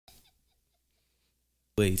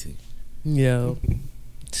waiting. Yo,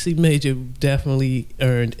 C Major definitely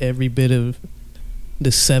earned every bit of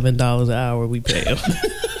the $7 an hour we pay him.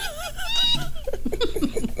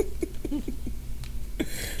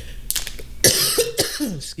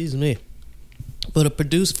 Excuse me. For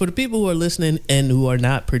the people who are listening and who are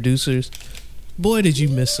not producers, boy, did you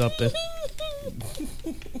miss something.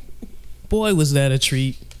 Boy, was that a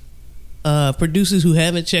treat. Producers who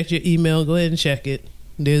haven't checked your email, go ahead and check it.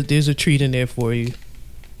 There's a treat in there for you.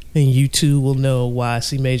 And you too will know why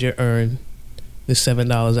C Major earned the $7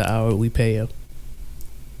 an hour we pay him.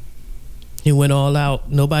 He went all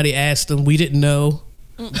out. Nobody asked him. We didn't know.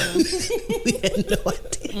 We had no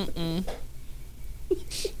idea.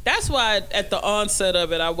 That's why at the onset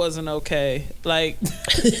of it, I wasn't okay. Like,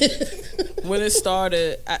 when it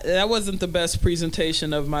started, that wasn't the best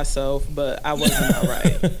presentation of myself, but I wasn't all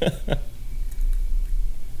right.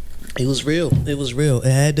 It was real. It was real.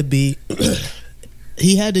 It had to be.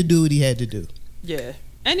 He had to do what he had to do. Yeah.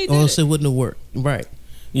 And he did. Or else it wouldn't have worked. Right.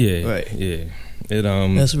 Yeah. Right. Yeah. It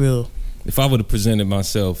That's real. If I would have presented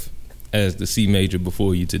myself as the C Major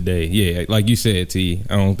before you today, yeah, like you said, T,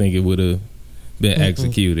 I don't think it would have been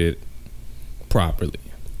executed properly.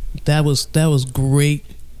 That was great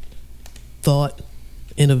thought,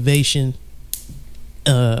 innovation.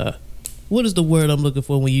 What is the word I'm looking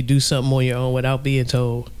for when you do something on your own without being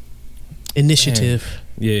told? Initiative.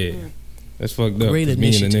 Man. Yeah. That's fucked up. Great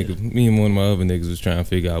initiative. Me and one of my other niggas was trying to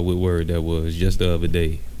figure out what word that was just the other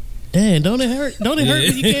day. Damn, don't it hurt? Don't it hurt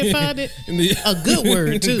when you can't find it? A good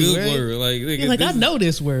word too. Good right? word. Like, you're like, I know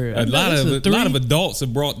this word. A lot of adults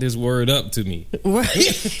have brought this word up to me.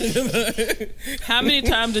 Right. How many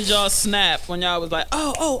times did y'all snap when y'all was like,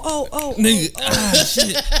 oh,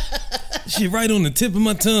 shit. Shit right on the tip of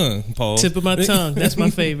my tongue, Paul. Tip of my tongue. That's my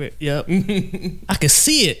favorite. Yep. I can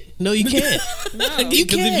see it. No, you can't. No. You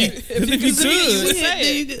can't. If you see it, you would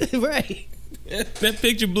say it. Right. That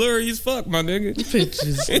picture blurry as fuck, my nigga.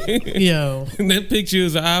 Pictures. Yo. That picture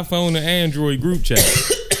is an iPhone and Android group chat.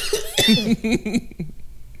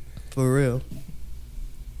 For real.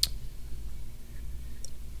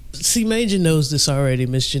 C Major knows this already,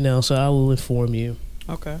 Miss Janelle, so I will inform you.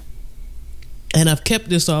 Okay. And I've kept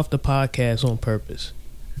this off the podcast on purpose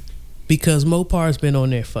because Mopar's been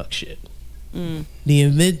on their fuck shit.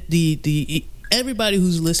 The everybody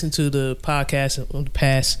who's listened to the podcast in the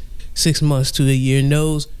past 6 months to a year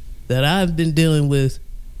knows that I've been dealing with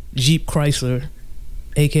Jeep Chrysler,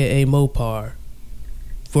 aka Mopar,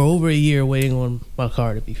 for over a year waiting on my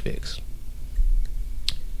car to be fixed.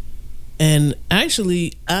 And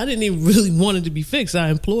actually, I didn't even really want it to be fixed. I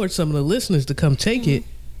implored some of the listeners to come take it.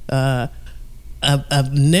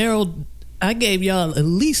 I've narrowed. I gave y'all at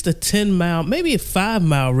least a 10-mile, maybe a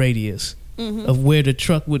 5-mile radius of where the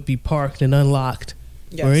truck would be parked and unlocked,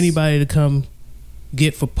 for anybody to come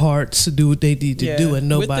get for parts, to do what they need to do, and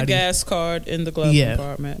nobody with the gas card in the glove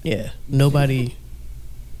compartment. Yeah, nobody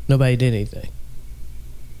did anything.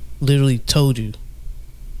 Literally told you.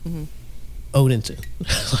 Odenton.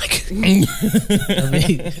 We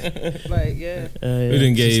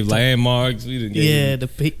didn't give landmarks. We didn't give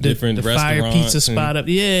the different fire pizza spot up.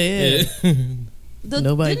 Yeah.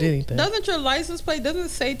 Nobody did anything. Doesn't your license plate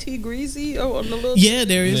say T Greasy on the little? Yeah,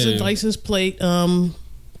 there is a license plate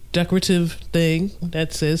decorative thing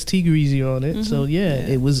that says T Greasy on it. So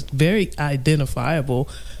it was very identifiable.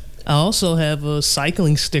 I also have a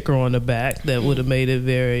cycling sticker on the back that would have made it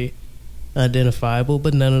very identifiable,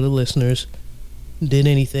 but none of the listeners did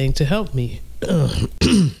anything to help me.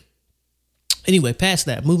 Anyway, past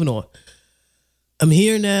that, moving on. I'm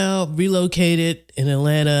here now, relocated in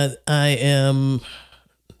Atlanta. I am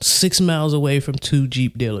 6 miles away from 2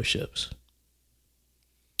 Jeep dealerships.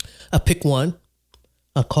 I pick one.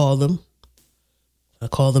 I call them. I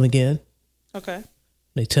call them again. Okay.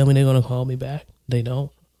 They tell me they're going to call me back. They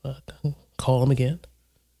don't. I call them again.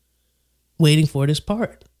 Waiting for this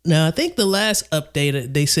part. Now, I think the last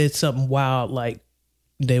update, they said something wild, like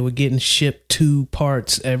they were getting shipped 2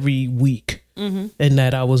 parts every week. And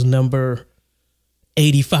that I was number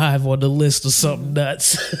 85 on the list or something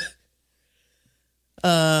nuts.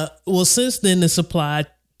 Well, since then, the supply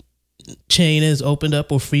chain has opened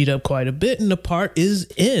up or freed up quite a bit, and the part is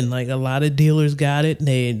in. Like, a lot of dealers got it,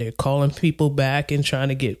 and they're calling people back and trying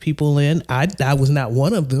to get people in. I was not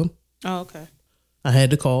one of them. Oh, okay. I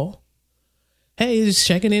had to call. Hey, just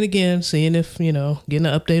checking in again, seeing if, getting an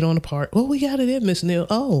update on the part. Well, we got it in, Miss Neal.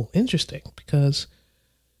 Oh, interesting, because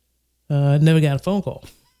I never got a phone call.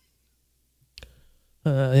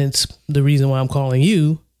 It's the reason why I'm calling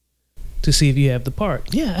you, to see if you have the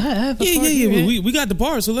part. Yeah, I have the part. Yeah. We got the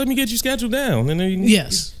part, so let me get you scheduled down. And then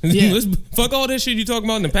Yes. Yeah. Let's fuck all that shit you talking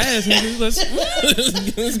about in the past, nigga.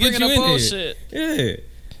 Let's get you in bullshit. here.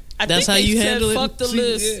 Yeah. That's how you handle it. Fuck the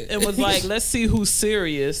list and was like, let's see who's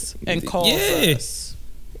serious and calls us.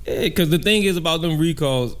 Yeah, because the thing is about them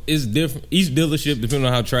recalls, it's different. Each dealership, depending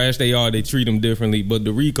on how trash they are, they treat them differently. But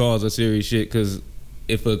the recalls are serious shit because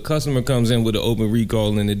if a customer comes in with an open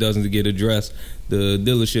recall and it doesn't get addressed, the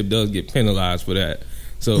dealership does get penalized for that.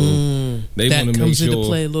 So they want to make sure. That comes into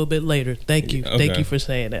play a little bit later. Thank you. Okay. Thank you for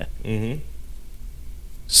saying that. Mm-hmm.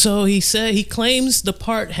 So he said he claims the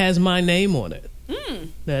part has my name on it.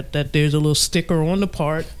 That there's a little sticker on the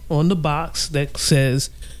part, on the box that says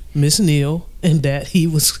Miss Neal, and that he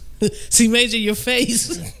was. See, Major, your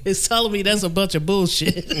face is telling me that's a bunch of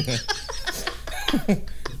bullshit.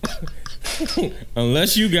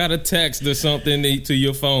 Unless you got a text or something to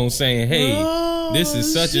your phone saying, hey, this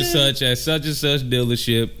is such and such at such and such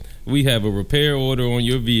dealership. We have a repair order on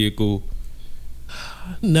your vehicle.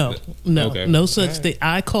 No such thing.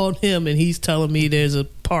 I called him and he's telling me there's a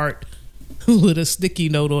part with a sticky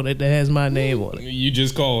note on it that has my name on it. You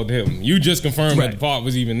just called him. You just confirmed that the part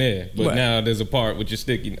was even there. But now there's a part with your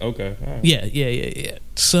sticky. Okay. All right. Yeah.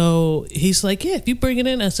 So he's like, yeah, if you bring it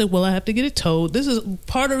in. I said, well, I have to get it towed. This is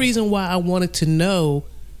part of the reason why I wanted to know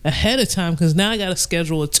ahead of time, because now I got to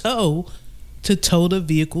schedule a tow to tow the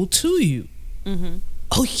vehicle to you. Mm-hmm.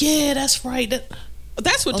 Oh, yeah, that's right.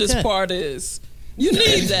 That's what this part is. You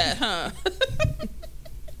need that, huh?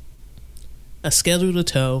 I scheduled a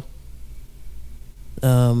tow.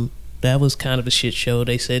 That was kind of a shit show.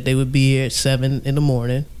 They said they would be here at 7 in the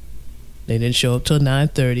morning. They didn't show up till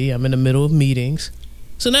 9:30. I'm in the middle of meetings.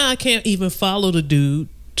 So now I can't even follow the dude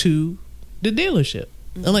to the dealership.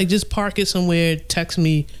 Mm-hmm. I'm like, just park it somewhere, text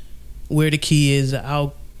me where the key is.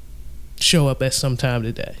 I'll show up at some time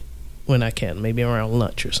today when I can, maybe around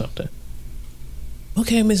lunch or something.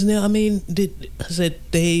 Okay, Ms. Neal, I mean, I said,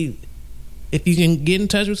 if you can get in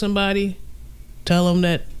touch with somebody, tell them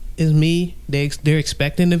that is me. They're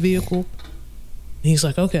expecting the vehicle. And he's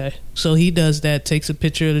like, okay. So he does that, takes a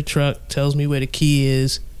picture of the truck, tells me where the key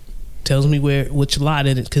is, tells me which lot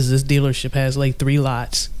it is, because this dealership has like 3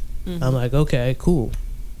 lots. Mm-hmm. I'm like, okay, cool.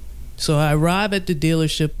 So I arrive at the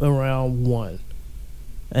dealership around 1.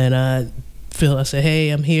 And I say,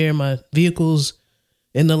 hey, I'm here. My vehicle's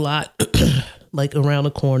in the lot, like around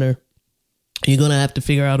the corner. You're going to have to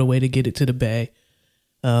figure out a way to get it to the bay.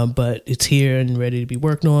 But it's here and ready to be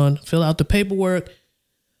worked on. Fill out the paperwork.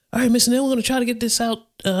 All right, Mr. Neal, we're going to try to get this out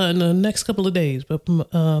in the next couple of days. But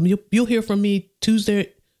you'll hear from me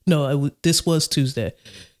Tuesday. No, this was Tuesday.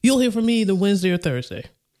 You'll hear from me either Wednesday or Thursday.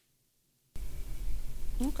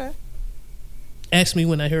 Okay. Ask me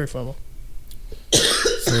when I heard from him.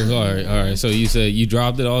 So, all right. So you said you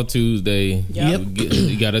dropped it all Tuesday. Yep.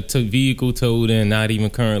 You got a vehicle towed in, not even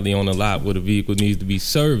currently on the lot where the vehicle needs to be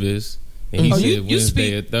serviced. And he said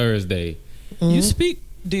Wednesday or Thursday. Mm-hmm. You speak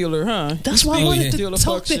dealer, huh? That's why I wanted to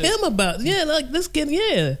talk to him about. Yeah, like let's get.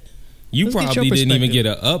 Yeah. You probably didn't even get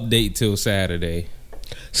an update till Saturday.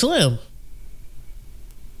 Slim.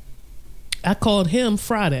 I called him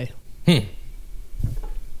Friday.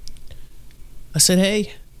 I said,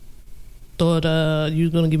 hey, thought you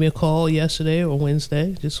were going to give me a call yesterday or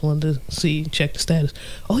Wednesday. Just wanted to check the status.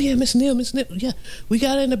 Oh, yeah, Miss Neal. Yeah, we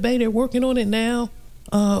got it in the bay. They're working on it now.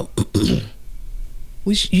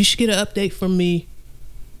 You should get an update from me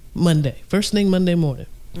Monday. First thing Monday morning.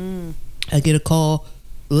 I get a call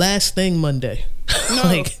last thing Monday. No.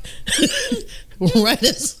 Like, right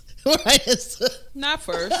as not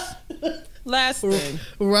first. Last thing.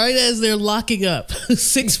 Right as they're locking up.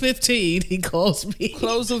 6:15, he calls me.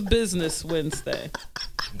 Close of business Wednesday.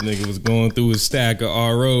 Nigga was going through his stack of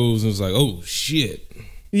ROs and was like, oh, shit.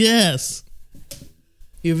 Yes.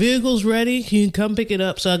 Your vehicle's ready. You can come pick it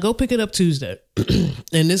up. So I go pick it up Tuesday.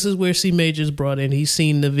 And this is where C Major's brought in. He's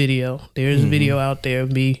seen the video. There's a video out there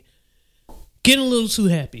of me getting a little too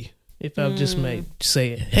happy, if I just may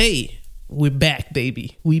say it. Hey, we're back,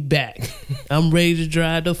 baby. We back. I'm ready to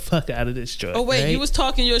drive the fuck out of this truck. Oh, wait. Right? You was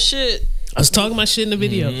talking your shit. I was talking my shit in the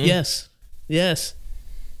video. Yes.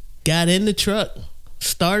 Got in the truck.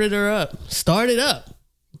 Started up.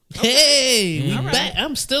 Okay. Hey, we back.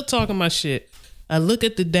 I'm still talking my shit. I look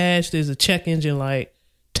at the dash. There's a check engine light,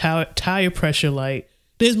 tire pressure light.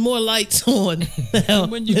 There's more lights on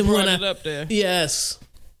when you brought it up there. Yes.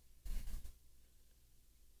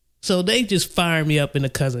 So they just fire me up in the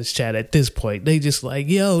cousins chat at this point. They just like,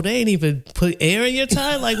 yo, they ain't even put air in your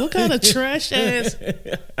tire. Like, what kind of trash ass?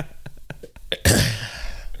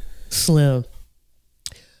 Slim.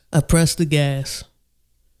 I press the gas.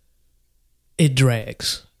 It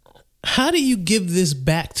drags. how do you give this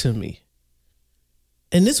back to me?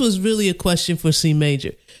 And this was really a question for C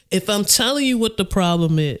Major. If I'm telling you what the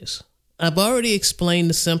problem is, I've already explained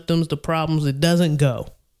the symptoms, the problems, it doesn't go.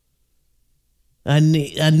 I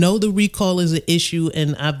know the recall is an issue,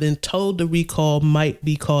 and I've been told the recall might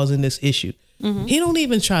be causing this issue. Mm-hmm. He don't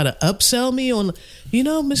even try to upsell me on,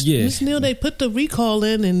 Miss Neal, they put the recall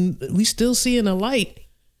in and we still seeing a light.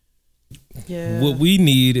 Yeah. What we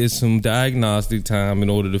need is some diagnostic time in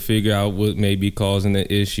order to figure out what may be causing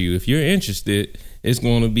the issue. If you're interested, it's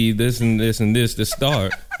going to be this and this and this to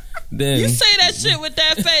start. Then you say that shit with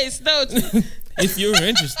that face, don't you? If you're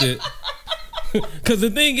interested. Because the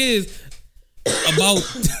thing is, about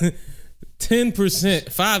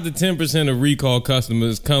 10%, 5 to 10% of recall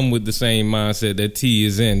customers come with the same mindset that T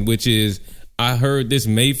is in, which is, I heard this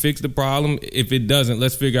may fix the problem. If it doesn't,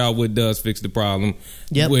 let's figure out what does fix the problem.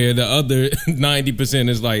 Yep. Where the other 90%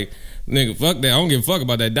 is like, nigga, fuck that. I don't give a fuck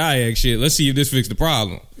about that Diag shit. Let's see if this fixed the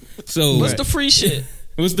problem. So what's the free shit?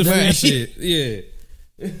 What's the free shit? Yeah.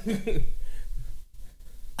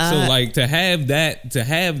 So like to have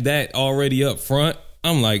that already up front,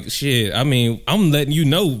 I'm like, shit, I mean, I'm letting you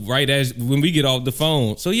know right as when we get off the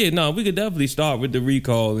phone. So yeah, no, we could definitely start with the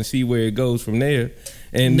recall and see where it goes from there.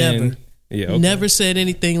 And Never. Okay. Never said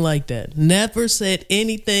anything like that. Never said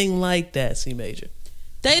anything like that, C Major.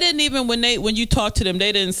 They didn't even, when you talk to them,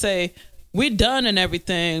 they didn't say, we're done and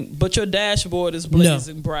everything, but your dashboard is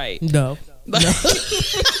blazing bright. No.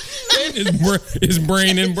 It's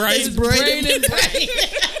brain and bright. It's brain and bright.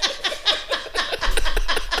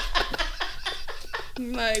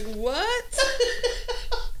 Like, what?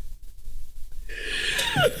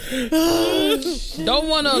 Don't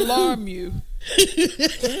want to alarm you,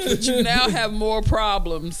 but you now have more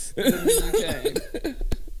problems than when you came.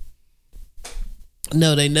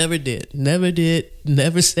 No, they never did.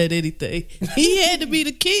 Never said anything. He had to be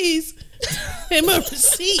the keys and my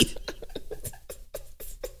receipt.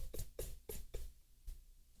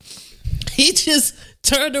 He just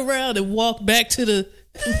turned around and walked back to the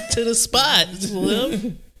spot.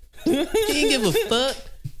 He didn't give a fuck.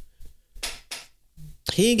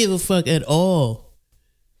 He didn't give a fuck at all.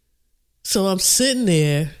 So I'm sitting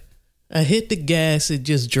there. I hit the gas. It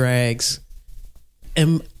just drags.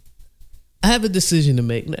 And I have a decision to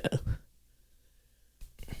make now.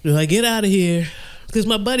 Do I get out of here? Because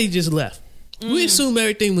my buddy just left. We assumed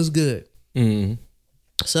everything was good.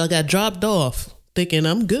 So I got dropped off thinking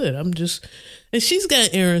I'm good. And she's got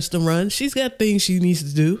errands to run. She's got things she needs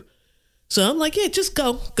to do. So I'm like, yeah, just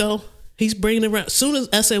go. He's bringing it around. As soon as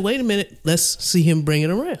I said, wait a minute, let's see him bring it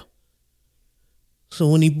around. So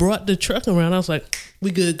when he brought the truck around, I was like,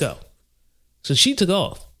 we good, go. So she took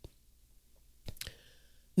off.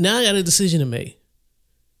 Now I got a decision to make.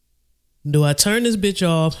 Do I turn this bitch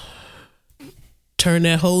off, turn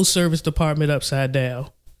that whole service department upside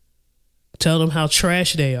down, tell them how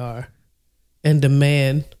trash they are, and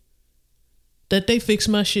demand that they fix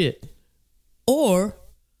my shit? Or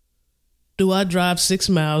do I drive 6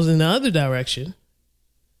 miles in the other direction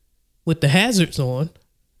with the hazards on?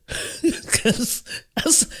 Because,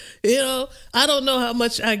 I don't know how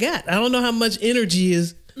much I got. I don't know how much energy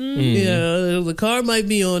is. The car might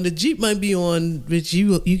be on, the Jeep might be on, but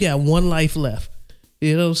you got one life left.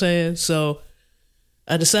 You know what I'm saying? So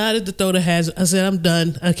I decided to throw the hazard. I said, I'm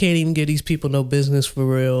done. I can't even give these people no business for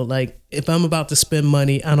real. Like, if I'm about to spend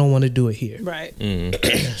money, I don't want to do it here. Right.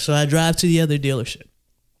 So I drive to the other dealership.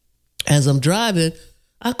 As I'm driving,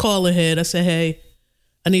 I call ahead. I say, hey,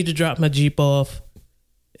 I need to drop my Jeep off.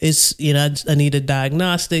 It's, I need a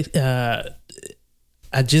diagnostic.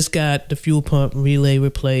 I just got the fuel pump relay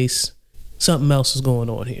replaced. Something else is going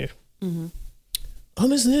on here. Oh,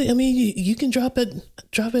 Miss Neal, I mean, you can drop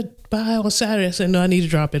it by on Saturday. I said, no, I need to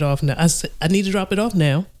drop it off now. I said, I need to drop it off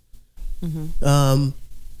now. I'm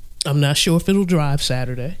not sure if it'll drive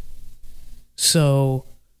Saturday. So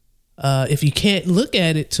if you can't look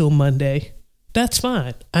at it till Monday, that's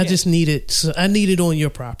fine. I just need it. So I need it on your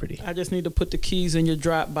property. I just need to put the keys in your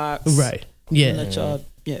drop box. Right. Yeah. Let y'all,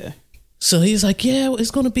 yeah. So he's like, yeah,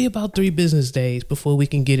 it's going to be about 3 business days before we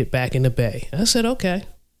can get it back in the bay. I said, okay.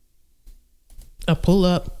 I pull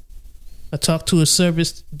up. I talk to a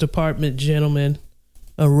service department gentleman,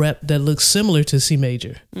 a rep that looks similar to C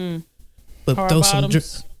Major, but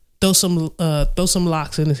throw some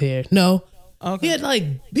locks in his hair. No, okay. He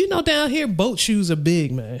had down here boat shoes are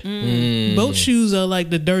big, man. Boat shoes are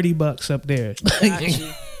like the dirty bucks up there.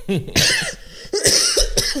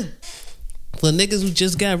 For niggas who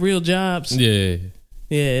just got real jobs. Yeah,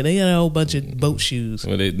 they got a whole bunch of boat shoes.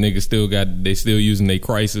 Well, they niggas still using their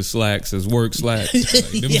crisis slacks as work slacks.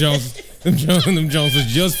 Like, them Jones was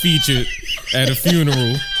just featured at a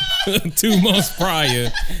funeral. 2 months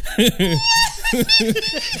prior.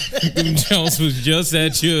 Them Jones was just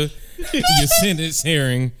at your sentence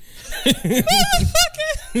hearing.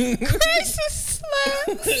 Motherfucking crisis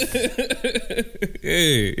slugs.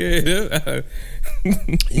 Yeah.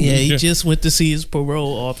 Yeah, he just went to see his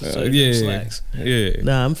parole officer. Yeah. Slacks. Yeah.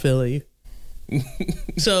 Nah, I'm feeling you.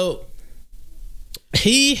 So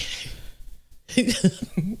he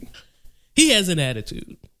has an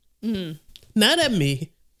attitude. Not at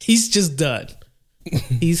me. He's just done.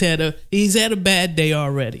 He's had a bad day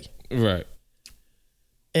already. Right.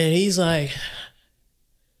 And he's like,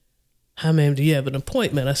 "Hi, ma'am, do you have an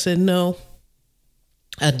appointment?" I said, "No,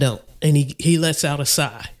 I don't." And he lets out a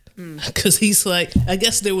sigh. Because he's like, I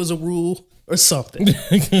guess there was a rule or something.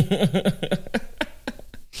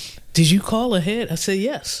 Did you call ahead? I said,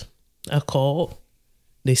 yes. I called.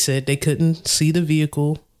 They said they couldn't see the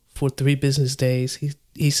vehicle for 3 business days.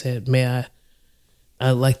 He said,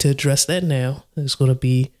 I'd like to address that now. It's going to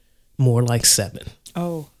be more like 7.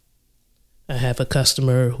 Oh. I have a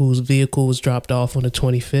customer whose vehicle was dropped off on the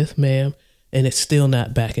 25th, ma'am, and it's still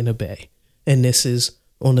not back in the bay. And this is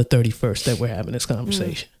on the 31st that we're having this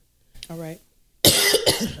conversation. All right.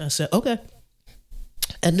 I said, okay.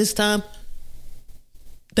 At this time,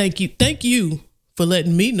 thank you for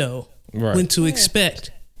letting me know when to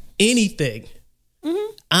expect anything.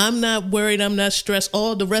 Mm-hmm. I'm not worried. I'm not stressed.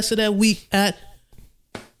 All the rest of that week,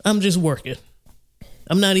 I'm just working.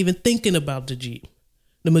 I'm not even thinking about the Jeep.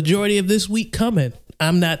 The majority of this week coming,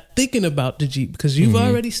 I'm not thinking about the Jeep because you've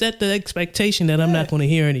already set the expectation that I'm not going to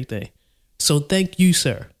hear anything. So thank you,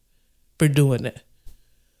 sir, for doing that.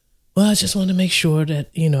 Well, I just want to make sure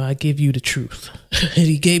that, I give you the truth. And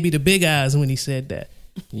he gave me the big eyes when he said that.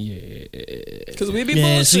 Yeah. Because we be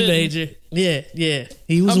Yeah, bullshitting. see, Major. Yeah.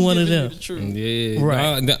 He was one of giving you them. the truth. Yeah.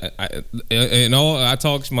 Right. I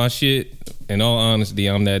talk my shit. In all honesty,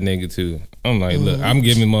 I'm that nigga too. I'm like, look, I'm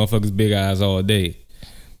giving motherfuckers big eyes all day.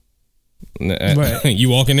 Right. You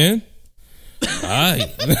walking in? All right.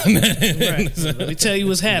 Right. So let me tell you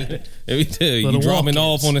what's happening. Let me tell you, For you the dropping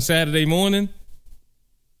walk-ins. off on a Saturday morning?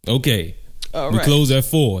 Okay. All We right. close at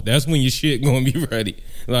 4. That's when your shit gonna be ready.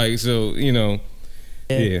 Like, so, yeah,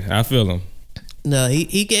 I feel him. No,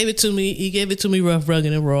 he gave it to me. He gave it to me rough,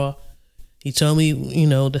 rugged, and raw. He told me,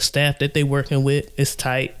 the staff that they working with is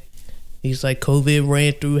tight. He's like, COVID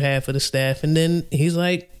ran through half of the staff, and then he's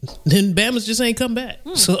like, then Bama's just ain't come back.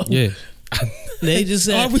 So Yeah. they just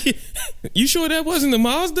said, You sure that wasn't the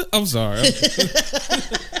Mazda? I'm sorry.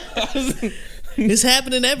 it's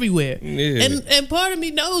happening everywhere. Yeah. And part of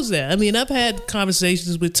me knows that. I mean, I've had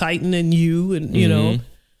conversations with Titan and you, and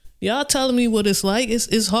y'all telling me what it's like.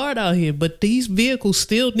 It's hard out here, but these vehicles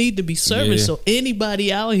still need to be serviced. Yeah. So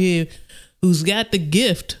anybody out here who's got the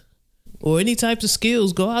gift or any types of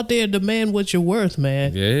skills, go out there and demand what you're worth,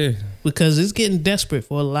 man. Yeah. Because it's getting desperate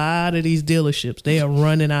for a lot of these dealerships. They are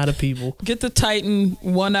running out of people. Get the Titan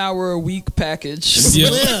 1 hour a week package. Yeah.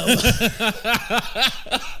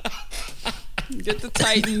 Get the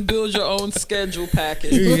Titan build your own schedule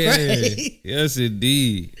package. Yeah. Right. Yes,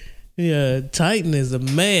 indeed. Yeah, Titan is a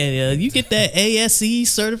man. Yeah, you get that ASE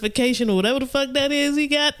certification or whatever the fuck that is. He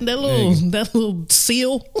got that little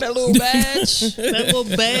seal, That little badge. that little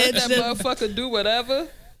badge. Let that motherfucker do whatever.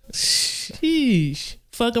 Sheesh.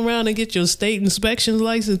 Fuck around and get your state inspection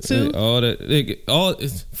license too.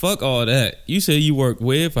 Fuck all that. You say you work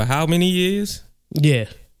where for how many years? Yeah,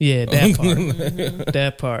 that part.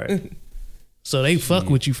 That part. So they fuck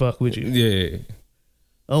with you. Yeah.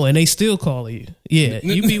 Oh, and they still calling you. Yeah,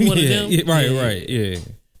 you be one of them. Yeah, right. Yeah.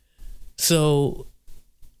 So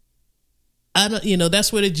I don't.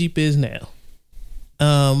 That's where the Jeep is now.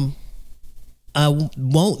 I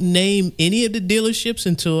won't name any of the dealerships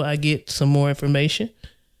until I get some more information.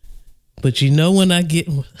 But when I get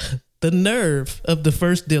the nerve of the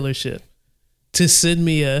first dealership to send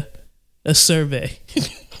me a survey.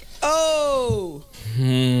 Oh.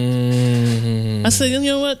 I said, you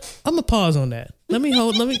know what? I'm gonna pause on that. I'm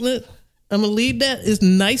gonna leave that. It's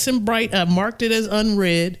nice and bright. I marked it as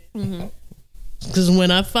unread. Because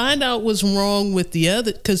when I find out what's wrong with the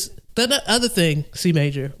other, because the other thing, C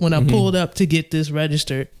Major, when I pulled up to get this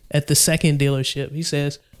registered at the second dealership, he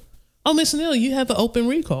says, "Oh, Miss Neal, you have an open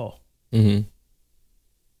recall." I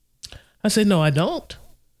said, "No, I don't.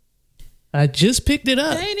 I just picked it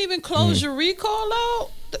up." They ain't even close your recall out.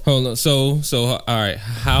 Hold on. So, all right.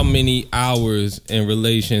 How many hours in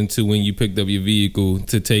relation to when you picked up your vehicle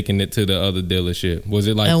to taking it to the other dealership? Was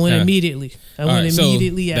it like I went immediately.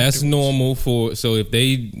 Immediately after. That's normal for. So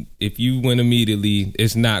if you went immediately,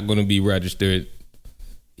 it's not going to be registered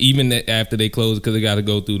even after they close, because they got to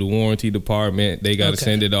go through the warranty department, they got to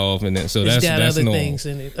send it off, and then, so It's that's got other normal. things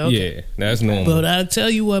in it. Okay. Yeah, that's normal. But I'll tell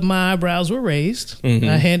you what, my eyebrows were raised. Mm-hmm.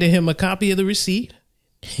 I handed him a copy of the receipt.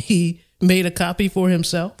 He made a copy for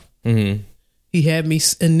himself. Mm-hmm. He had me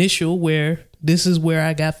initial where this is where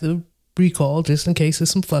I got the recall, just in case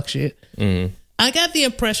it's some fuck shit. Mm-hmm. I got the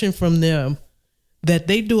impression from them that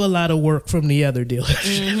they do a lot of work from the other dealers.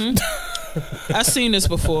 Mm-hmm. I've seen this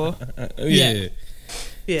before. Yeah.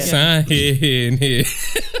 Yeah. Sign here and here.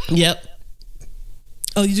 Yep.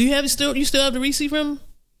 Oh, do you have it still? You still have the receipt from him?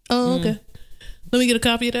 Oh, okay. Let me get a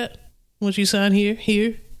copy of that. Once you sign here.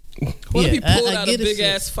 What if he I- pulled I out a get it, big sis.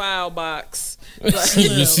 ass file box? Like,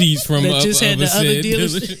 Receipts from That just had the other said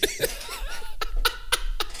dealers.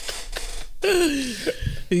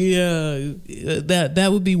 Yeah, that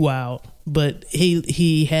would be wild. But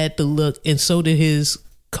he had to look, and so did his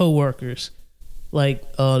coworkers. Like,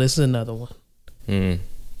 oh, this is another one. Mm.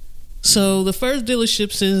 So the first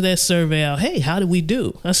dealership sends that survey out. Hey, how did we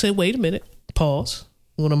do? I said, wait a minute. Pause.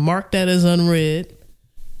 I'm going to mark that as unread,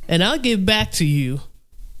 and I'll get back to you.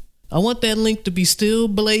 I want that link to be still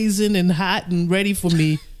blazing and hot and ready for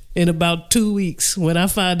me in about 2 weeks when I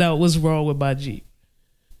find out what's wrong with my Jeep.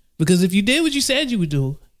 Because if you did what you said you would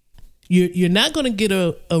do, you're not going to get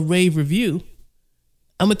a rave review.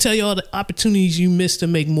 I'm going to tell you all the opportunities you missed to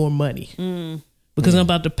make more money. Because I'm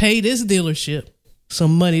about to pay this dealership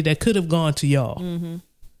some money that could have gone to y'all. Mm-hmm.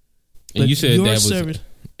 And you said your that was. service-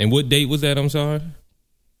 And what date was that? I'm sorry.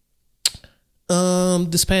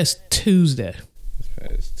 This past Tuesday.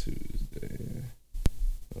 Past Tuesday.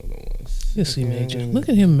 Hold on one Let's see, Major. Look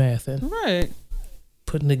at him mathing. right.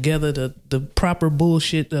 Putting together the proper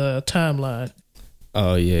bullshit timeline.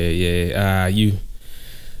 Oh yeah.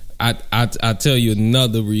 I tell you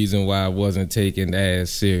another reason why I wasn't taken as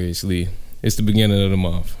seriously. It's the beginning of the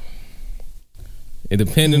month. And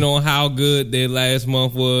depending on how good their last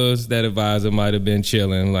month was, that advisor might have been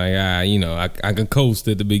chilling. Like, I can coast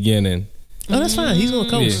at the beginning. Oh, that's fine. He's gonna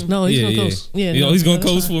coast. Yeah. No, he's gonna coast. Yeah, no, he's gonna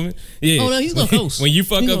that's coast fine. for me. Yeah. Oh no, he's gonna coast. When you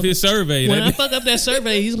fuck He up gonna- his survey, When I that, fuck up that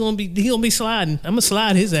survey, he gonna be sliding. I'm gonna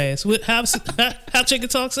slide his ass. How Chicken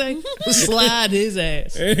Talk say? Slide his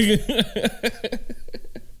ass.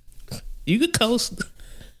 You could coast.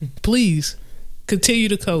 Please continue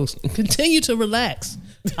to coast. Continue to relax.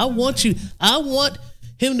 I want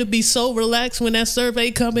him to be so relaxed when that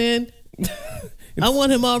survey come in. I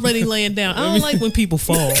want him already laying down. I don't like when people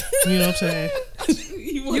fall. You know what I'm saying?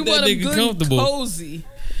 You that want him nigga good comfortable. and cozy.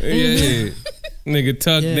 yeah. Nigga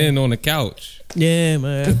tucked Yeah. in on the couch. Yeah,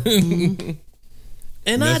 man. Mhm.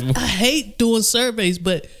 And That's what- I hate doing surveys,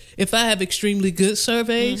 but if I have extremely good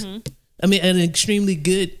surveys, I mean, an extremely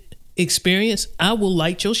good experience, I will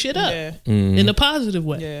light your shit up Yeah. in a positive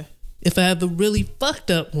way. Yeah. If I have a really fucked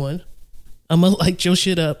up one, I'm gonna light your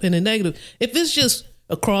shit up in a negative. If it's just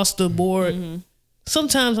across the board,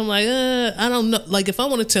 sometimes I'm like, I don't know. Like, if I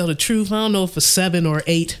want to tell the truth, I don't know if a 7 or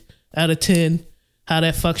 8 out of 10 how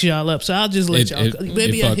that fucks y'all up. So I'll just let y'all.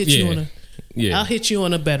 Maybe I'll hit you on a. Yeah. I'll hit you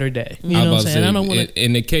on a better day. You I know was what I'm about to saying? say, I don't want to.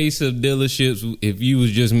 in the case of dealerships, if you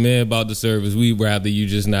was just mad about the service, we'd rather you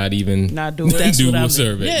just not even Not do it. That's do what I a mean.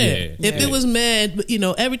 survey. Yeah. If it was mad, but,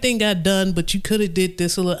 everything got done, but you could have did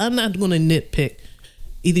this a little. I'm not going to nitpick.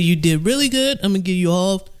 Either you did really good, I'm going to give you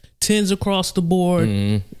all 10s across the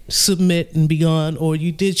board, submit and be gone, or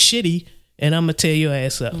you did shitty, and I'm going to tear your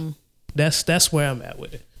ass up. That's where I'm at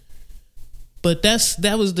with it. But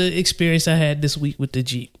that was the experience I had this week with the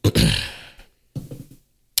Jeep.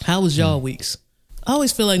 How was y'all weeks? I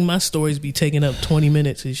always feel like my stories be taking up 20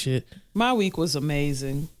 minutes and shit. My week was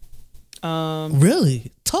amazing.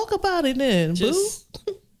 Really? Talk about it then, Just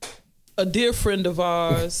a dear friend of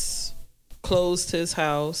ours closed his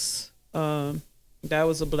house. That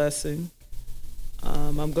was a blessing.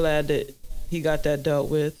 I'm glad that he got that dealt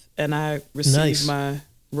with, and I received Nice. my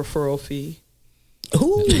referral fee. boo.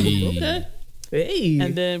 Ooh, Hey. okay. Hey.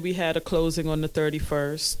 And then we had a closing on the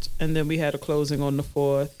 31st, and then we had a closing on the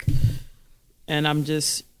 4th. And I'm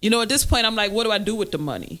just, at this point, I'm like, what do I do with the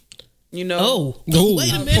money? Oh, Ooh.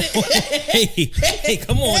 wait a minute. hey,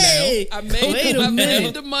 come on Hey. I Wait a minute.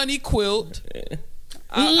 made the money quilt.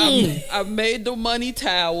 I made the money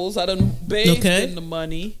towels. I done bathed Okay. in the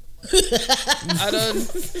money. I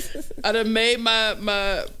done made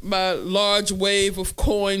my large wave of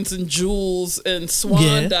coins and jewels and swan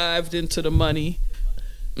Yeah. dived into the money.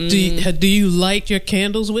 Do you light your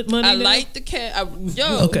candles with money? I now? light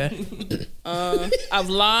the Okay. I've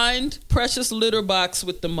lined precious litter box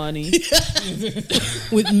with the money.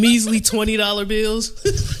 With measly $20 bills.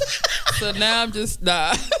 So now I'm just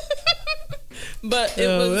nah. But it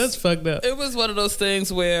Oh, was that's fucked up. it was one of those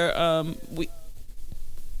things where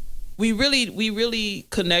we really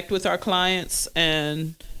connect with our clients,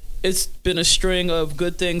 and it's been a string of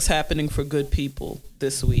good things happening for good people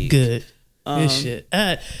this week. Good. Good shit.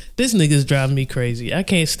 This nigga's driving me crazy. I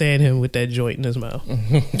can't stand him with that joint in his mouth. Yo.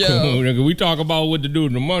 Nigga, we talk about what to do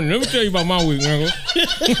in the morning. Let me tell you about my week, nigga.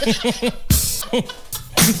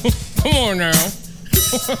 Come on now.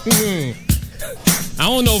 I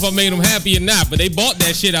don't know if I made them happy or not, but they bought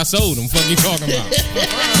that shit I sold them. Fuck you talking about?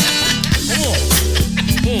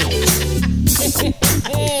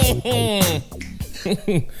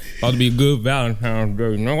 About to be a good Valentine's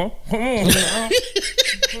Day, nigga. Come on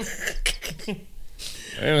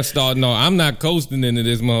now. I'm not coasting into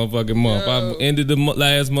this motherfucking month. No. I ended the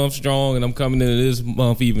last month strong, and I'm coming into this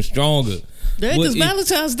month even stronger. Because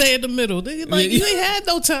Valentine's Day in the middle. Like, you ain't had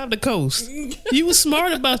no time to coast. You was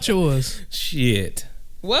smart about yours. Shit.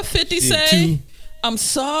 What 50 say? Too. I'm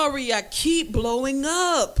sorry, I keep blowing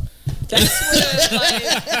up. That's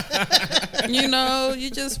what, like,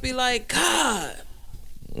 you just be like, God.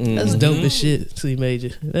 That's dope as shit, C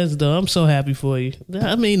Major. That's dope. I'm so happy for you.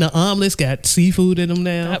 I mean, the omelets got seafood in them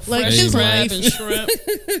now. Got Like, fresh his crab life, and shrimp.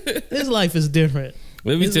 his life is different.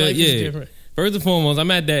 Let me His tell life you, is yeah. different. First and foremost,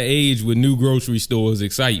 I'm at that age where new grocery stores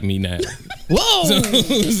excite me now. Whoa!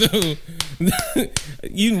 So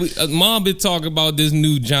Mom been talking about this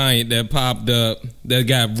new Giant that popped up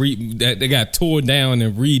that got torn down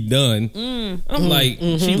and redone. I'm like,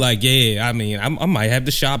 she like, yeah. I mean, I might have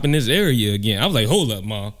to shop in this area again. I was like, hold up,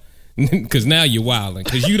 Mom. Because now you're wilding.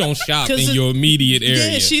 Because you don't shop in your immediate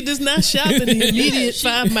area. Yeah, she does not shop in the immediate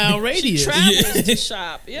 5-mile radius. She travels to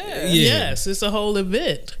shop. Yeah. Yes, it's a whole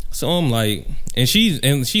event. So I'm like, and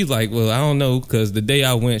she's like, well, I don't know, because the day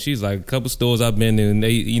I went, she's like, a couple stores I've been in, and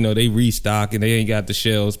they restock and they ain't got the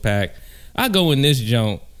shelves packed. I go in this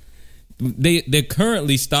junk, they're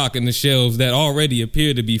currently stocking the shelves that already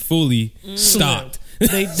appear to be fully stocked.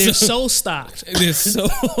 They're so stocked. They're so,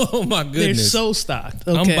 oh my goodness. They're so stocked.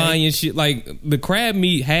 Okay. I'm buying shit, like the crab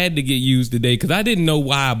meat had to get used today because I didn't know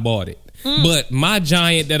why I bought it. But my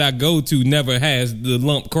Giant that I go to never has the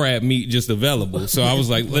lump crab meat just available. So I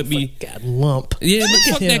was like, let me. Got lump. Yeah, but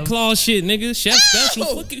fuck that claw shit, nigga. Chef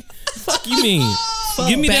special. Fuck you mean?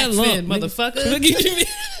 Give me that lump, fin, motherfucker.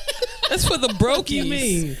 That's for the brokies. You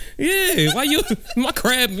mean? Yeah, why your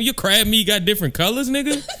crab meat got different colors,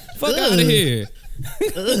 nigga? Fuck out of here.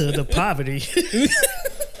 The poverty.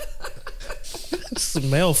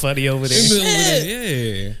 Smell funny over there.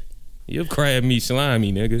 Yeah. Your crab meat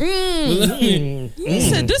slimy, nigga. He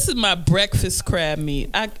said, this is my breakfast crab meat.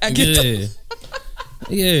 I get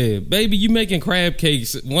Yeah, baby, you making crab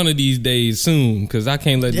cakes one of these days soon, because I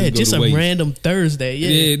can't let this go just to a waste. random Thursday.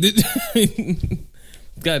 Yeah.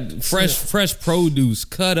 Got fresh produce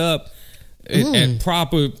cut up at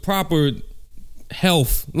proper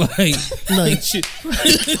health, like shit.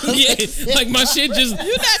 Yeah, like my shit just.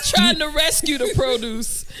 You're not trying to rescue the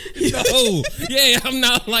produce. No, yeah, I'm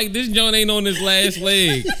not like this joint ain't on his last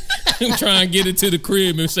leg. I'm trying to get it to the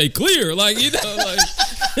crib and say clear, like like.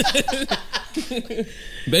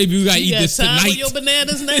 Baby, we gotta eat this tonight. You got time for your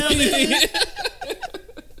bananas now?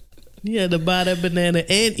 You had to buy that banana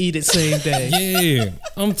and eat it same day. Yeah,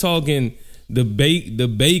 I'm talking. The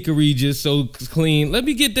bakery just so clean. Let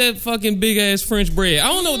me get that fucking big ass French bread. I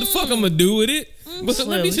don't know what the fuck I'm gonna do with it. But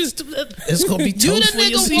let me just. It's gonna be toast for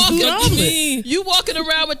your seafood omelet. You walking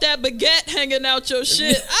around with that baguette hanging out your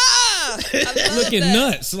shit. Looking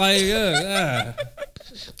nuts. Like, I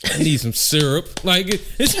need some syrup. Like,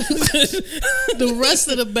 the rest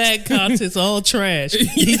of the bag content's all trash.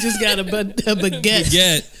 He just got a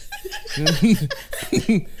baguette.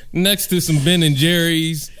 Next to some Ben and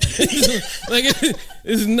Jerry's. Like,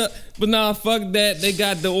 it's not. But nah, fuck that. They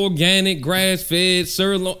got the organic grass fed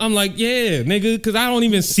sirloin. I'm like, yeah, nigga, because I don't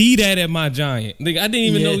even see that at my Giant. Like, I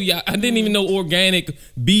didn't even know organic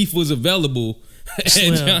beef was available.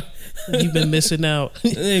 Well, you've been missing out.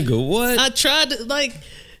 Nigga, what? I tried to, like,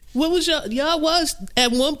 what was y'all was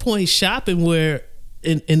at one point shopping where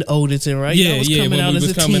in Odenton, right? Yeah, y'all was coming out as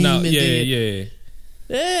a team.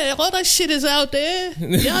 Yeah, all that shit is out there.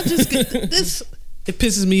 Y'all just get this. It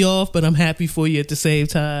pisses me off, but I'm happy for you at the same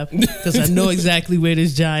time because I know exactly where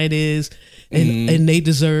this Giant is, and they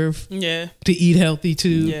deserve to eat healthy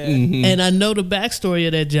too. Yeah. And I know the backstory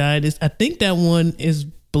of that Giant is I think that one is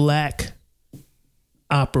Black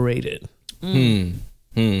operated. Okay.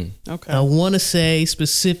 I want to say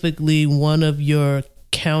specifically one of your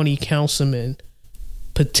county councilmen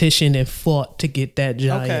petitioned and fought to get that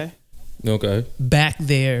Giant. Okay. Back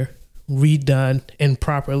there, redone and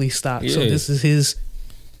properly stocked. So this is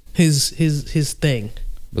his thing.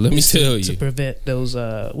 But let me tell to you, prevent those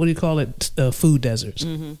what do you call it, food deserts.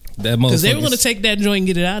 that Because they were motherfucker. going to take that joint and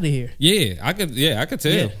get it out of here. Yeah, I could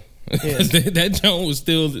tell. Yeah. that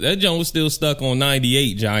joint was still stuck on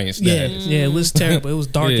 98 Giant Yeah, status. yeah, it was terrible. It was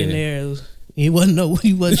dark in Yeah. there. It was,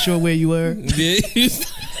 you wasn't sure where you were. Yeah.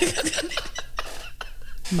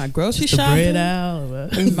 My grocery The shopping. bread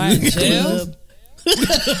out. My jail.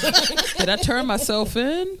 Did I turn myself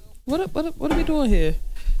in? What are we doing here?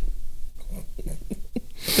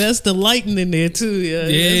 That's the lighting in there too. Yeah,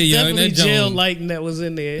 Yeah, That's yeah, definitely that jail joint- lighting that was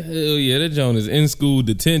in there. Hell yeah, that joint is in school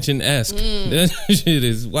detention esque. That shit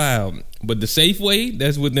is wild. But the Safeway,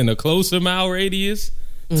 that's within a closer mile radius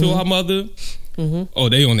to our mother. Oh,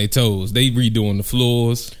 they on their toes. They redoing the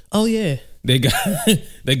floors. Oh yeah, They got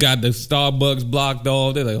the Starbucks blocked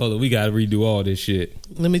off. They're like, hold on, we gotta redo all this shit.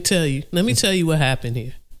 let me tell you what happened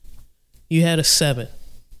here. You had a 7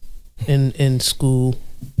 in school,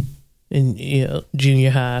 in junior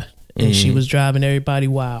high, and she was driving everybody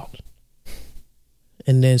wild.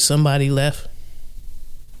 And then somebody left,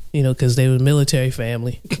 because they were a military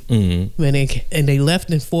family. Mm-hmm. And they left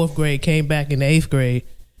in 4th grade, came back in the 8th grade,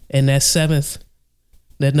 and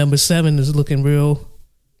that number 7 is looking real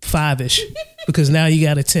 5-ish because now you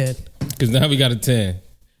got a 10. Because now we got a 10.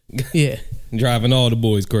 Yeah. Driving all the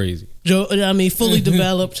boys crazy. Fully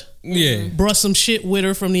developed. Yeah. Brought some shit with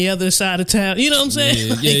her from the other side of town. You know what I'm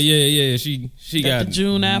saying? Yeah. She got The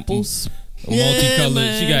June apples. multicolored.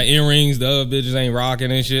 man. She got earrings. The other bitches ain't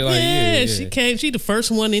rocking and shit. Like, yeah. She came. She the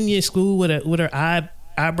first one in your school with her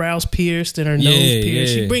eyebrows pierced and her nose Yeah,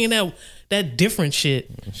 pierced. yeah. She bringing out that different shit.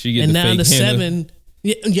 She get And the now fake the henna. 7.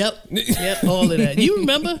 Yep, all of that. You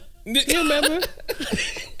remember?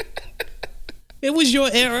 It was your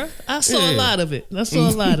era. I saw a Yeah. lot of it. That's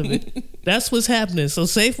what's happening. So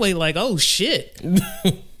Safeway, like, oh shit,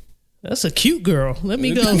 that's a cute girl. Let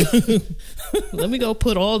me go. Let me go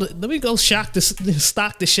stock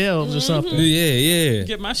the shelves or something. Yeah.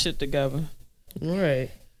 Get my shit together. All right.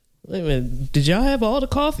 Wait a minute. Did y'all have all the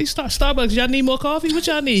coffee? Starbucks. Y'all need more coffee? What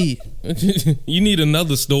y'all need? You need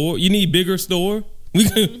another store. You need bigger store.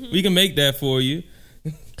 We can make that for you.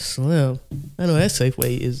 Slim. I know that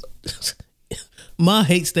Safeway is. Ma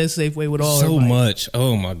hates that Safeway with all her So might. much.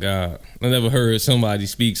 Oh my god! I never heard somebody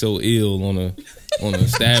speak so ill on an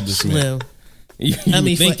establishment. Slim. You I would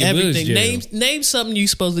mean, for think it was everything. jail. Name something you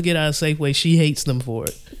supposed to get out of Safeway. She hates them for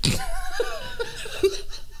it.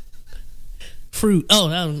 Fruit. Oh,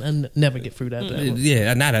 I never get fruit out of that one.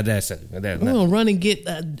 Yeah, not at that second. We're gonna run and get.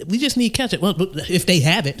 We just need ketchup. Well, if they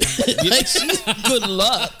have it. Like, Good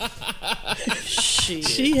luck. Shit.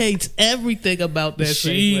 she hates everything about that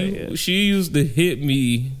Safeway. She used to hit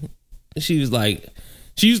me. She used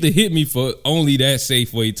to hit me for only that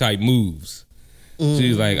Safeway type moves. She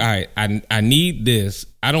was like, all right, I need this.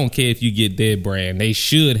 I don't care if you get their brand. They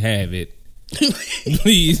should have it.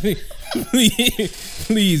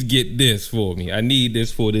 Please get this for me. I need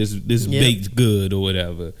this for this baked good or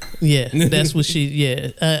whatever. Yeah, that's what she. Yeah,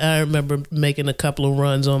 I remember making a couple of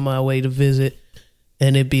runs on my way to visit,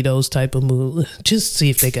 and it'd be those type of moves. Just see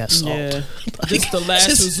if they got salt. Yeah. Just the last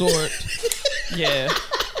resort. Yeah.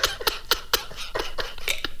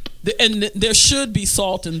 And there should be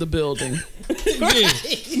salt in the building.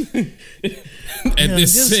 At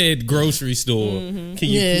this just- said grocery store, can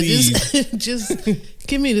you Yeah, please? just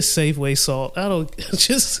give me the Safeway salt. I don't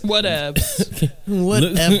just Whatever.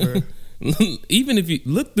 whatever. Even if you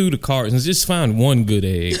look through the cartons, and just find one good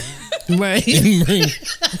egg Right?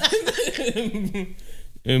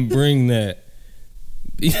 and bring that.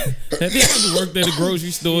 Have you ever worked at a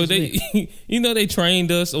grocery store? They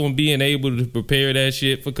trained us on being able to prepare that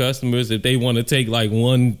shit for customers if they want to take like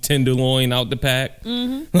one tenderloin out the pack.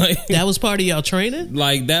 Mm-hmm. Like That was part of y'all training.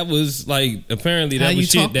 like that was like apparently How that you was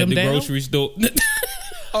shit talk that them the down? grocery store.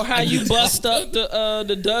 Or how you bust up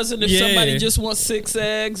the dozen if Yeah. somebody just wants 6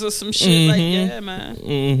 eggs or some shit. Like, yeah, man.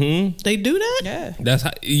 Mm-hmm. They do that. Yeah. That's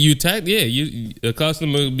how you tack. Yeah, a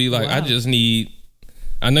customer would be like, Wow.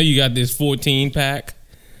 I know you got this 14 pack.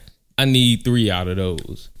 I need 3 out of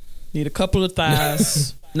those. Need a couple of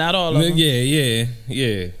thighs. Not all of them.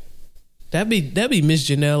 Yeah. That'd be Miss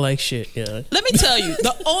Janelle like shit. Yeah. Let me tell you,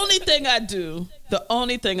 the only thing I do,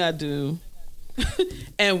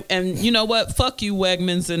 and you know what? Fuck you,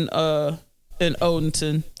 Wegmans and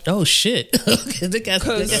Odenton. Oh shit. They got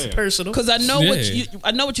personal. Because I know Yeah.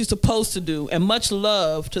 I know what you're supposed to do, and much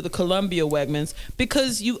love to the Columbia Wegmans,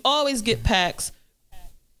 because you always get packs.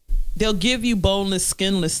 They'll give you boneless,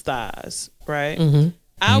 skinless thighs, right? Mm-hmm.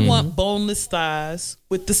 I want boneless thighs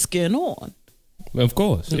with the skin on. Of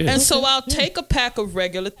course. Yeah. And so I'll take a pack of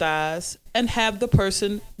regular thighs and have the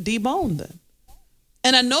person debone them.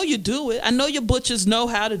 And I know you do it. I know your butchers know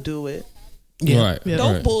how to do it. Yeah. Right. Yeah.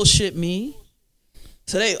 Don't bullshit me.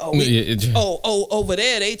 So they over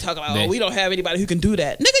there they talk about we don't have anybody who can do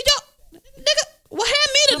that. Nigga, well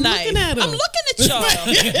hand me the knife. I'm looking at y'all.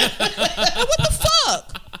 What the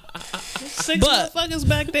fuck? 6 motherfuckers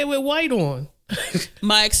back there with white on.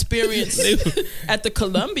 My experience at the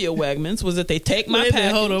Columbia Wegmans was that they take my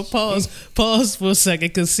package. Hold on, pause for a second,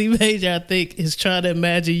 because C Major, I think, is trying to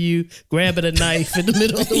imagine you grabbing a knife in the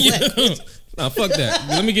middle of the Wegmans. Nah, fuck that.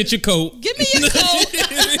 Let me get your coat. Give me your coat.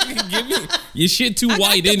 Give me your shit too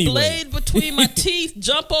white the anyway. Blade between my teeth.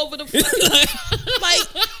 Jump over the like.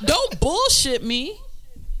 Don't bullshit me.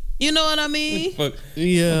 You know what I mean? Fuck.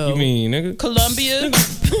 Yeah. You mean, nigga? Columbia. Give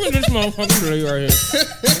me this motherfucker blade right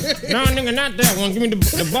here. No, nigga, not that one. Give me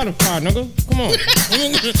the butterfly, nigga. Come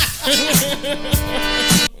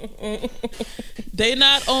on. They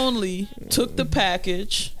not only took the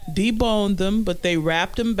package, deboned them, but they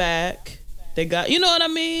wrapped them back. They got, you know what I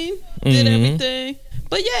mean? Did everything.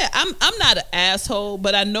 But yeah, I'm not an asshole,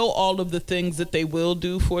 but I know all of the things that they will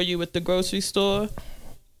do for you at the grocery store.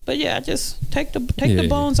 But yeah, I just take the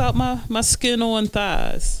bones out my skin on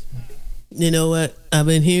thighs. You know what? I've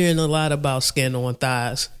been hearing a lot about skin on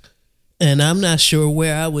thighs, and I'm not sure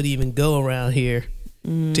where I would even go around here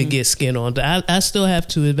to get skin on. I still have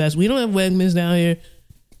to invest. We don't have Wegmans down here.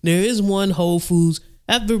 There is one Whole Foods.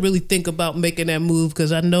 I have to really think about making that move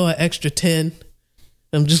because I know an extra 10.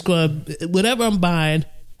 I'm just going to, whatever I'm buying,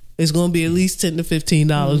 it's going to be at least $10 to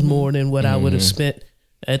 $15 more than what I would have spent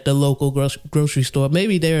at the local grocery store.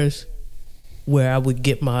 Maybe there's where I would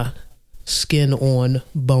get my skin on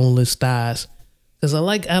boneless thighs. Because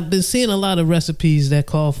I've been seeing a lot of recipes that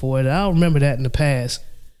call for it. I don't remember that in the past.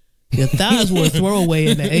 Your thighs were a throwaway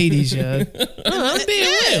in the 80s, yo. I'm being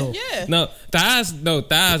real. Yeah. No, thighs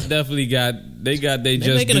definitely got they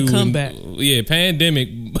just making a comeback. Yeah, pandemic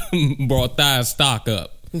brought thighs stock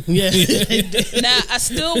up. Yeah. Now, I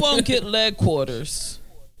still won't get leg quarters.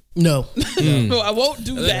 No. No, I won't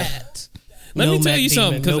do that. Let No me tell Mac you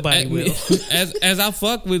something. Demon, nobody will. As I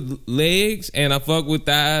fuck with legs and I fuck with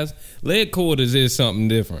thighs, leg quarters is something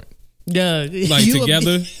different. Yeah. Like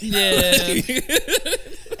together. Yeah.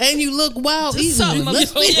 And you look wild eating something one.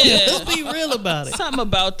 Let's about- be real about it. Something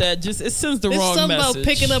about that just it sends the There's wrong something message. about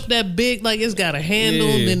picking up that big, like it's got a handle,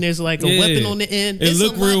 and then there's like a weapon on the end. It There's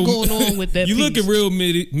look a lot real going on with that. You piece. looking real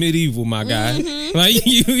medieval, my guy. Like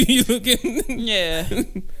you looking. Yeah,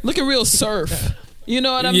 looking real surf. You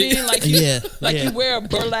know what I mean? Like you, you wear a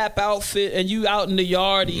burlap outfit and you out in the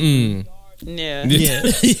yard eating. Yeah. Yeah.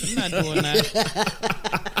 I'm not doing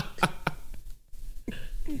that.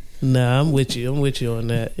 Nah, I'm with you. I'm with you on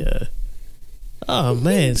that. Yeah. Oh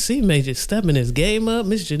man, C Major stepping his game up.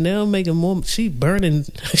 Miss Janelle making more. She burning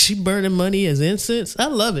money as incense. I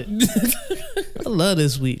love it. I love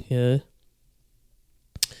this week. Yeah.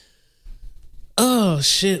 Oh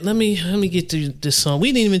shit. Let me get to this song.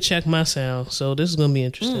 We didn't even check my sound, so this is gonna be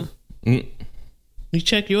interesting. We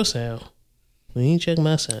check your sound. We didn't check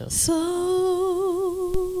my sound.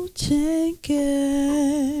 So Jenkins.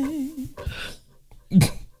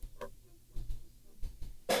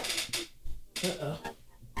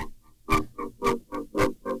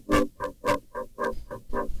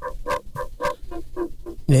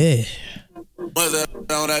 Yeah. What's up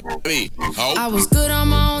on that beat? Oh. I was good on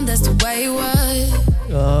my own, that's the way it was.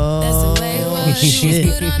 That's the way it was. shit.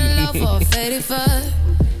 You was good on and off for a faded fuck.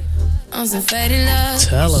 On some faded love.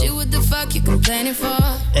 Tell 'em. Shit, what the fuck you complaining for?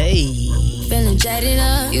 Hey. Feeling jaded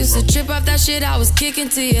up. Used to trip off that shit I was kicking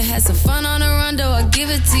to you. Had some fun on the run, though I give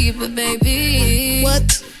it to you. But baby,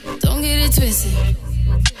 What? don't get it twisted.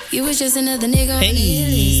 You was just another nigga on the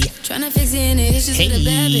list. Tryna fix any issues with a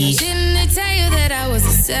bad bitch. Didn't they tell you that I was a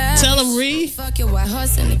savage? Tell him, Reed. Fuck your white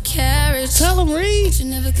horse and a carriage. Tell him, Reed. You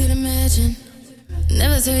never could imagine.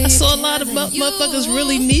 Never thought you I saw a could lot of have it. motherfuckers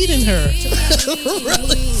really needing her.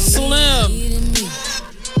 Slim.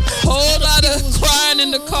 Whole lot of crying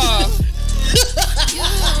in the car.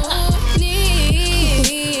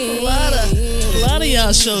 A lot of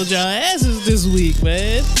y'all showed y'all asses this week,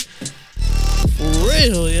 man. For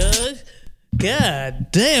real, yo. God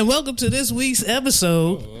damn. Welcome to this week's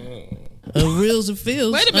episode of Reels and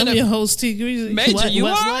Feels. Wait a minute. I'm your host, T Greasy. Major, why, you why,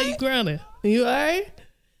 all why right? you grounded? You alright?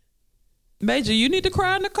 Major, you need to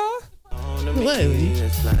cry in the car? Wait.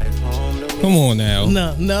 Come on now.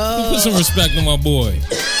 No. Put some respect on my boy.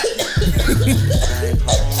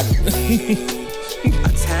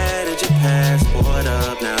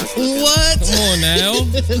 What? Come on now.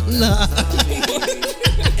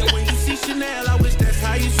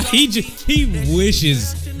 He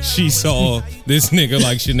wishes she saw this nigga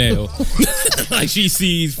like Chanel. Like she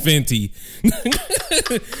sees Fenty.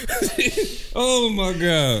 Oh my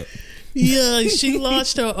God. Yeah, she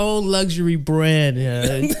launched her own luxury brand.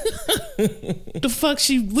 Yeah. What the fuck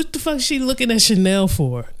she looking at Chanel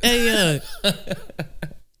for? Hey,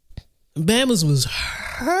 Bama's was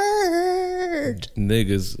hurt.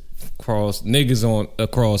 Niggas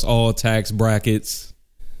across all tax brackets.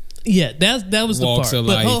 Yeah, that was Walks the part. of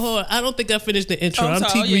But life. hold on, I don't think I finished the intro. I'm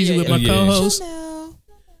sorry. T Greasy with my co-host Chanel.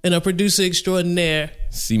 and a producer extraordinaire.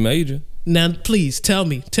 C Major. Now, please tell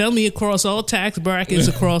me across all tax brackets,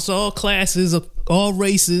 across all classes, all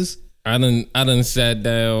races. I done sat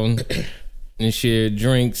down and shared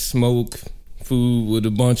drinks, smoke, food with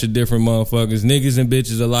a bunch of different motherfuckers, niggas and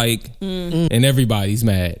bitches alike, and everybody's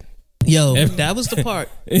mad. Yo, that was the part.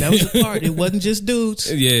 That was the part. It wasn't just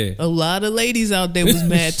dudes. Yeah. A lot of ladies out there was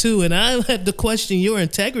mad too, and I had to question your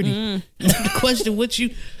integrity. The question what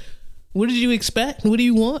did you expect? What do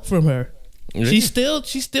you want from her? Yeah. She's still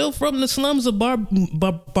from the slums of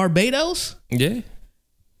Barbados. Yeah.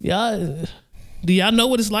 Y'all, do y'all know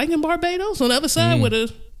what it's like in Barbados on the other side where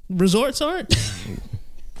the resorts aren't?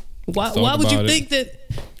 Why would you about it. think that?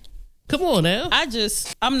 Come on now.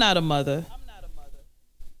 I'm not a mother.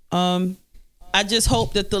 I just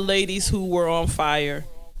hope that the ladies who were on fire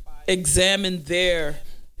examine their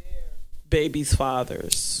baby's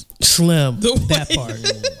fathers. Slim. The That way-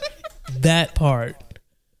 part. That part.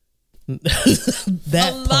 That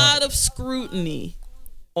A part. lot of scrutiny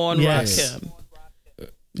on Yes. Rakim.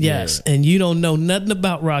 Yes, and you don't know nothing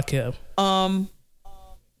about Rakim.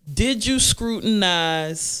 Did you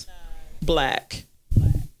scrutinize Black?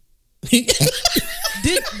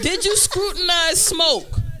 Did you scrutinize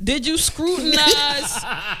Smoke? Did you scrutinize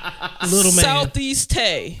Little man. Southeast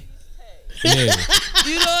Tay? Yeah.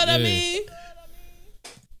 You know what I Yeah. mean?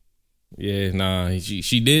 Yeah, nah,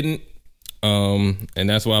 she didn't. And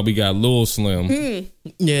that's why we got Lil Slim,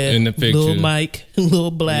 Yeah, In the picture. Little Mike, Little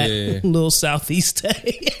Black, Yeah. Little Southeast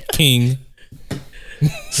King.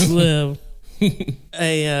 Slim.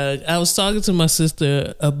 Hey, I was talking to my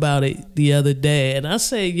sister about it the other day, and I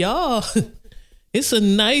say, y'all, it's a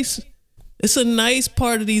nice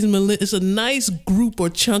part of these. It's a nice group or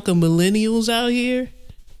chunk of millennials out here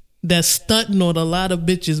that's stunting on a lot of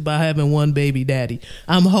bitches by having one baby daddy.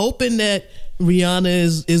 I'm hoping that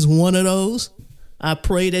Rihanna is one of those. I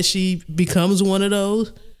pray that she becomes one of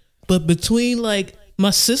those. But between like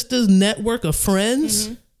my sister's network of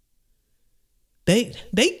friends,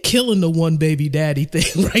 they killing the one baby daddy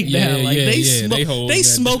thing right now. Like they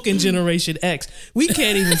smoking Generation X. We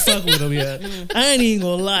can't even fuck with them yet. I ain't even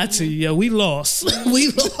gonna lie to you, yo. We lost. We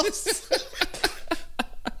lost.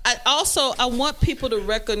 I want people to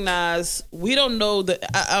recognize we don't know that.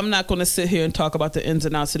 I'm not going to sit here and talk about the ins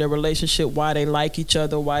and outs of their relationship, why they like each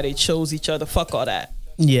other, why they chose each other. Fuck all that.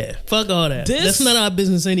 Yeah, fuck all that. That's not our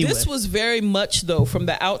business anyway. This was very much, though, from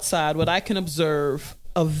the outside, what I can observe,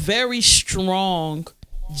 a very strong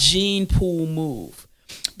gene pool move.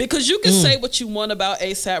 Because you can say what you want about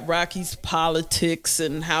A$AP Rocky's politics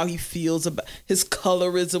and how he feels about his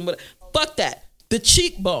colorism. But fuck that. The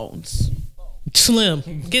cheekbones.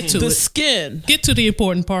 Slim, get to The it. skin. Get to the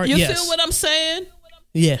important part. You yes. feel what I'm saying?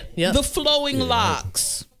 Yeah. Yeah. The flowing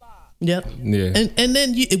locks. Yep. Yeah. And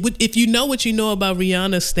then if you know what you know about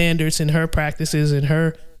Rihanna's standards and her practices and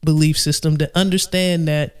her belief system, to understand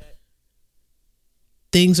that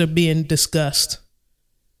things are being discussed.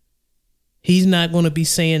 He's not going to be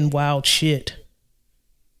saying wild shit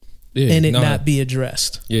Yeah, and it nah. not be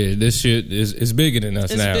addressed. Yeah, this shit is bigger than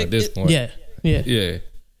us It's now big- at this point. Yeah. Yeah. Yeah.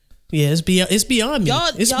 Yeah. It's beyond me.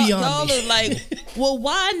 It's beyond y'all me. are like, well,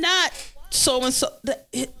 why not so and so?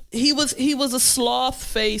 He was a sloth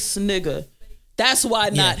face nigga. That's why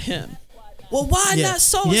not him. Well, why Yeah. not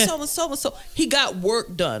so and Yeah. so and so and so? He got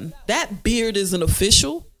work done. That beard isn't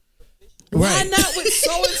official. Why Right. not with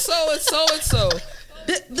so and so and so and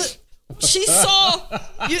so? She saw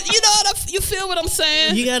you know you feel what I'm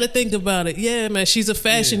saying? You got to think about it. Yeah, man. She's a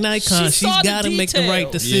fashion icon. She She's saw the got to make the right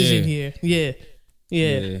details. decision Yeah. here.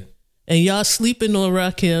 Yeah. Yeah. And y'all sleeping on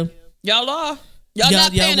Rakim. Y'all are. Y'all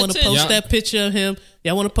not Y'all paying want to attention. post that picture of him.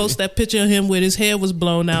 Y'all want to post that picture of him with his hair was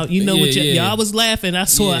blown out. You know what? Yeah. Y'all was laughing. I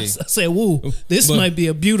saw. I Yeah. said, "Woo, this But- might be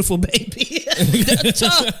a beautiful baby."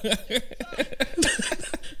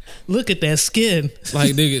 Look at that skin.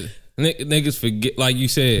 Like niggas forget, like you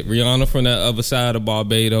said, Rihanna from the other side of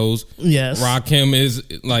Barbados. Yes. Rakim is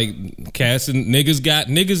like casting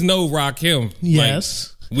niggas know Rakim.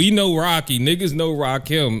 Yes. Like, we know Rocky. Niggas know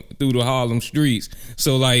Rakim through the Harlem streets.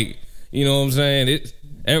 So like, you know what I'm saying?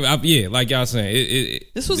 Like y'all saying,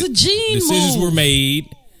 This was a gene decisions move. were made.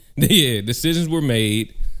 Yeah, decisions were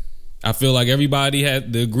made. I feel like everybody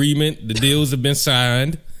had the agreement. The deals have been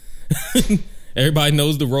signed. Everybody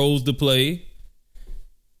knows the roles to play.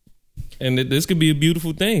 And this could be a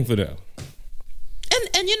beautiful thing for them.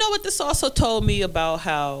 And you know what this also told me about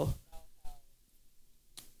how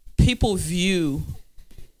people view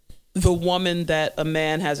the woman that a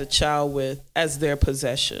man has a child with as their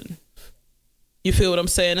possession. You feel what I'm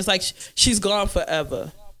saying? It's like she's gone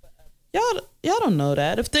forever. Y'all don't know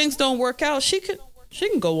that. If things don't work out, she can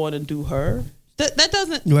go on and do her. That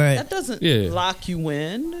doesn't lock you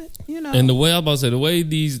in, you know. And the way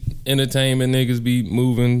these entertainment niggas be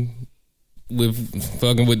moving with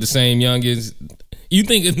fucking with the same youngins, you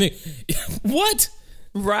think a nigga what?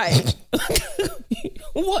 Right.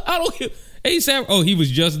 What? I don't care. Hey, Sam. Oh, he was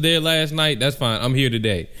just there last night. That's fine. I'm here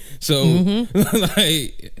today. So,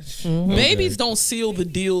 babies don't seal the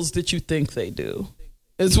deals that you think they do.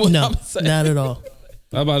 Is what I'm saying. Not at all.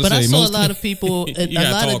 I saw a lot of people.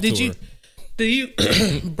 Did you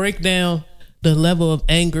break down the level of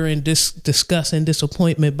anger and disgust and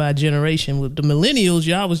disappointment by generation? With the millennials,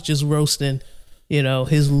 y'all was just roasting,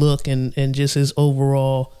 his look and just his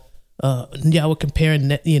overall. Y'all were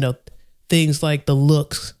comparing, things like the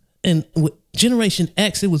looks. And with Generation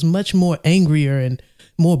X, it was much more angrier and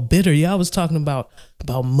more bitter. Y'all was talking about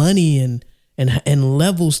money and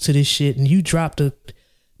levels to this shit, and you dropped the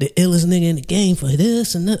illest nigga in the game for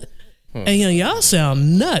this and that. And y'all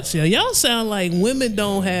sound nuts. Y'all sound like women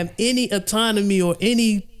don't have any autonomy or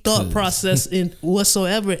any thought process in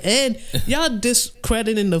whatsoever, and y'all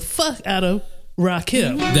discrediting the fuck out of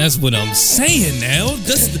Rakim. That's what I'm saying now.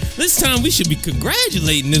 This time we should be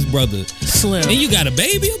congratulating this brother. Slim. And you got a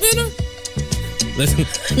baby up in her? Let's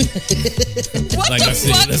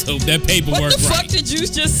hope that paperwork What the right. fuck did you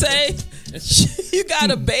just say? You got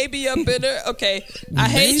a baby up in her? Okay. I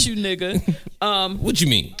hate you, nigga. What you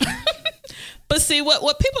mean? But see,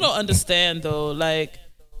 what people don't understand though, like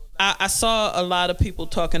I saw a lot of people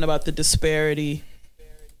talking about the disparity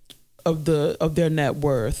of their net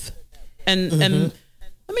worth. And let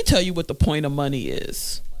me tell you what the point of money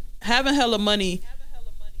is. Having hella money,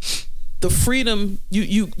 the freedom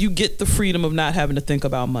you get the freedom of not having to think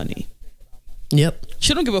about money. Yep.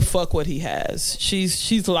 She don't give a fuck what he has.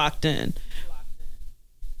 She's locked in.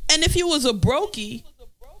 And if you was a brokey,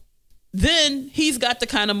 then he's got the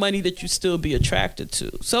kind of money that you still be attracted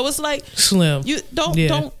to. So it's like Slim. You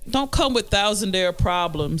don't come with thousandaire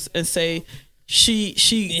problems and say she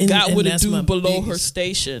got with a dude below her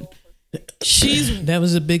station. That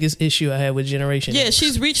was the biggest issue I had with Generation X.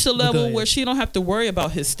 She's reached a level where she don't have to worry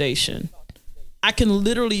about his station. I can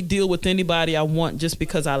literally deal with anybody I want just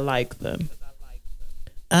because I like them.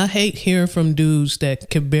 I hate hearing from dudes that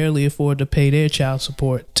can barely afford to pay their child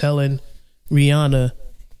support telling Rihanna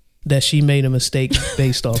that she made a mistake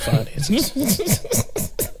based off finances.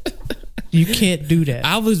 You can't do that.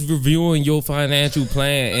 I was reviewing your financial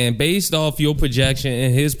plan, and based off your projection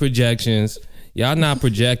and his projections, y'all not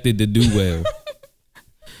projected to do well.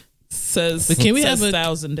 Says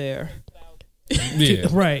thousandaire. Yeah.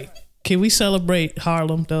 Right. Can we celebrate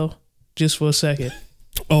Harlem though, just for a second?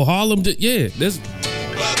 Oh, Harlem! Yeah,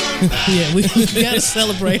 yeah, we gotta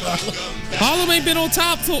celebrate Harlem. Harlem ain't been on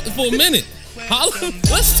top for a minute. Harlem,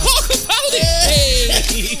 let's talk about it.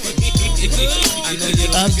 Hey.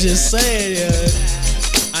 I'm just saying,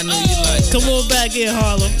 I know you like. Come on back in,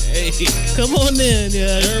 Harlem. Hey. Come on in,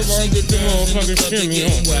 Everybody get the motherfucking shimmy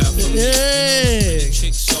on. Yeah.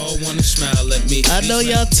 I know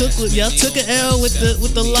y'all took an L with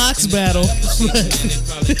the locks battle.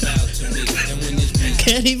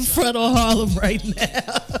 Can't even front on Harlem right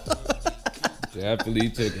now. Definitely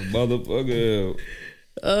took a motherfucker L.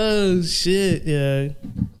 Oh shit, yeah.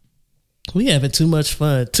 We having too much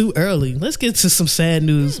fun. Too early. Let's get to some sad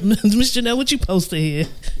news. Miss Janelle, what you posted here?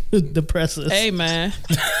 Depress us. Hey man.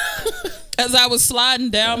 As I was sliding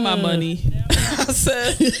down my money, I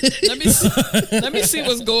said, let me see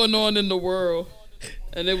what's going on in the world.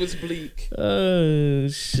 And it was bleak. Oh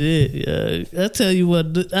shit, yeah. I tell you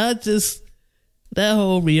what, that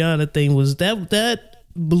whole Rihanna thing was that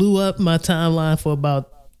blew up my timeline for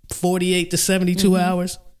about 48 to 72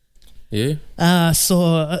 hours. Yeah. I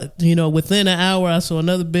saw, within an hour, I saw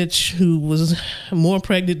another bitch who was more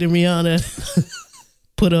pregnant than Rihanna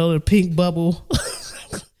put on a pink bubble,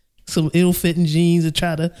 some ill-fitting jeans and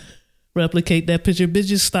try to replicate that picture. Bitch,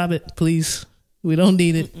 just stop it, please. We don't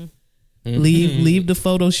need it. Leave the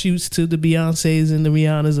photo shoots to the Beyoncés and the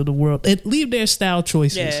Rihannas of the world. And leave their style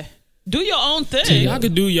choices. Yeah. Do your own thing. Y'all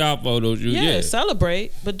could do y'all photo shoot. Yeah,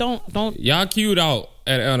 celebrate, but don't. Y'all queued out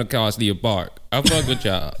at Anacostia Park. I fuck with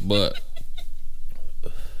y'all, but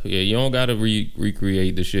yeah, you don't gotta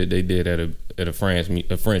recreate the shit they did at at a French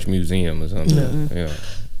museum or something. Yeah.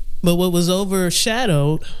 But what was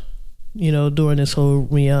overshadowed, during this whole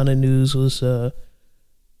Rihanna news was the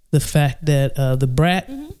fact that the Brat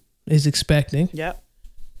is expecting. Yep.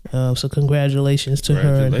 So congratulations to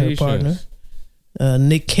her and her partner.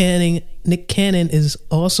 Nick Cannon is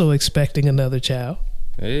also expecting another child.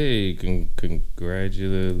 Hey,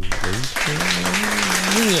 congratulations.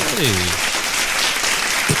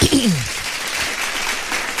 Hey.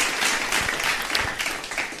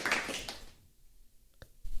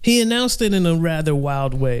 He announced it in a rather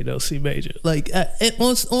wild way, though, C Major. Like,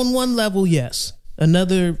 on one level, yes.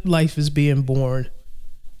 Another life is being born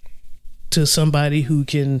to somebody who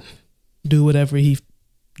can do whatever he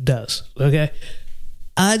does, okay?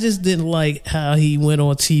 I just didn't like how he went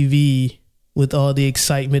on TV with all the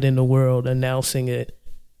excitement in the world announcing it,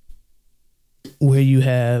 where you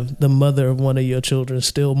have the mother of one of your children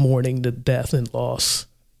still mourning the death and loss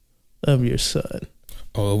of your son.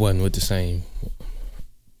 Oh, it wasn't with the same.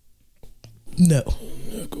 No.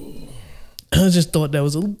 I just thought that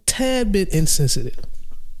was a tad bit insensitive.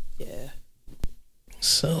 Yeah.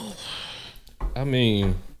 So, I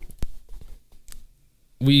mean,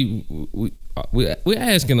 we're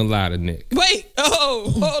asking a lot of Nick. Wait.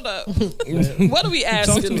 Oh, hold up. What are we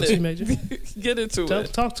asking? Talk to us, Major. Get into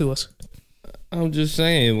it. Talk to us. I'm just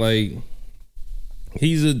saying, like,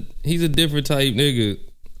 he's a different type nigga.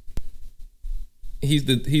 He's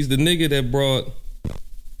the nigga that brought.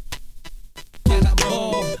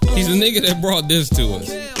 He's the nigga that brought this to us.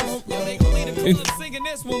 Yeah.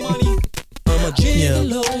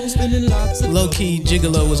 Low key,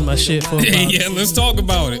 Gigolo was my shit for about, Yeah, let's talk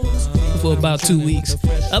about it. for about 2 weeks.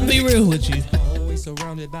 I'll be real with you.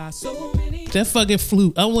 That fucking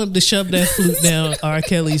flute. I wanted to shove that flute down R.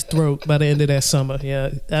 Kelly's throat by the end of that summer.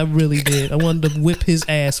 Yeah, I really did. I wanted to whip his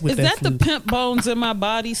ass with Is that that the flute. Pimp Bones in My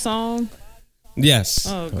Body song? Yes.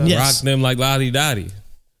 Oh, God. Yes. Rock them like Lottie Dottie.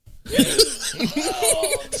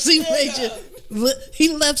 See, Major,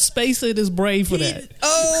 he left space in his brain for that.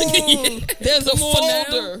 Oh, there's a Come on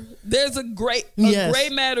folder. There's a gray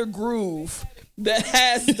matter groove that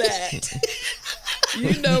has that.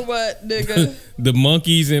 You know what, nigga? The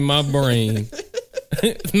monkeys in my brain.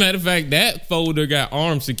 Matter of fact, that folder got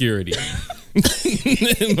armed security.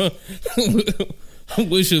 I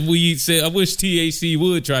wish THC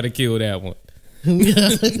would try to kill that one.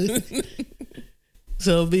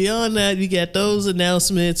 So beyond that, you got those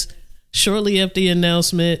announcements. Shortly after the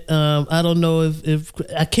announcement, I don't know if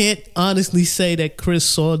I can't honestly say that Chris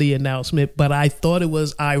saw the announcement, but I thought it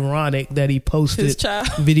was ironic that he posted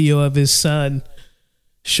video of his son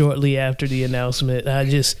shortly after the announcement.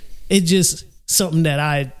 It's just something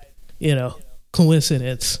that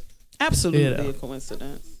coincidence. Absolutely a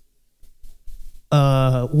coincidence.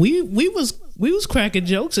 We was cracking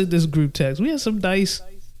jokes in this group text. We had some nice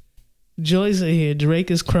joys in here.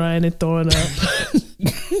 Drake is crying and throwing up.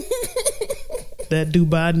 That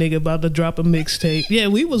Dubai nigga about to drop a mixtape. Yeah,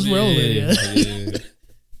 we was rolling. Yeah.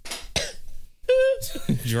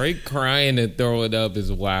 Drake crying and throwing up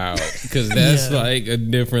is wild because that's like a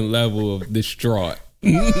different level of distraught.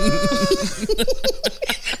 This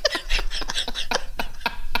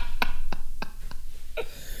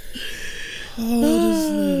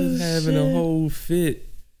nigga's having a whole fit.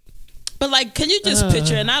 But like, can you just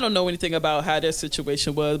picture, and I don't know anything about how their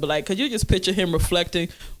situation was, but like, could you just picture him reflecting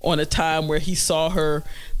on a time where he saw her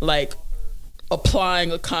like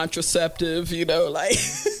applying a contraceptive, like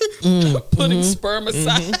putting sperm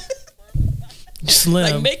aside,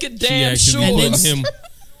 Slim. like make it damn sure.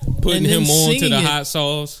 Putting him on to the it. hot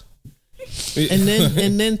sauce.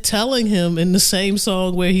 And then telling him in the same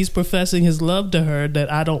song where he's professing his love to her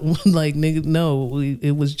that I don't like, nigga, no,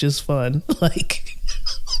 it was just fun. Like,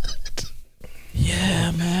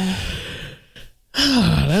 yeah, man.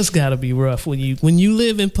 That's gotta be rough when you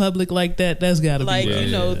live in public like that. That's gotta like,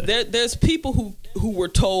 be rough. There's people who were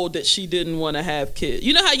told that she didn't want to have kids.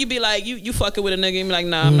 You know how you be like, you fucking with a nigga and be like,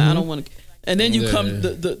 nah, I'm not, I don't want to. And then you come,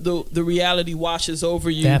 the reality washes over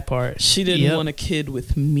you. That part. She didn't want a kid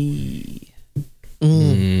with me.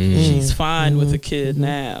 She's fine with a kid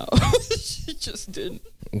now. She just didn't.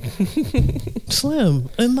 Slim,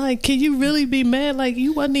 and like, can you really be mad? Like,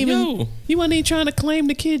 you wasn't even trying to claim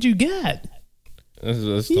the kid you got.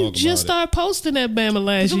 Let's you talk just about started posting that Bama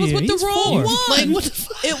last year. It was with the wrong one. Like, what the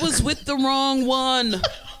fuck? It was with the wrong one.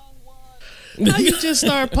 How you just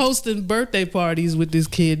start posting birthday parties with this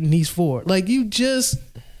kid and he's 4? Like, you just,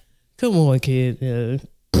 come on, kid. Yeah.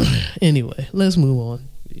 Anyway, let's move on.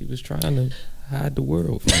 He was trying to hide the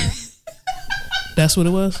world from me. That's what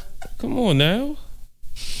it was? Come on now.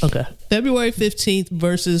 Okay. February 15th,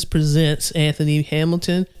 Versus presents Anthony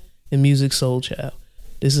Hamilton and Music Soul Child.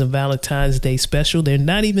 This is a Valentine's Day special. They're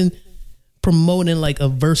not even promoting like a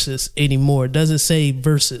versus anymore. It doesn't say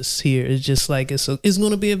versus here. It's just like it's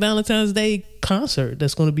going to be a Valentine's Day concert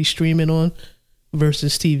that's going to be streaming on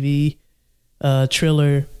Versus TV,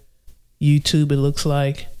 Triller, YouTube. It looks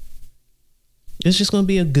like it's just going to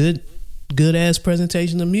be a good ass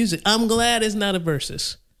presentation of music. I'm glad it's not a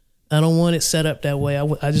versus. I don't want it set up that way.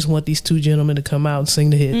 I just want these two gentlemen to come out and sing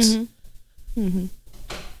the hits. And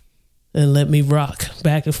let me rock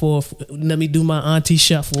back and forth. Let me do my auntie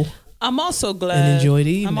shuffle. I'm also glad. And enjoy the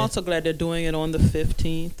evening. I'm also glad they're doing it on the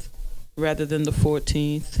 15th rather than the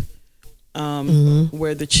 14th,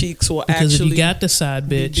 where the cheeks will because actually if you got the side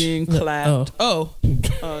bitch being clapped.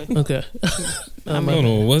 Okay. Hold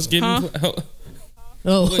on, what's getting?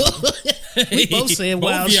 We both saying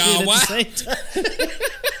wild shit at the same time.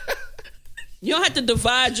 You don't have to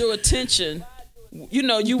divide your attention. You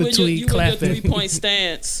know, you in your 3-point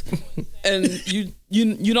stance, and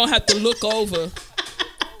you don't have to look over.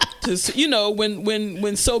 To, you know,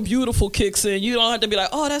 when So Beautiful kicks in, you don't have to be like,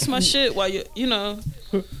 oh, that's my shit. While you know,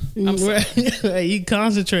 I'm sorry. Right. You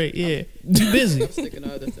concentrate. Yeah, you busy. I'm thinking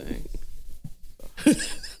of other things.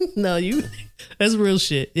 No, that's real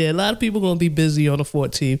shit. Yeah, a lot of people gonna be busy on the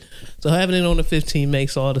 14th, so having it on the 15th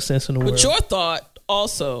makes all the sense in the world. But your thought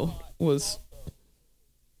also was,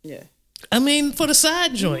 yeah. I mean, for the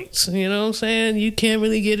side joints, you know what I'm saying? You can't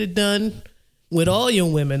really get it done with all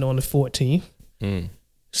your women on the 14th.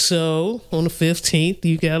 So on the 15th,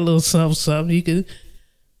 you got a little something. You can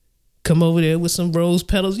come over there with some rose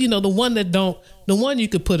petals. You know, the one you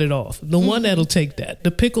could put it off. The one that'll take that.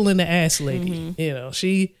 The pickle in the ass lady. You know,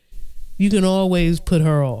 you can always put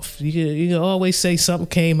her off. You can always say something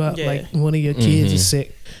came up, like one of your kids is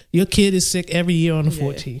sick. Your kid is sick every year on the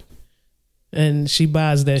 14th. And she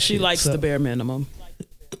buys that shit. She likes the bare minimum.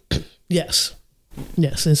 Yes.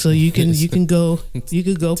 And so you can go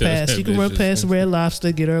past. You can run past Red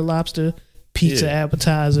Lobster, get her a lobster pizza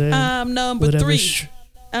appetizer. I'm number 3.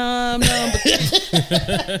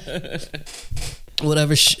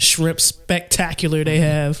 Whatever shrimp spectacular they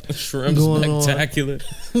have. Shrimp going spectacular.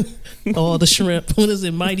 All the shrimp. What is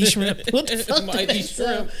it? Mighty Shrimp. What the fuck? Mighty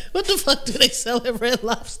Shrimp. What the fuck do they sell at Red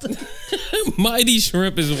Lobster? Mighty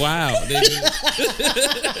Shrimp is wild. Because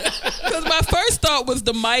my first thought was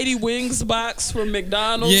the Mighty Wings box from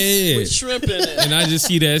McDonald's with shrimp in it. And I just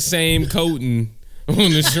see that same coating on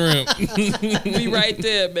the shrimp. We right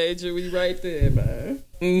there, Major. We right there, man.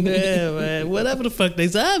 Yeah, man. Whatever the fuck they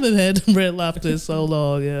sell. I haven't had Red Lobster in so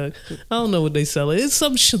long. Yeah, I don't know what they sell. It's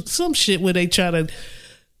some shit where they try to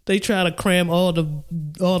cram all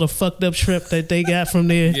the fucked up shrimp that they got from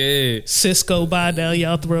there. Cisco buy down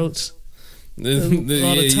y'all throats. They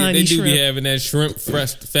do shrimp. Be having that shrimp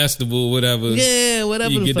festival, whatever. Yeah,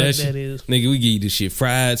 whatever the fuck that is. Nigga, we get you this shit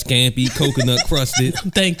fried, scampi, coconut crusted.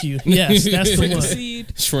 Thank you. Yes, that's the one.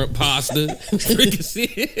 Shrimp pasta,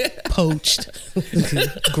 poached,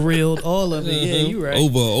 grilled, all of it. Yeah, you right.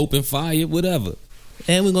 Over open fire, whatever.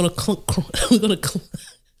 And we're gonna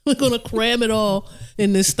cram it all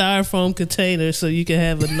in this styrofoam container so you can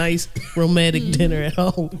have a nice romantic dinner at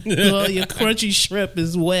home. All your crunchy shrimp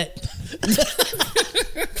is wet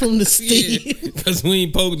from the steam. Because we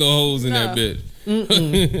ain't poked no holes in that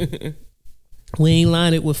bitch. We ain't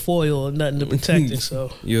lined it with foil or nothing to protect it.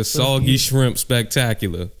 So your soggy shrimp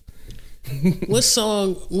spectacular. What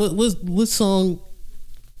song? What song?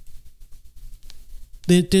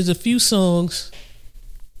 There's a few songs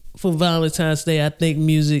for Valentine's Day. I think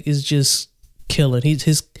music is just killing.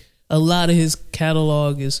 A lot of his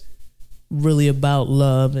catalog is really about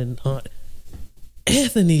love and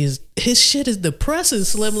Anthony his shit is depressing,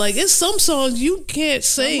 Slim. Like it's some songs you can't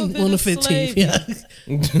sing on the 15th. Yeah.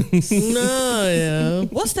 No, yeah.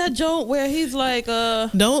 What's that joke where he's like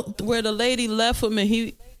don't where the lady left him and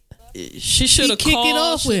she should have called it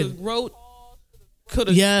off with could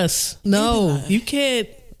have yes. No, you can't.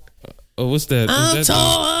 Oh, what's that? I'm tore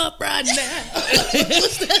up right now.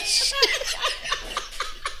 What's that shit?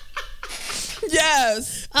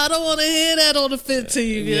 Yes. I don't want to hear that on the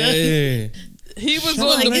 15th. Yeah. He was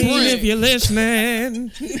on the brink. If you're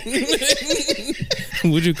listening,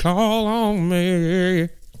 would you call on me?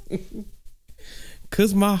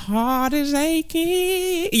 Cause my heart is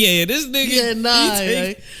aching. Yeah, this nigga.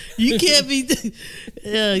 Yeah, you can't be.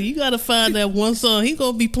 Yeah, you gotta find that one song. He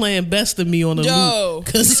gonna be playing Best of Me on the loop.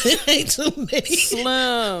 Cause it ain't too many.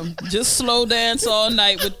 Slim, just slow dance all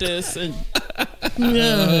night with this. And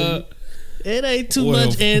it ain't too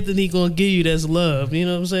much Anthony gonna give you that's love. You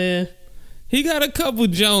know what I'm saying? He got a couple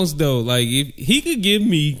Jones though. Like if he could give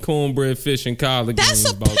me cornbread, fish, and collard greens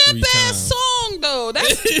about 3 times. That's a pimp ass song though. That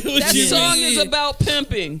song is about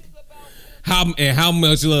pimping. how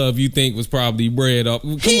much love you think was probably bred up?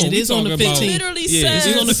 Come on, it is on the 15th. Literally Yeah, says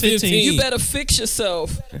it's on the 15th. you better fix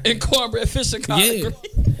yourself in cornbread fish and collard Yeah.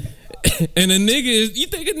 greens. And a nigga, you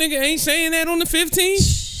think a nigga ain't saying that on the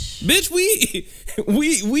 15th? Bitch,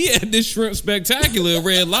 we at this shrimp spectacular at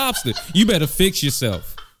Red Lobster. You better fix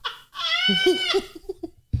yourself.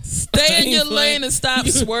 Stay in your lane and stop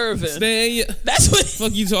swerving. Stay in your, That's what.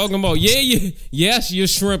 fuck you talking about? Yes, your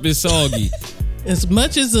shrimp is soggy. As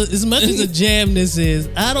much as a jam this is,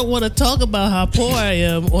 I don't want to talk about how poor I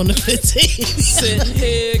am on the 15th. Sitting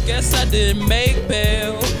here, guess I didn't make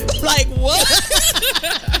bail. Like what?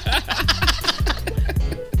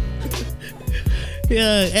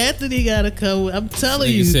 Yeah, Anthony gotta come. I'm telling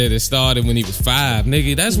Nigga you. said it started when he was 5.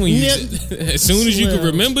 Nigga, that's when you, Yeah. as soon as you can Well.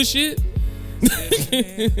 remember shit.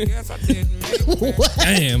 What?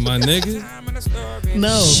 Damn, my nigga.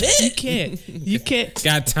 No, Shit. you can't.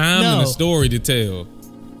 Got time and No. a story to tell.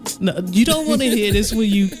 No, you don't want to hear this when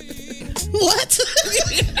you. What?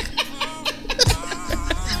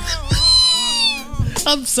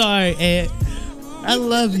 I'm sorry, Aunt. I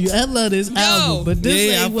love you. I love this album, but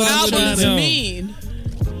this yeah, ain't what I I'm fuck with trying this to. album. mean.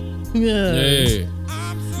 Yeah. Yeah.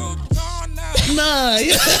 Nah.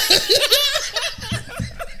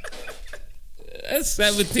 That's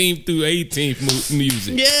 17th through 18th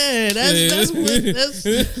music. Yeah, that's when That's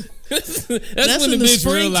That's when the in the bitch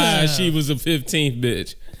realized springtime. she was a 15th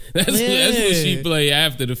bitch. That's when Yeah. she played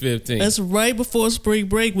after the 15th. that's right before spring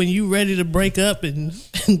break when you ready to break up and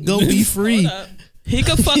go be free. He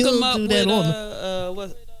could fuck He'll him up do that with on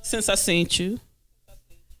what? Since I Seen You.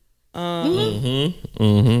 I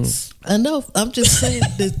know. I'm just saying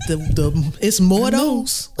that the it's more of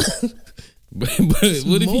those. but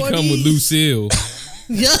what if he come with Morty's. Lucille?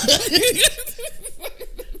 Yeah.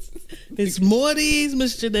 It's more of these,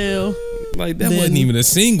 Miss Janelle. Like that Then- wasn't even a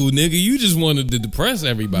single, nigga. You just wanted to depress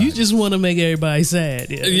everybody. You just want to make everybody sad.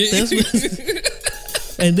 Yeah. Yeah. That's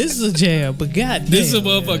what, and this is a jam, but goddamn, This is a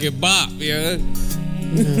motherfucking bop, yeah.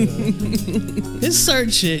 It's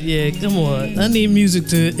certain shit. Yeah, come on. I need music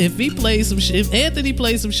to. If he plays some shit, if Anthony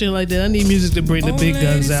plays some shit like that, I need music to bring the big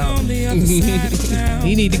guns out.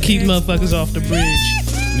 He need to keep motherfuckers off the bridge.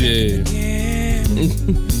 Yeah.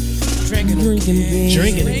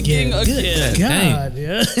 Drinking again. again. Good God,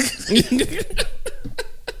 yeah.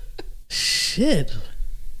 Shit.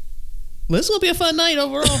 Well, it's gonna be a fun night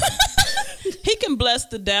overall. He can bless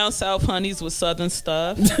the down south honeys with southern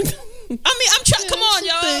stuff. I mean, I'm trying. Come on,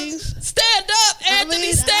 y'all. things. Stand up,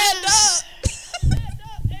 Anthony. Stand up.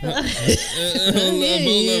 Hold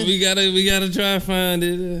up. We gotta try and find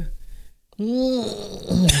it.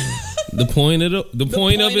 The point of the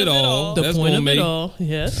point of it all. The That's point gonna of make, it all.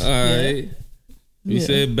 Yes. All right. You Yeah.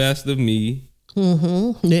 said best of me.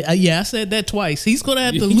 Yeah, I said that twice. He's gonna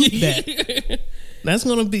have to loop that. That's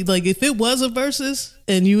gonna be like if it was a versus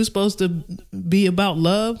and you were supposed to be about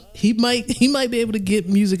love, he might be able to get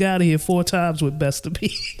music out of here 4 times with Best of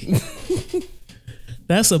Me.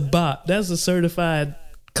 That's a bop. That's a certified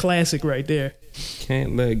classic right there.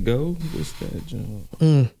 Can't let go. What's that,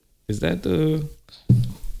 John? Is that the?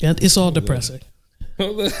 Yeah, it's all depressing.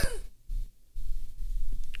 Hold up.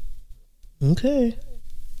 Okay.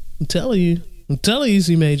 I'm telling you,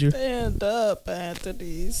 C Major. Stand up,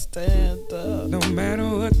 Anthony. Stand up. No matter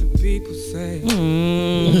what the people say,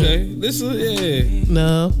 Okay. This is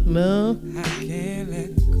No. I can't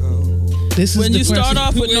let go. This is When you start depressing.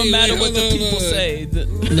 off with no Wait, matter wait, what the hold on, people hold on.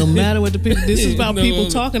 say. No matter what the people. This is about No. people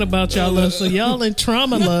talking about y'all love. So y'all in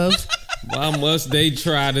trauma love. Why must they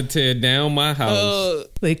try to tear down my house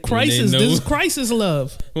They crisis. know- This is crisis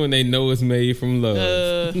love. when they know it's made from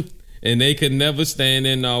love? And they could never stand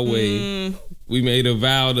in our way. We made a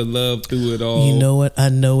vow to love through it all. You know what? I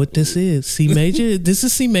know what this is. C Major. This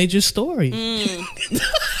is C Major's story.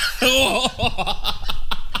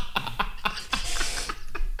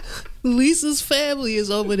 Lisa's family is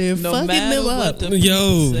over there No fucking matter them what up, the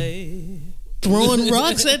Yo. people say. throwing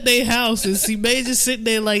rocks at their house, and C Major sitting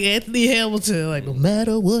there like Anthony Hamilton, like no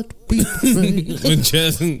matter what people say. When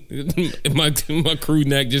Justin, my crew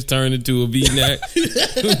neck just turned into a V-neck.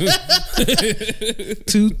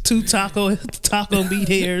 two taco meat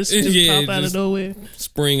hairs just Yeah, pop out of just- nowhere.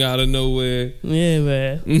 Spring out of nowhere. Yeah,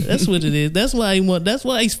 man, that's what it is. That's why That's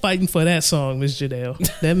why he's fighting for that song, Miss Janelle.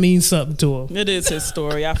 That means something to him. It is his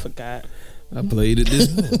story. I forgot. I played it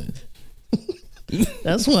this morning.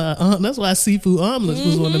 That's why seafood omelets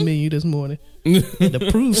was on the menu this morning. Had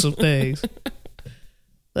to prove some things.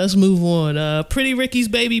 Let's move on. Pretty Ricky's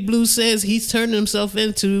baby Blue says he's turning himself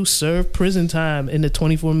in to serve prison time in the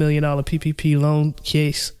 $24 million PPP loan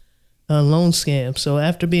case, loan scam. So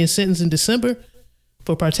after being sentenced in December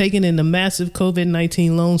for partaking in the massive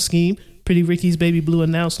COVID-19 loan scheme, Pretty Ricky's Baby Blue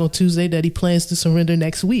announced on Tuesday that he plans to surrender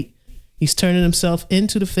next week. He's turning himself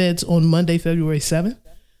into the feds on Monday, February 7th.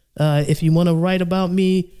 If you want to write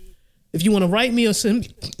me or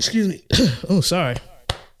send, excuse me. Oh, sorry.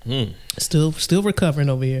 Still recovering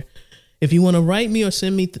over here. If you want to write me or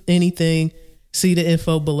send me anything, see the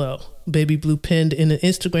info below. Baby Blue penned in an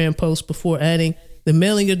Instagram post before adding the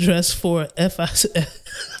mailing address for FCI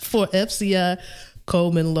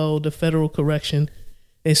Coleman Low, the Federal Correction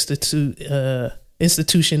Institution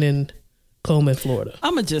in Coleman, Florida.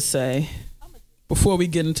 I'm going to just say, before we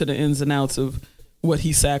get into the ins and outs of what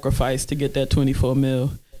he sacrificed to get that 24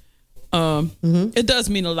 mil, it does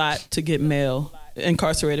mean a lot to get mail,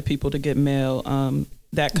 incarcerated people to get mail.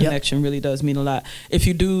 That connection really does mean a lot. If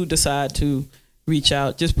you do decide to reach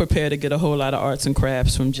out, just prepare to get a whole lot of arts and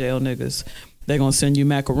crafts from jail niggas. They're going to send you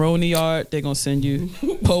macaroni art. They're going to send you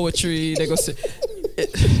poetry. They're going to send...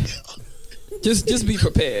 Just be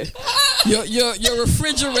prepared. Your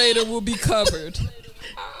refrigerator will be covered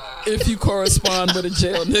if you correspond with a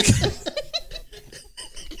jail nigga.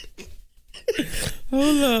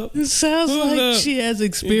 Hold up. It sounds like she has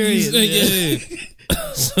experience.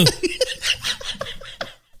 So,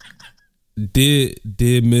 dear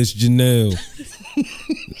Miss Janelle,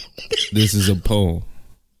 this is a poem.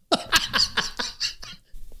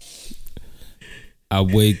 I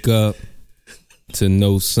wake up to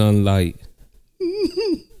no sunlight,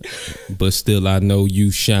 but still I know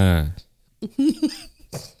you shine.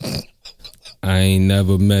 I ain't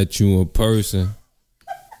never met you in person,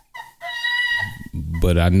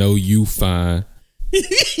 but I know you fine.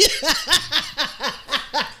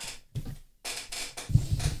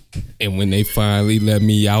 And when they finally let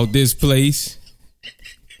me out this place,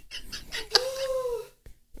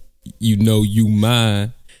 you know you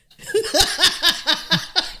mine.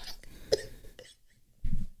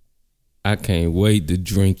 I can't wait to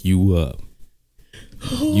drink you up.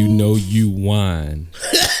 You know you wine.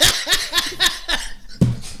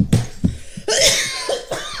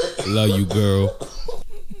 Love you, girl.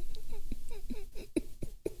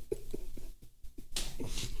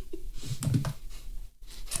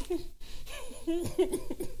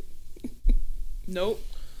 Nope.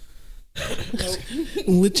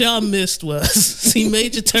 What y'all missed was C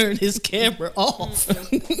Major turned his camera off.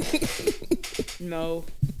 No.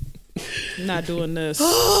 I'm not doing this.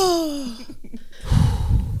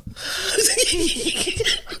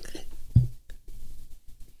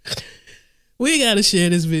 We gotta share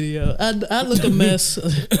this video. I look a mess.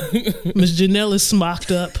 Miss Janelle is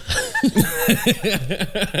smocked up.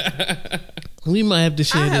 We might have to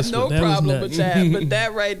share this. I have no problem with that, but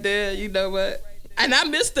that right there, you know what? And I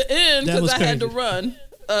missed the end because I had to run.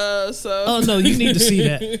 Oh no, you need to see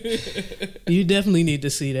that. You definitely need to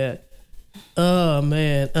see that. Oh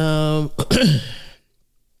man.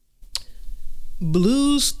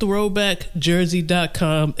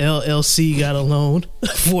 BluesThrowbackJersey.com LLC got a loan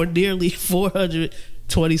for nearly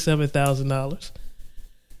 $427,000.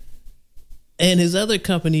 And his other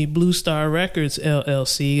company, Blue Star Records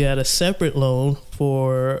LLC, got a separate loan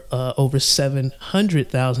for over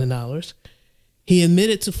 $700,000. He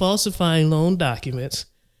admitted to falsifying loan documents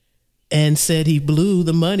and said he blew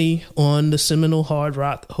the money on the Seminole Hard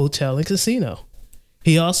Rock Hotel and Casino.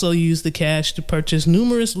 He also used the cash to purchase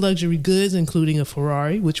numerous luxury goods, including a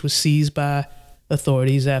Ferrari, which was seized by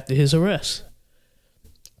authorities after his arrest.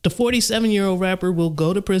 The 47-year-old rapper will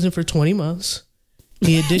go to prison for 20 months.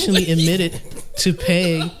 He additionally admitted to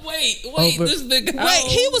paying... Wait, this nigga... Wait,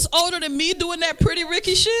 he was older than me doing that Pretty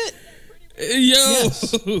Ricky shit? Yo.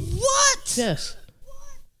 Yes. What?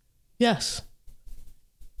 Yes.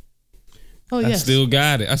 Oh, yes. I still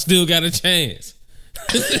got it. I still got a chance.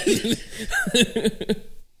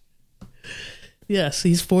 Yes,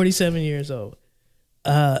 he's 47 years old.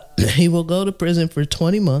 He will go to prison for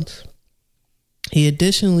 20 months. He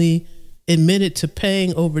additionally admitted to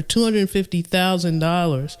paying over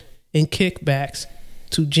 $250,000 in kickbacks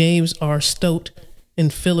to James R. Stote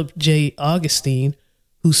and Philip J. Augustine,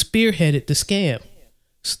 who spearheaded the scam.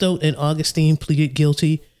 Stote and Augustine pleaded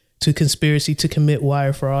guilty to conspiracy to commit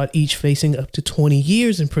wire fraud, each facing up to 20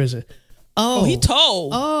 years in prison. Oh, he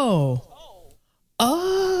told. Oh.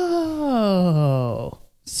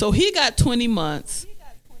 So he got 20 months.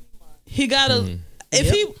 He got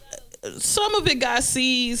some of it got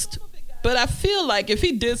seized, but I feel like if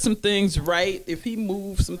he did some things right, if he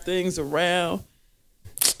moved some things around,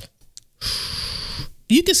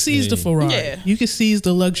 you can seize the Ferrari. Yeah. You can seize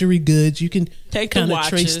the luxury goods. You can kind of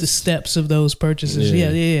trace the steps of those purchases.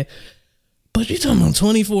 Yeah. But you're talking about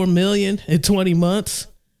 $24 million in 20 months.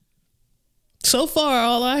 So far,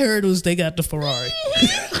 all I heard was they got the Ferrari.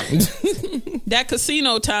 That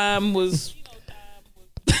casino time was.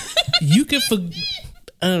 You can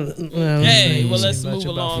Hey, well, let's move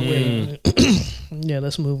along with it. Yeah,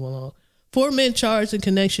 let's move along. 4 men charged in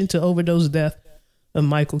connection to overdose death of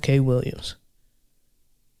Michael K. Williams.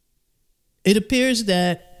 It appears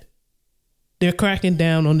that they're cracking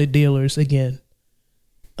down on the dealers again,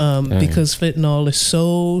 because fentanyl is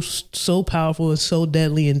so powerful and so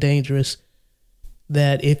deadly and dangerous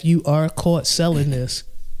that if you are caught selling this,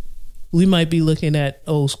 we might be looking at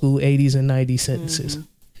old school 80s and 90s sentences. Mm-hmm.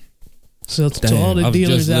 So to all the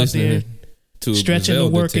dealers out there stretching the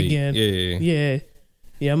work again, yeah,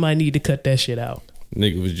 I might need to cut that shit out.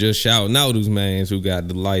 Nigga was just shouting out those mans who got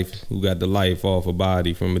the life off a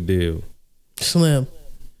body from a deal. Slim,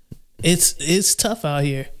 it's tough out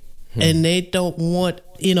here, and they don't want,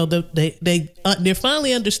 they're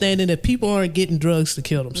finally understanding that people aren't getting drugs to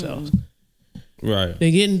kill themselves. Right.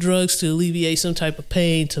 They're getting drugs to alleviate some type of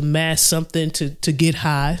pain, to mask something, to get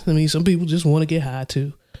high. I mean, some people just want to get high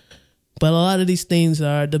too. But a lot of these things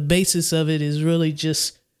the basis of it is really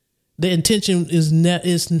just, the intention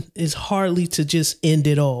is hardly to just end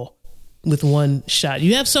it all with one shot.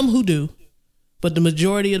 You have some who do, but the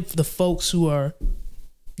majority of the folks who are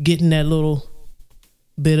getting that little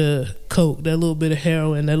bit of coke, that little bit of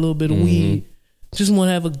heroin, that little bit of weed, just want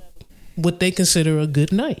to have what they consider a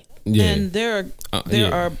good night. Yeah. And there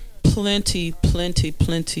are plenty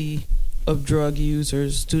of drug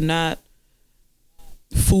users. Do not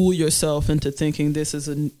fool yourself into thinking this is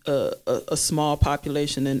a small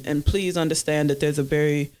population, and please understand that there's a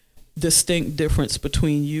very distinct difference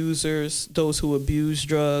between users, those who abuse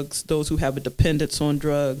drugs, those who have a dependence on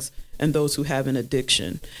drugs, and those who have an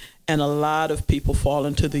addiction. And a lot of people fall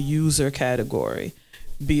into the user category,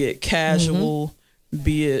 be it casual,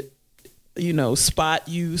 be it spot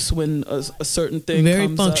use when a certain thing very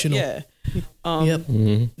comes functional. Up.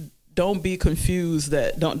 Yeah. Don't be confused.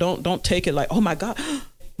 That don't take it like, oh my God,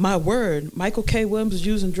 my word, Michael K. Williams is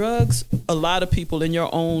using drugs. A lot of people in your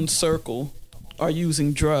own circle are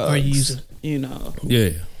using drugs.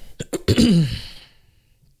 Yeah.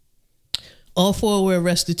 All 4 were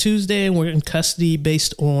arrested Tuesday and were in custody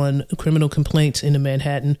based on criminal complaints in the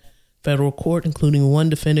Manhattan federal court, including one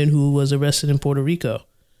defendant who was arrested in Puerto Rico.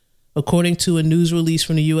 According to a news release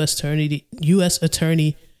from the U.S.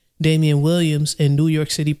 Attorney Damian Williams and New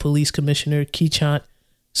York City Police Commissioner Keechant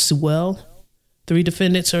Sewell, 3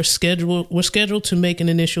 defendants were scheduled to make an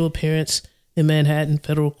initial appearance in Manhattan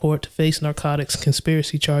federal court to face narcotics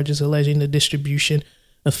conspiracy charges alleging the distribution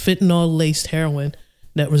of fentanyl-laced heroin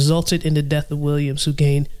that resulted in the death of Williams, who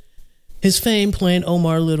gained his fame playing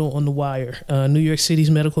Omar Little on The Wire. New York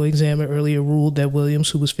City's medical examiner earlier ruled that Williams,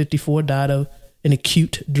 who was 54, died of an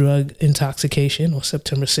acute drug intoxication on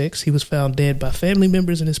September 6th. He was found dead by family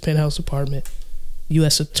members in his penthouse apartment.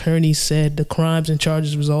 U.S. attorneys said the crimes and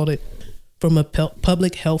charges resulted from a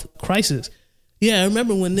public health crisis. Yeah, I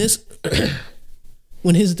remember when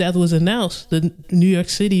when his death was announced, the New York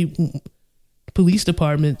City Police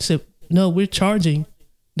Department said, no, we're charging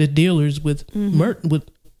the dealers with with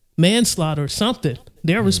manslaughter or something.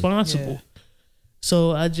 They're responsible. Yeah.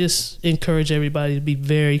 So I just encourage everybody to be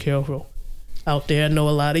very careful out there. I know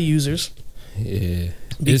a lot of users. Yeah.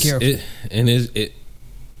 Be careful.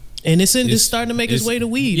 It's starting to make its way to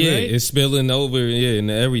weed, right? Yeah, it's spilling over,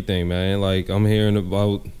 into everything, man. Like, I'm hearing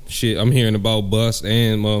about bust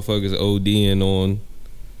and motherfuckers ODing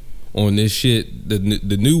on this shit, the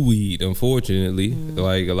new weed, unfortunately.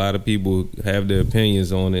 Like, a lot of people have their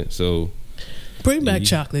opinions on it, so. Bring back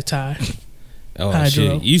chocolate tie. Oh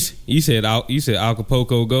Hydro. shit! You said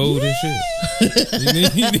Acapulco Gold and shit.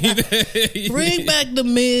 You need that. Bring back the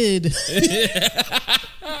mid.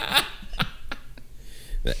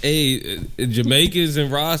 Hey, Jamaicans and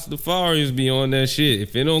Rastafarians be on that shit.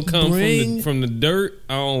 If it don't come from the dirt,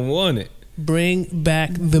 I don't want it. Bring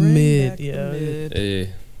back the mid. Yeah.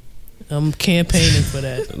 I'm campaigning for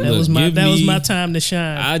that. That was my time to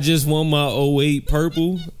shine. I just want my 08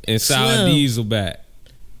 purple and sour diesel back.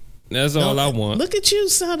 That's all I want. Look at you,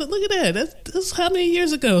 look at that. That's how many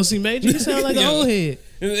years ago, C Major? You sound like an old head.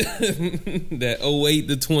 That 08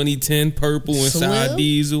 to 2010 purple and sour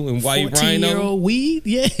diesel and white rhino. 14-year-old weed?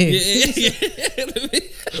 Yeah.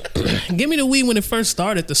 Give me the weed when it first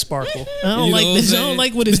started to sparkle. I don't like this. I don't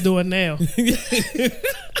like what it's doing now.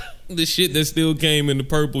 The shit that still came in the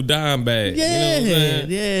purple dime bag. Yeah, you know what I'm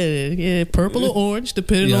saying? Yeah. Purple or orange,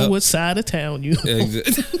 depending on what side of town you on.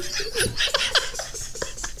 Exactly.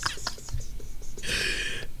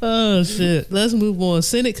 Oh, shit. Let's move on.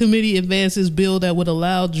 Senate committee advances bill that would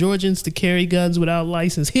allow Georgians to carry guns without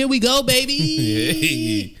license. Here we go,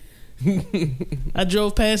 baby. I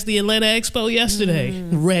drove past the Atlanta Expo yesterday.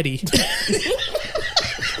 Ready.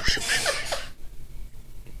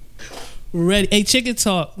 Ready. Hey, Chicken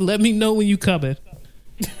Talk, let me know when you coming.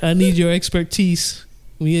 I need your expertise.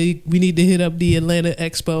 We need to hit up the Atlanta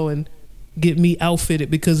Expo and get me outfitted,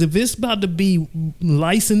 because if it's about to be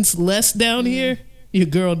licensed less down here, your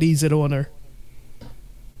girl needs it on her.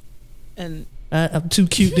 And I'm too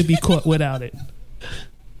cute to be caught without it.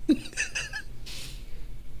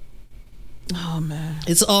 oh man,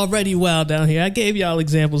 It's already wild down here. I gave y'all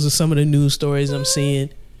examples of some of the news stories I'm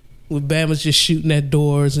seeing with Bama's just shooting at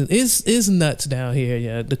doors, and it's nuts down here.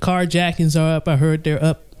 Yeah, the carjackings are up. I heard they're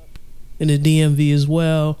up in the DMV as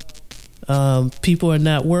well. People are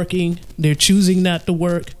not working. They're choosing not to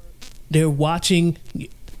work. They're watching.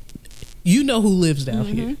 You know who lives down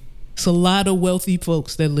here. It's a lot of wealthy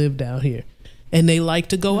folks that live down here, and they like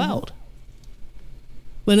to go out.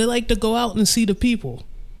 But they like to go out and see the people.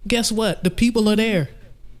 Guess what? The people are there,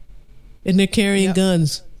 and they're carrying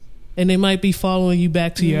guns, and they might be following you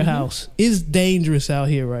back to your house. It's dangerous out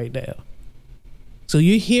here right now. So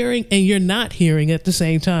you're hearing and you're not hearing at the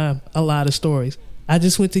same time a lot of stories. I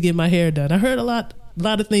just went to get my hair done. I heard a lot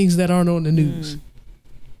of things that aren't on the news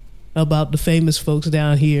about the famous folks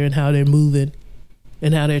down here and how they're moving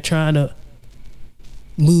and how they're trying to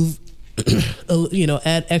move,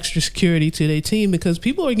 add extra security to their team, because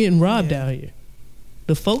people are getting robbed down here.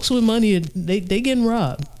 The folks with money, they getting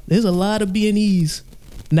robbed. There's a lot of B&Es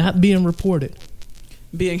not being reported.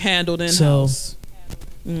 being handled in-house.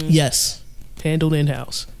 Yes, handled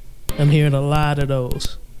in-house. I'm hearing a lot of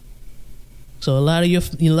those. So a lot of your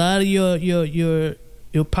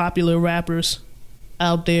popular rappers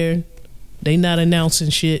out there, they not announcing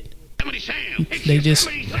shit. They just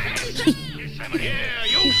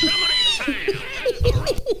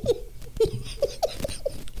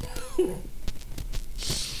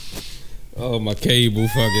Oh, my cable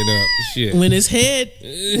fucking up. Shit. when his head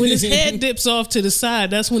dips off to the side,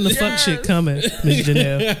 that's when the fuck shit coming, Miss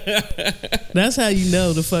Janelle. That's how you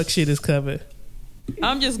know the fuck shit is coming.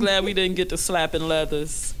 I'm just glad we didn't get to slapping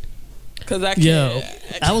leathers. Cause I can't. Yo,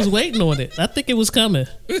 I was waiting on it. I think it was coming.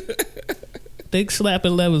 I think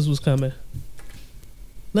slapping levels was coming.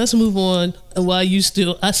 Let's move on. And while I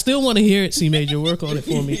still want to hear it, C Major, work on it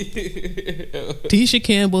for me. Tisha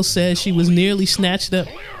Campbell says she was nearly snatched up.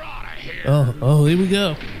 Oh, here we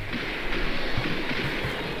go.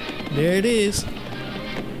 There it is.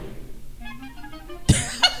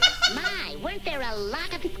 My, weren't there a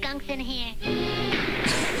lot of skunks in here?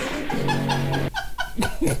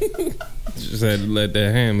 Just had to let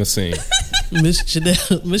that hammer sing. Miss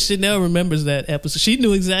Chanel remembers that episode. She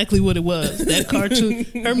knew exactly what it was. That cartoon,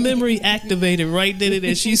 her memory activated right then and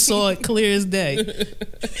there. She saw it clear as day.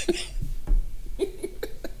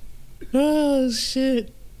 Oh,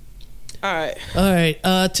 shit. All right.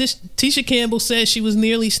 Tisha Campbell says she was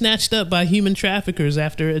nearly snatched up by human traffickers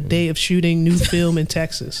after a day of shooting new film in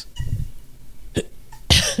Texas.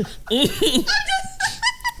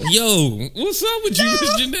 Yo, what's up with you,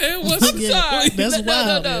 Miss Janelle? What's I'm sorry. That's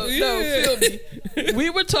wild. No, feel me.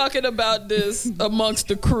 We were talking about this amongst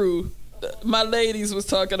the crew. My ladies was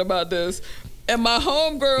talking about this. And my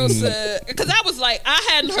homegirl said, because I was like, I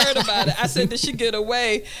hadn't heard about it. I said, did she get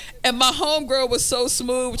away? And my homegirl was so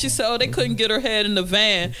smooth. She said, oh, they couldn't get her head in the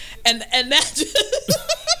van. And that just...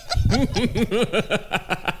 and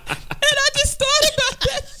I just thought about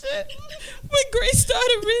that shit when Grace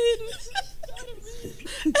started reading.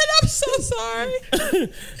 And I'm so sorry.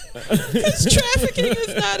 Because trafficking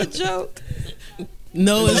is not a joke.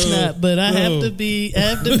 No, it's not. But I have to be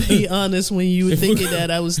honest. When you were thinking that,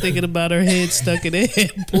 I was thinking about her head stuck in a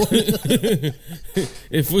headboard.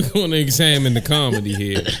 If we're going to examine the comedy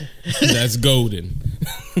here, that's golden.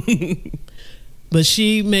 But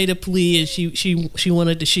she made a plea, and she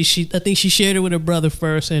wanted to. She I think she shared it with her brother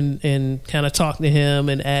first, and kind of talked to him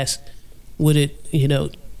and asked, would it,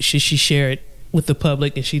 should she share it with the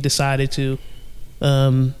public, and she decided to.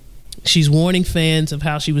 She's warning fans of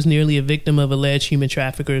how she was nearly a victim of alleged human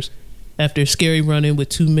traffickers after a scary run-in with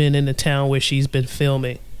two men in the town where she's been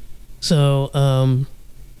filming. So,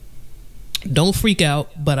 don't freak out,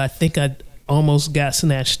 but I think I almost got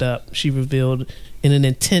snatched up, she revealed in an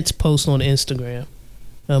intense post on Instagram.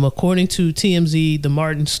 According to TMZ, the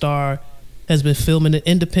Martin Star has been filming an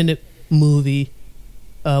independent movie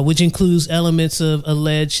which includes elements of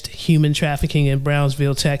alleged human trafficking in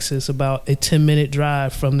Brownsville, Texas, about a 10-minute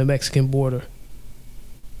drive from the Mexican border.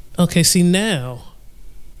 Okay, see now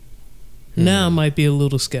I might be a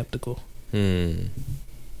little skeptical. I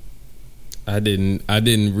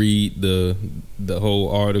didn't read the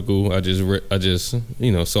whole article. I just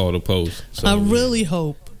saw the post. So, I really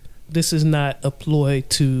hope this is not a ploy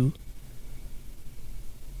to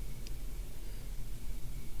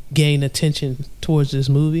gain attention towards this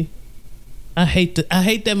movie. I hate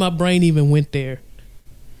that my brain even went there,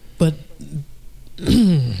 but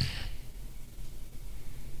I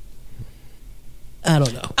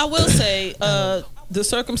don't know. I will say the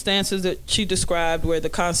circumstances that she described, where the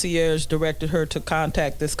concierge directed her to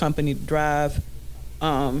contact this company to drive.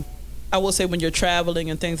 I will say, when you're traveling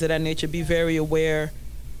and things of that nature, be very aware.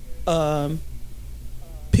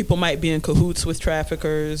 People might be in cahoots with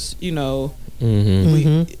traffickers. You know,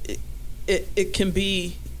 it can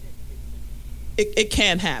be. It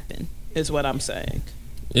can happen, is what I'm saying.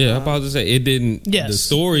 Yeah, I'm about to say it didn't. Yes, the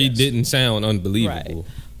story didn't sound unbelievable.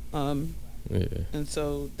 Right. Yeah. And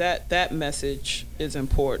so that message is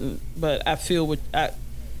important. But I feel I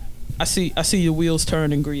see your wheels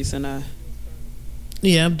turning, Grease, and I'm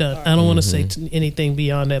done. I don't want to say anything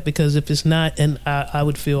beyond that, because if it's not, and I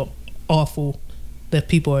would feel awful that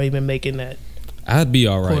people are even making that. I'd be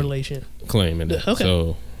all right correlation claiming that. Okay.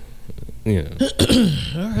 So, you know.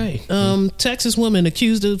 All right. Texas woman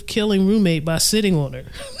accused of killing roommate by sitting on her.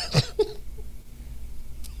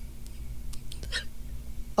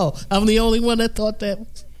 Oh, I'm the only one that thought that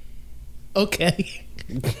was okay.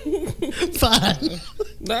 Fine.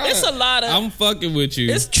 Nah, it's a lot of. I'm fucking with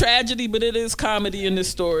you. It's tragedy, but it is comedy in this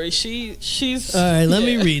story. She's. All right. Let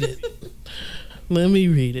me read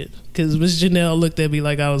it. Because Miss Janelle looked at me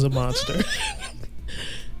like I was a monster.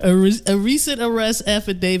 A recent arrest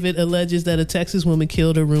affidavit alleges that a Texas woman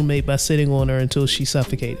killed her roommate by sitting on her until she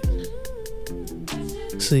suffocated.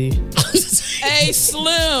 See. Hey,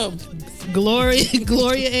 Slim.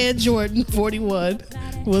 Gloria Ann Jordan, 41,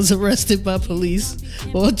 was arrested by police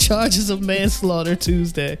on charges of manslaughter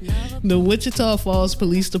Tuesday. The Wichita Falls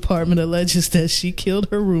Police Department alleges that she killed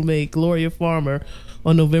her roommate, Gloria Farmer,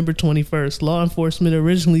 on November 21st. Law enforcement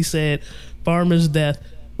originally said Farmer's death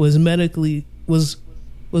was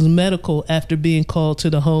medical after being called to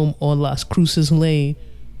the home on Las Cruces Lane,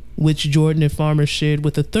 which Jordan and Farmer shared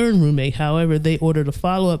with a third roommate. However, they ordered a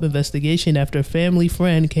follow-up investigation after a family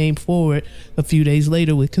friend came forward a few days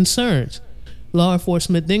later with concerns. Law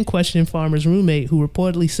enforcement then questioned Farmer's roommate, who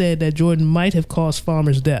reportedly said that Jordan might have caused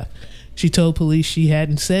Farmer's death. She told police she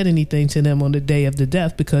hadn't said anything to them on the day of the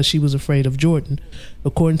death because she was afraid of Jordan.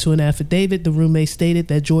 According to an affidavit, the roommate stated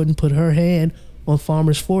that Jordan put her hand on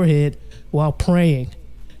Farmer's forehead while praying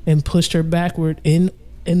and pushed her backward in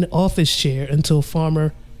an office chair until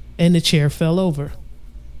Farmer and the chair fell over.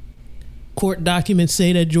 Court documents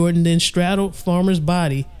say that Jordan then straddled Farmer's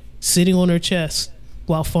body, sitting on her chest,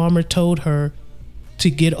 while Farmer told her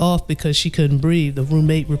to get off because she couldn't breathe. The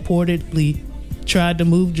roommate reportedly tried to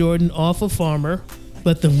move Jordan off of Farmer,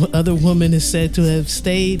 but the other woman is said to have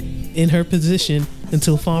stayed in her position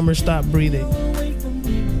until Farmer stopped breathing.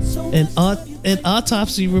 An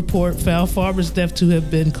autopsy report found Farmer's death to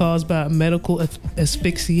have been caused by medical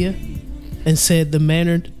asphyxia and said the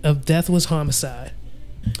manner of death was homicide.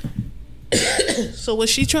 So was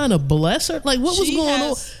she trying to bless her? Like, what was going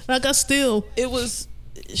on? Like,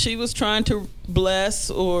 she was trying to bless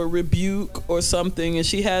or rebuke or something, and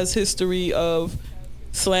she has history of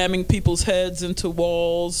slamming people's heads into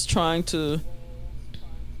walls, trying to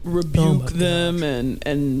rebuke them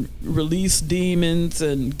and release demons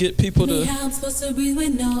and get people to. I'm supposed to breathe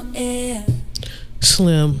with no air.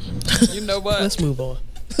 Slim. You know what? Let's move on.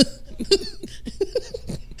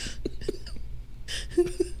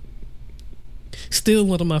 Still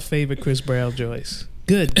one of my favorite Chris Brown joints.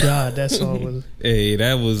 Good God, that song was. Hey,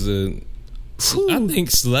 that was I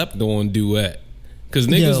think slept on duet, because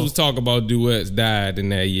niggas was talking about duets died in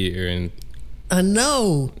that year, and I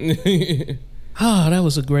know. That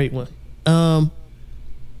was a great one.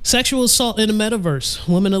 Sexual assault in the metaverse.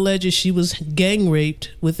 Woman alleges she was gang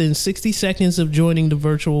raped within 60 seconds of joining the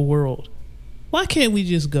virtual world. Why can't we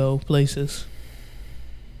just go places?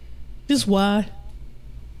 Just why?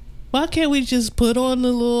 Why can't we just put on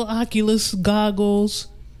the little Oculus goggles,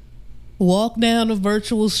 walk down a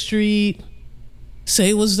virtual street,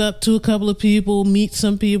 say what's up to a couple of people, meet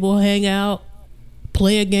some people, hang out,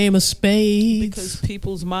 play a game of spades? Because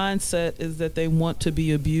people's mindset is that they want to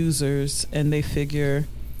be abusers, and they figure,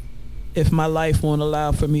 if my life won't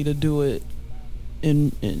allow for me to do it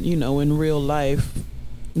in real life,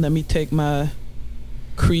 let me take my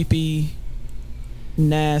creepy,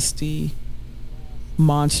 nasty,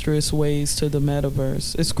 monstrous ways to the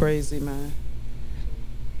metaverse. It's crazy, man.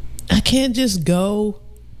 I can't just go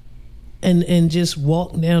and just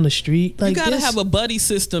walk down the street. Like, you gotta have a buddy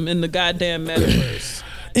system in the goddamn metaverse.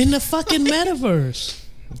 In the fucking metaverse.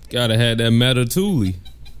 Gotta have that meta Thule.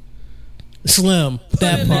 Slim,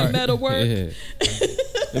 that part. That meta work. Yeah.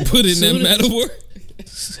 And put in that metal work.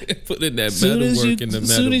 Put in that metal work in the metaverse.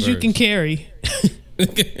 As soon as you can carry.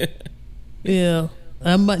 Yeah.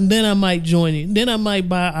 I might join you. Then I might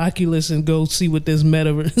buy Oculus and go see what this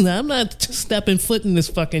metaverse. I'm not stepping foot in this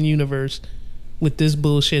fucking universe with this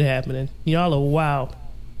bullshit happening. Y'all are wild.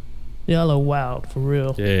 Y'all are wild for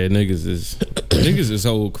real. Yeah, niggas is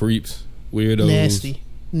whole creeps, weirdos,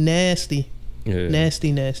 nasty, yeah.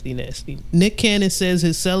 nasty. Nick Cannon says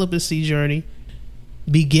his celibacy journey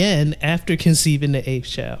began after conceiving the 8th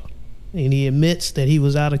child, and he admits that he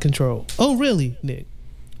was out of control. Oh, really, Nick?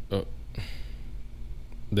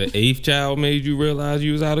 The 8th child made you realize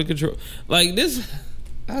you was out of control. Like this,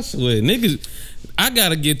 I swear, niggas. I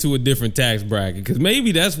gotta get to a different tax bracket because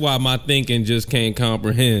maybe that's why my thinking just can't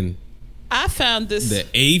comprehend. I found this. The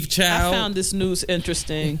 8th child. I found this news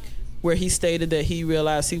interesting, where he stated that he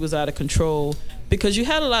realized he was out of control because you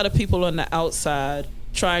had a lot of people on the outside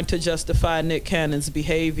trying to justify Nick Cannon's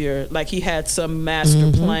behavior, like he had some master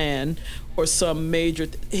plan or some major.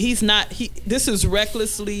 He's not. This is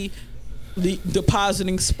recklessly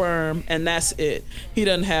depositing sperm, and that's it. He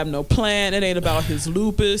doesn't have no plan. It ain't about his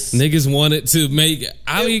lupus. Niggas wanted to make.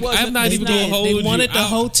 I'm not even gonna hold you. They wanted the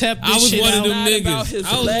Hotep. I was one of them Not niggas. about his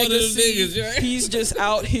I was legacy. one of them niggas. Right? He's just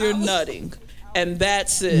out here nutting, and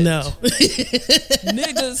that's it. No,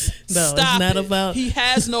 niggas, no, stop it's not it. about. He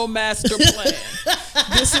has no master plan.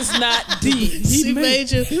 This is not deep.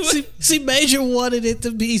 Major wanted it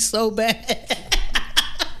to be so bad.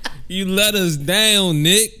 You let us down,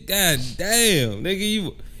 Nick. God damn,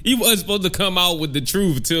 nigga, you wasn't supposed to come out with the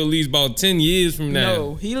truth until at least about 10 years from now.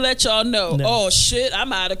 No, he let y'all know. No. Oh shit,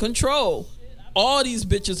 I'm out of control. All these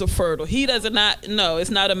bitches are fertile. He doesn't not. No,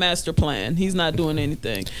 it's not a master plan. He's not doing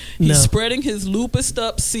anything. He's spreading his lupused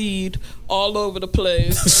up seed all over the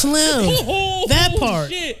place. Slim, that part.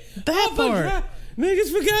 Shit. That part. Niggas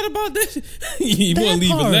forgot about that. You want to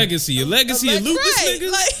leave a legacy of lupus, right,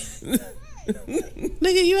 niggas.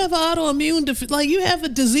 Nigga, you have an autoimmune like you have a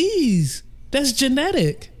disease that's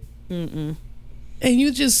genetic. And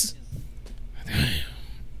you just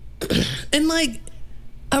and like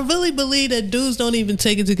I really believe that dudes don't even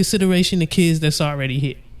take into consideration the kids that's already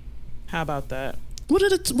here. How about that? What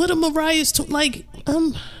are Mariah's like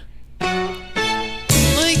come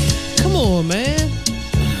on, man.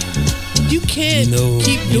 You can't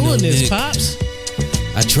keep doing this, Nick, Pops.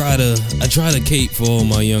 I try to cape for all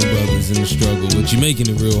my young brothers in the struggle, but you're making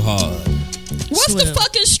it real hard. What's the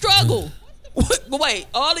fucking struggle? Wait,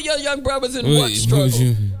 all of your young brothers in what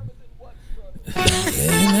struggle?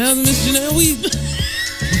 Now, Miss Janelle,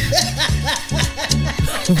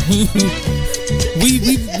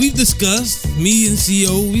 we've discussed, me and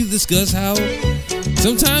CO, we've discussed how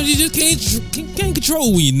sometimes you just can't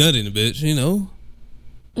control when you're nutting a bitch, you know.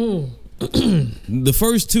 The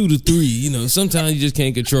first 2 to 3, you know, sometimes you just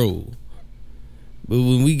can't control. But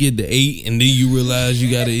when we get to 8 and then you realize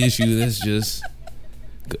you got an issue, that's just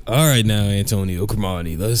all right now, Antonio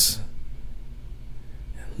Cromartie. But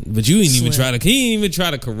you ain't even try to. He ain't even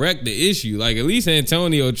try to correct the issue. Like at least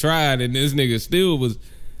Antonio tried, and this nigga still was.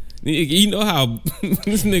 You know how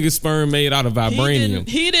this nigga sperm made out of vibranium.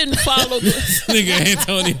 He didn't follow this nigga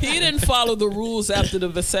Antonio. He didn't follow the rules after the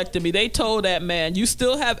vasectomy. They told that man, you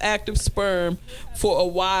still have active sperm for a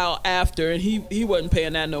while after, and he wasn't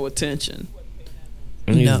paying that no attention.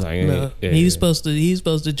 No. He's supposed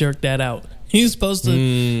to jerk that out. He's supposed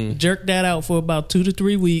to jerk that out for about 2 to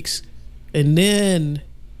 3 weeks, and then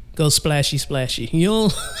go splashy.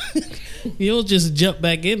 You don't just jump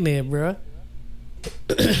back in there, bruh.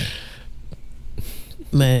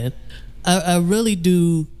 Man, I really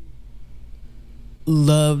do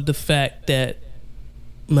love the fact that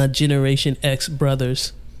my Generation X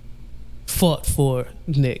brothers fought for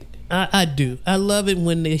Nick. I do. I love it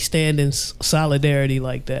when they stand in solidarity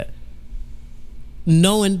like that,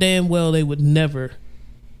 knowing damn well they would never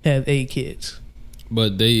have 8 kids.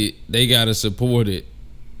 But they gotta support it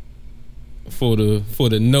for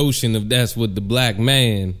the notion of that's what the black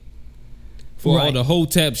man. For all the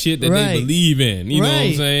Hotep shit that they believe in. You know what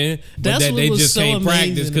I'm saying? But that they just can't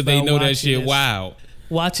practice because they know that shit wild.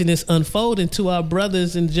 Watching this unfold into our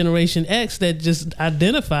brothers in Generation X that just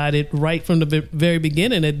identified it right from the very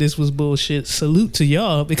beginning that this was bullshit. Salute to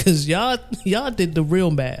y'all because y'all did the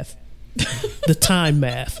real math. The time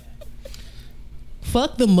math.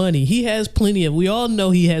 Fuck the money. He has plenty of. We all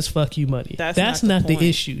know he has fuck you money. That's not the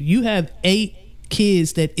issue. You have 8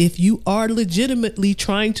 kids that if you are legitimately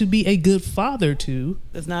trying to be a good father to,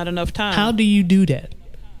 there's not enough time. How do you do that?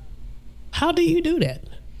 How do you do that?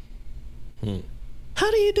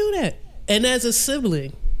 How do you do that? And as a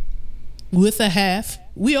sibling with a half,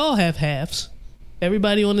 we all have halves.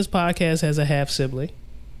 Everybody on this podcast has a half sibling.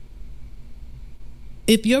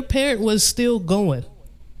 if your parent was still going,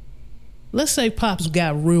 let's say Pops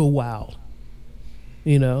got real wild,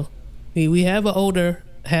 you know, we have an older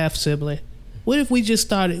half sibling. What if we just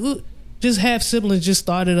half siblings just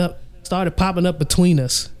started popping up between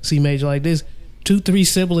us? See, Major, like there's 2-3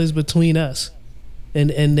 siblings between us. And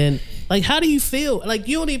then, like, how do you feel? Like,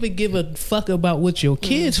 you don't even give a fuck about what your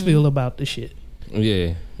kids feel about the shit.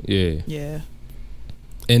 Yeah.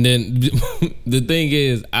 And then the thing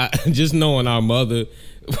is, just knowing our mother,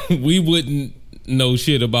 we wouldn't know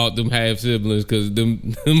shit about them half siblings because them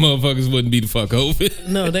motherfuckers wouldn't be the fuck over.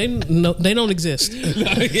 No, they don't exist.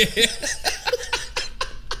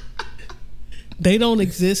 They don't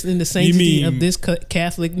exist in the sanctity of this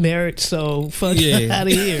Catholic marriage. So fuck out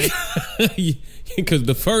of here. Because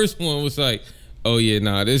the first one was like, oh yeah,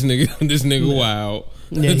 nah, this nigga wild.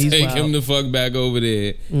 Yeah, he's take wild. him the fuck back over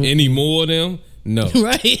there. Any more of them? No.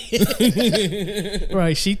 Right.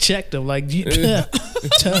 Right. She checked him like, you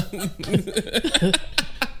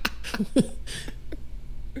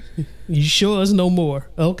sure there's no more?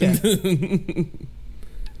 Okay.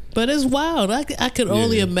 But it's wild. I could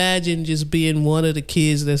only imagine just being one of the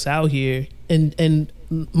kids that's out here. And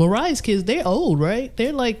Mariah's kids, they're old, right?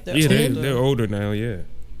 They're like they're older now, yeah.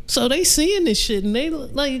 So they seeing this shit and they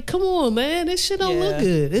like, come on, man, this shit don't look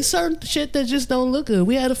good. It's certain shit that just don't look good.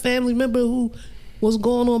 We had a family member who was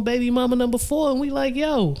going on baby mama number 4 and we like,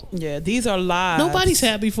 yo. Yeah, these are lies. Nobody's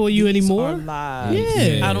happy for you anymore. These are lies.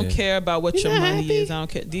 Yeah. I don't care about what your money happy? is. I don't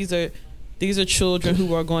care. These are children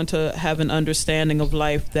who are going to have an understanding of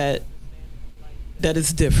life that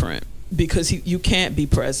is different because you can't be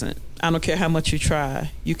present. I don't care how much you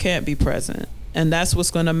try. You can't be present. And that's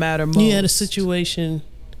what's going to matter most. You had a situation,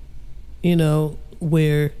 you know,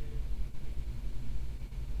 where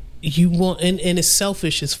you want, and it's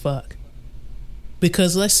selfish as fuck.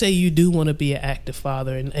 Because let's say you do want to be an active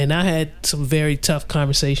father, and I had some very tough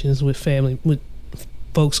conversations with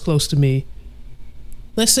folks close to me.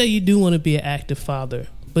 Let's say you do want to be an active father,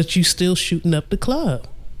 but you still shooting up the club.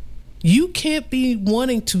 You can't be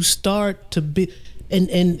wanting to start to be,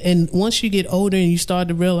 and once you get older and you start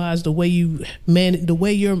to realize the way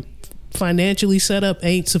you're financially set up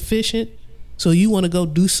ain't sufficient, so you want to go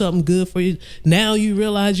do something good for you. Now you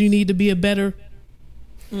realize you need to be a better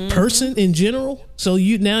person in general. So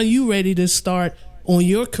you ready to start on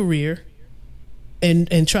your career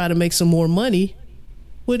and try to make some more money.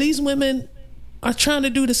 Well, these women are trying to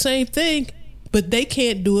do the same thing, but they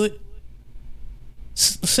can't do it.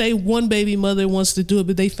 Say one baby mother wants to do it,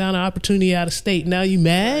 but they found an opportunity out of state. Now you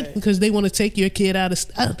mad because they want to take your kid out of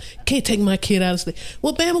state. I can't take my kid out of state.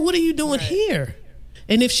 Well, Bama, what are you doing here?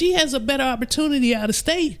 And if she has a better opportunity out of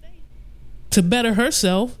state to better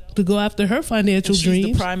herself, to go after her financial dreams.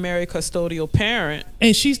 She's the primary custodial parent.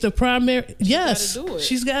 And she's the primary. Yes,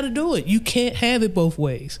 she's got to do it. You can't have it both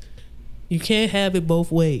ways. You can't have it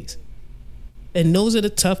both ways. And those are the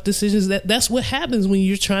tough decisions. That's what happens when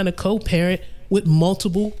you're trying to co-parent with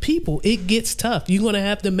multiple people. It gets tough. You're going to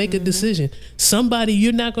have to make a decision. Somebody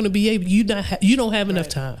you're not going to be able. You don't have enough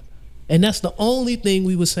time. And that's the only thing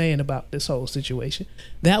we were saying about this whole situation.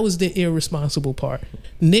 That was the irresponsible part.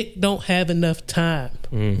 Nick don't have enough time.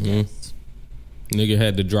 Nigga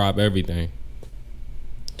had to drop everything.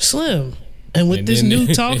 Slim. And with this new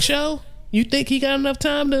talk show, you think he got enough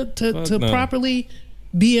time to properly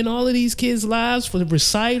be in all of these kids' lives for the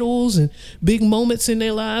recitals and big moments in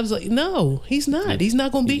their lives? Like, no, he's not. He's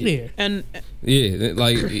not going to be there. And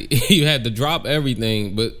like you had to drop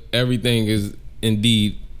everything, but everything is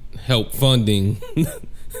indeed help funding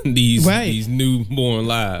these newborn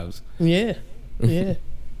lives. Yeah.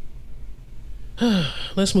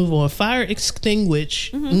 Let's move on. Fire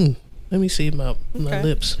extinguish. Let me see my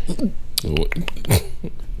lips.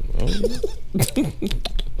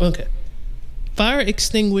 Okay. Fire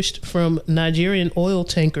extinguished from Nigerian oil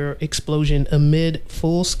tanker explosion amid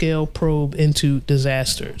full-scale probe into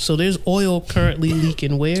disaster. So there's oil currently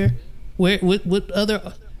leaking where?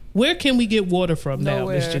 Where can we get water from now,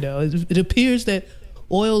 Miss Janelle? It appears that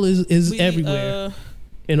oil is everywhere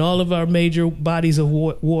in all of our major bodies of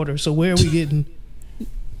water. So where are we getting?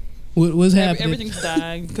 What's happening? Everything's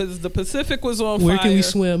dying because the Pacific was on fire. Where can we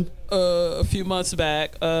swim? A few months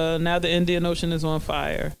back. Now the Indian Ocean is on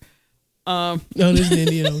fire. Oh, this is the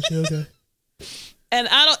Indian Ocean. Okay. And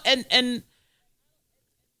and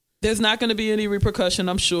there's not going to be any repercussion,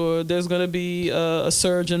 I'm sure. There's going to be a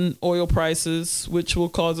surge in oil prices, which will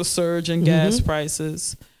cause a surge in gas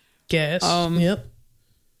prices. Gas. Yep.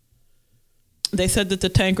 They said that the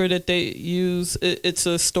tanker that they use, it's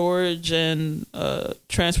a storage and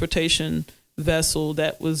transportation vessel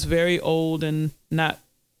that was very old and not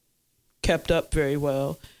kept up very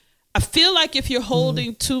well. I feel like if you're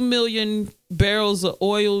holding 2 million barrels of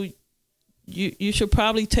oil, you should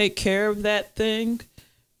probably take care of that thing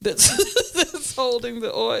that's holding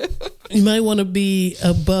the oil. You might want to be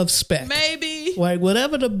above spec. Maybe. Like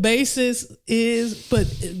whatever the basis is, but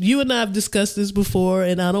you and I have discussed this before,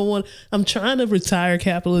 and I'm trying to retire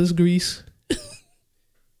capitalist Greece.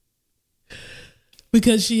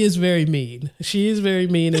 Because she is very mean. She is very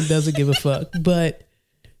mean and doesn't give a fuck. But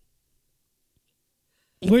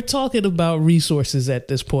we're talking about resources at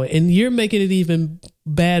this point, and you're making it even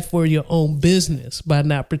bad for your own business by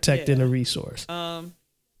not protecting a resource.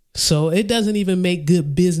 So it doesn't even make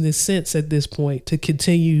good business sense at this point to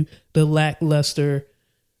continue the lackluster,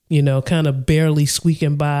 kind of barely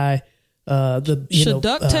squeaking by Should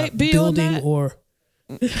duct tape be building on that? or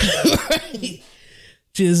right.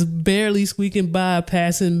 Just barely squeaking by,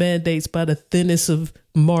 passing mandates by the thinnest of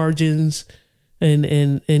margins,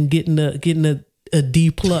 and getting a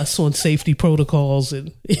D+ on safety protocols,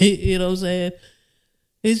 and you know what I'm saying?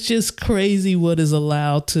 It's just crazy what is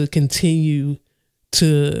allowed to continue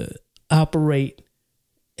to operate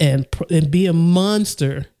and be a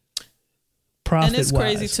monster. And it's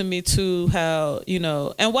crazy to me too how,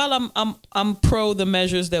 and while I'm pro the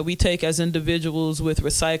measures that we take as individuals with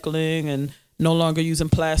recycling and no longer using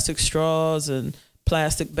plastic straws and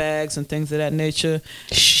plastic bags and things of that nature,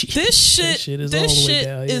 this shit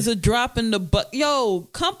is a drop in the bucket. Yo,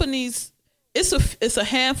 companies, it's a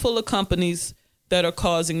handful of companies that are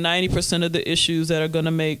causing 90% of the issues that are going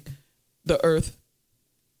to make the earth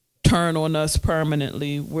turn on us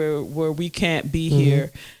permanently, where we can't be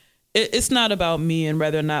here. It's not about me and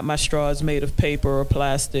whether or not my straw is made of paper or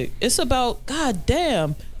plastic. It's about,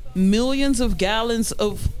 goddamn, millions of gallons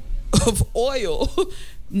of oil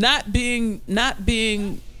not being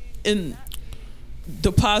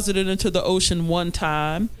deposited into the ocean one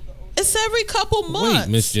time. It's every couple months.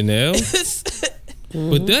 Wait, Miss Janelle.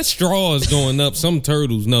 But that straw is going up some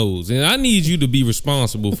turtle's nose, and I need you to be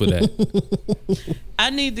responsible for that.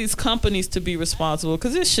 I need these companies to be responsible,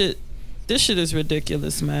 because this shit is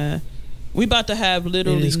ridiculous, man. We about to have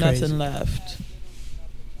literally nothing left.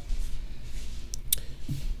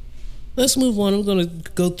 Let's move on. I'm going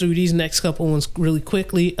to go through these next couple ones really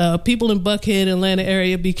quickly. People in Buckhead, Atlanta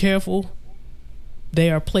area, be careful. They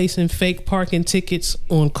are placing fake parking tickets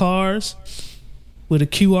on cars with a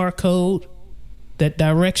QR code that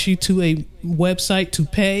directs you to a website to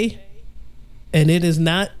pay, and it is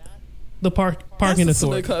not the parking That's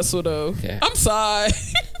authority. Slick hustle, though. Yeah. I'm sorry.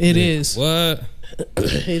 It is. What?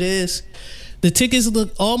 It is. The tickets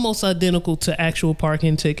look almost identical to actual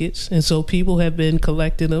parking tickets, and so people have been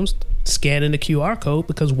collecting them, scanning the QR code,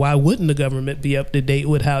 because why wouldn't the government be up to date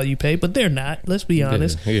with how you pay? But they're not. Let's be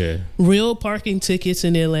honest. Yeah. Real parking tickets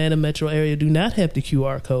in the Atlanta metro area do not have the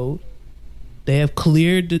QR code. They have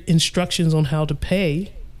clear instructions on how to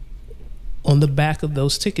pay on the back of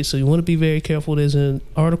those tickets. So you want to be very careful. There's an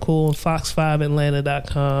article on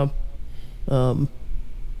fox5atlanta.com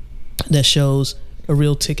that shows a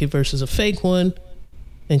real ticket versus a fake one,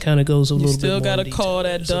 and kind of goes a little bit more. You still got to call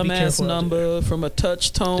that dumbass number from a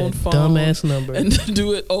touch tone phone. Dumbass number. And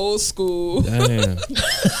do it old school. Damn.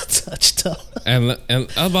 Touch tone. And I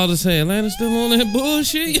was about to say, Atlanta's still on that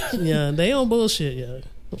bullshit? Yeah, they on bullshit, yeah.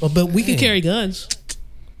 But we can carry guns.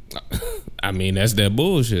 I mean, that's that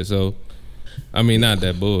bullshit. So, I mean, not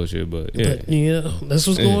that bullshit, but yeah. But, that's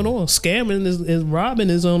what's going on. Scamming is robbing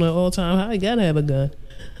is on an all-time high. You got to have a gun.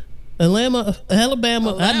 Alabama.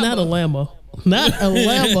 Not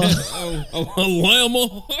Alabama.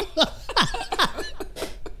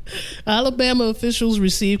 Alabama officials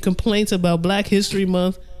received complaints about Black History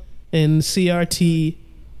Month and CRT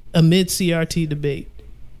amid CRT debate.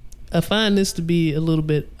 I find this to be a little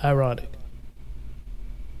bit ironic.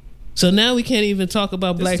 So now we can't even talk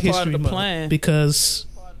about Black History Month because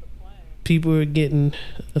people are getting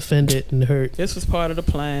offended and hurt. This was part of the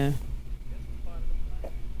plan.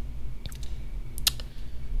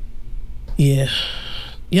 Yeah,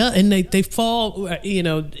 and they fall.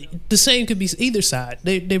 The same could be either side.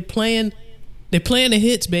 They're playing the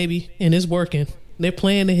hits, baby, and it's working. They're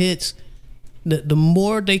playing the hits. The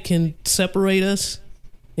more they can separate us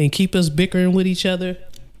and keep us bickering with each other,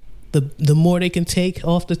 the more they can take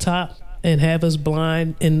off the top and have us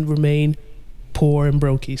blind and remain poor and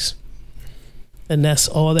brokies. And that's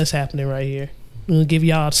all that's happening right here. I'm gonna give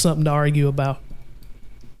y'all something to argue about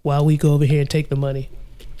while we go over here and take the money.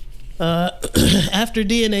 After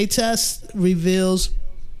DNA test reveals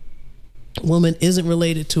woman isn't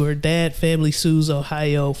related to her dad, family sues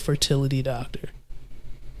Ohio fertility doctor.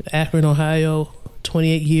 Akron, Ohio,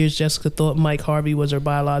 28 years, Jessica thought Mike Harvey was her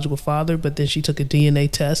biological father, but then she took a DNA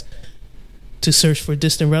test to search for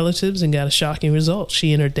distant relatives and got a shocking result.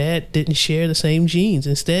 She and her dad didn't share the same genes.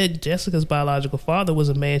 Instead, Jessica's biological father was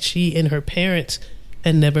a man she and her parents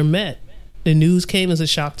had never met. The news came as a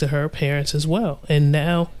shock to her parents as well. And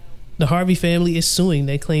now the Harvey family is suing.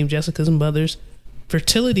 They claim Jessica's mother's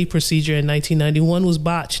fertility procedure in 1991 was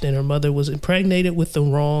botched and her mother was impregnated with the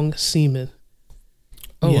wrong semen.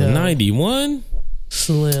 Oh, 91?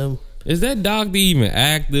 Slim. Is that doctor even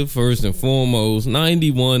active, first and foremost?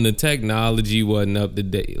 91, the technology wasn't up to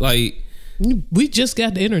date. Like, we just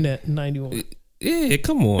got the internet in 91. Yeah,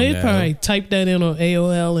 come on. They now. probably typed that in on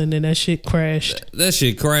AOL and then that shit crashed. That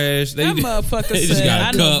shit crashed. That motherfucker said,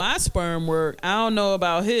 I know my sperm work. I don't know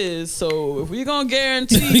about his. So if we gonna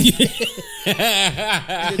guarantee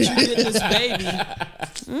that you get this baby,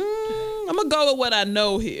 I'm gonna go with what I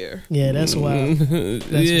know here. Yeah, that's wild.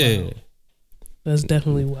 That's wild. That's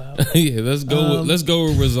definitely wild. Yeah, let's go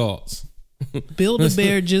with results.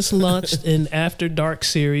 Build-A-Bear just launched an After Dark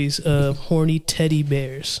series of horny teddy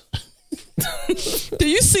bears. Do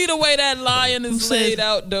you see the way that lion is laid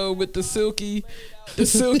out though, with the silky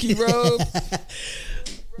robe,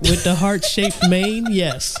 with the heart-shaped mane?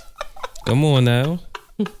 Yes. Come on now.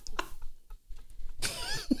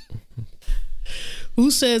 Who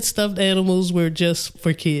said stuffed animals were just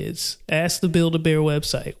for kids? Ask the Build-A-Bear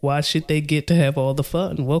website. Why should they get to have all the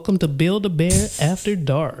fun? Welcome to Build-A-Bear After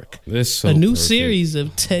Dark. So a new series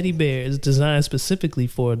of teddy bears designed specifically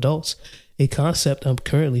for adults. A concept I'm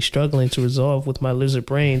currently struggling to resolve with my lizard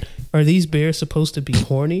brain. Are these bears supposed to be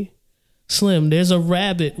horny? Slim, there's a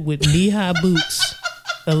rabbit with knee-high boots,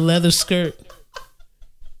 a leather skirt.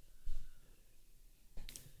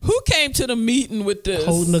 Who came to the meeting with this?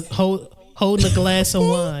 Holding a glass of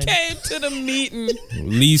wine. Who came to the meeting?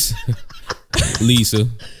 Lisa.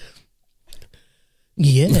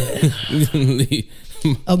 Yeah.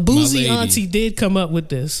 A boozy auntie did come up with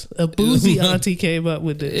this. A boozy auntie came up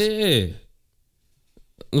with this. Yeah.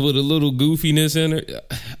 With a little goofiness in her.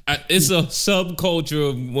 It's a subculture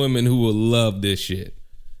of women who will love this shit.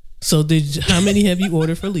 So how many have you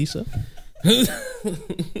ordered for Lisa?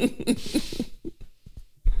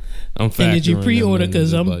 And did you pre-order?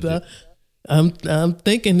 Because I'm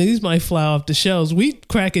thinking these might fly off the shelves. We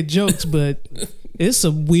cracking jokes, but it's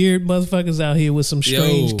some weird motherfuckers out here with some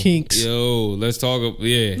strange kinks. Let's talk.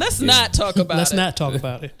 Let's not talk about it. Let's not talk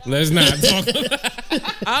about it. Let's not talk about it.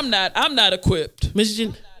 I'm not equipped. Miss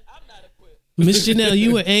Janelle,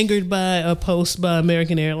 you were angered by a post by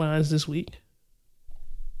American Airlines this week.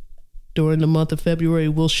 During the month of February,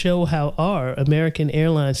 we'll show how our American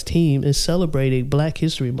Airlines team is celebrating Black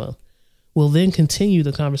History Month. We'll then continue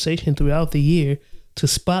the conversation throughout the year to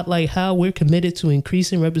spotlight how we're committed to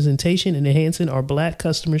increasing representation and enhancing our Black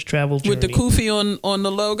customers' travel journey. With the kufi on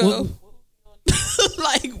the logo?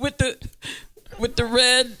 Like with the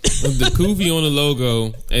red. With the kufi on the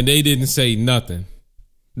logo, and they didn't say nothing.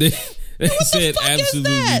 They said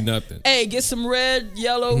absolutely nothing. Hey, get some red,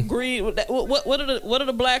 yellow, green. What are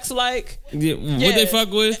the blacks like? Yeah, what they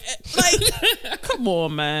fuck with? Like, come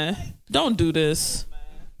on, man. Don't do this.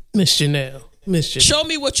 Miss Janelle. Show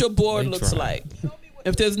me what your board looks like.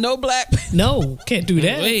 If there's no black, no, can't do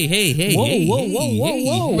that. Hey,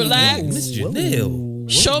 whoa. Relax, Miss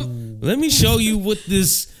Janelle. Let me show you what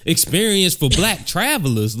this experience for Black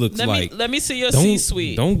travelers looks like. Let me see your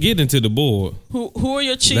C-suite. Don't get into the board. Who are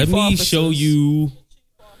your chief officers?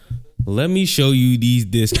 Let me show you these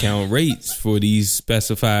discount rates for these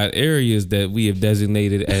specified areas that we have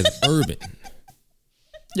designated as urban.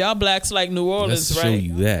 Y'all blacks like New Orleans, Let's right? show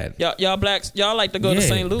you that. Y'all blacks, y'all like to go to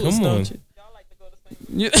St. Louis, don't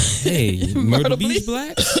you? Hey, Myrtle Beach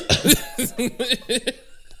blacks?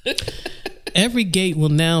 Every gate will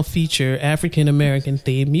now feature African American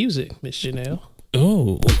themed music, Miss Janelle.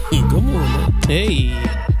 Oh, come on, man. Hey.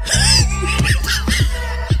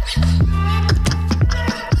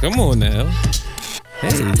 Come on now.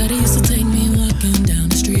 Hey. Daddy used to take me walking down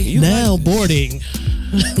the street. Now boarding.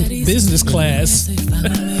 Business class.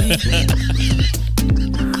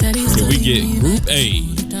 Can we get Group A?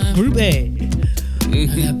 Group A.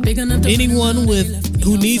 Anyone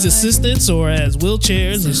who needs assistance or has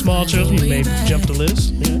wheelchairs and small children, you may jump the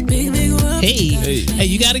list. Hey,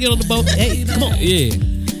 you got to get on the boat. Hey, come on. Yeah.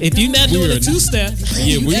 If you're not doing a two-step,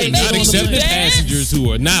 we're not accepting passengers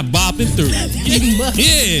who are not bopping through.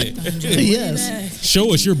 Yeah. Yes.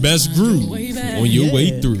 Show us your best groove on your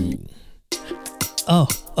way through. Oh,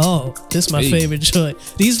 this is my favorite joint.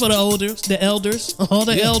 These for the elders, all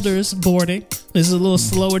the elders boarding. This is a little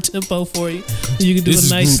slower tempo for you. You can do a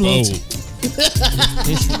nice slow.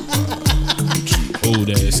 Old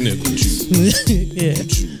ass nipples. Yeah.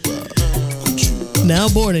 Now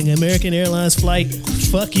boarding American Airlines flight.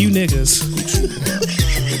 Fuck you niggas.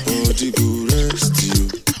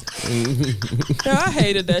 Yo, I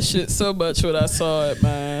hated that shit so much when I saw it,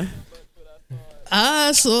 man.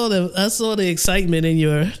 I saw the excitement in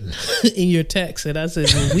your text, and I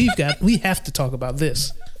said, well, we have to talk about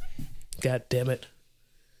this. God damn it.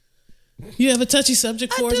 You have a touchy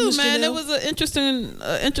subject for us, Ms. Man. Janelle? It was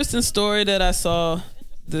an interesting story that I saw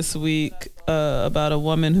this week about a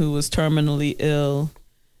woman who was terminally ill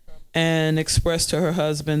and expressed to her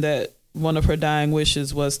husband that one of her dying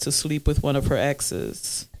wishes was to sleep with one of her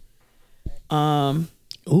exes.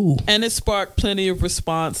 Ooh. And it sparked plenty of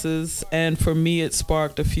responses, and for me it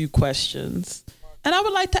sparked a few questions. And I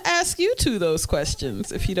would like to ask you two those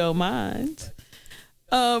questions, if you don't mind.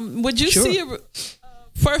 Would you see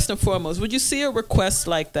first and foremost, would you see a request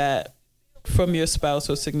like that from your spouse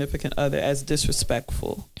or significant other as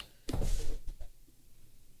disrespectful?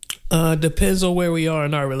 Depends on where we are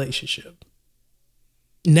in our relationship.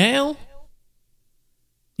 Now,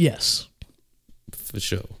 yes, for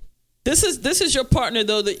sure. This is your partner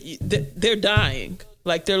though that they're dying,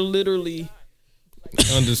 like they're literally.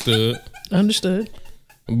 Understood.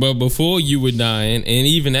 But before you were dying, and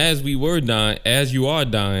even as we were dying, as you are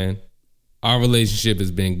dying, our relationship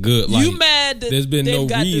has been good. Like, you mad that there's been they've no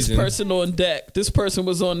got reason. this person on deck? This person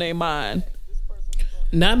was on their mind.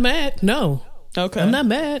 Not mad. No. Okay. I'm not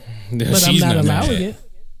mad, but I'm She's not not allowing mad.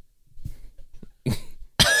 it.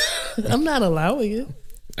 I'm not allowing it.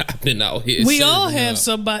 I've been out here. We all serving have up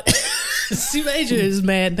somebody. C Major is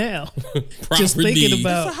mad now. Just proper thinking deeds.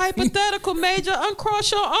 about It's a hypothetical, Major. Uncross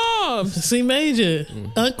your arms. C Major.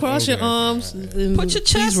 Uncross your arms. And Put your please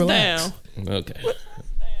chest relax. down. Okay.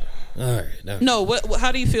 All right. Now. No, what?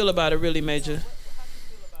 How do you feel about it, really, Major?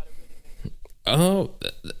 Oh,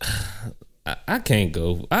 I can't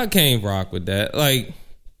go. I can't rock with that. Like,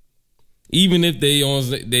 even if they on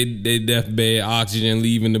they deathbed, oxygen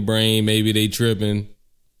leaving the brain, maybe they tripping.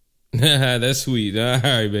 That's sweet. All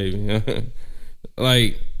right, baby.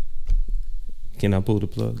 Like, can I pull the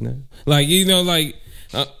plug now? Like, you know, like,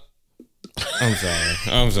 I'm sorry.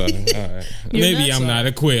 All right. Maybe I'm not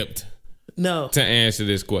equipped. No. To answer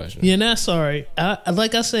this question. You're not sorry.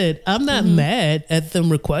 Like I said, I'm not mad at them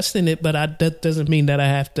requesting it, but that doesn't mean that I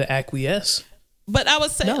have to acquiesce. But I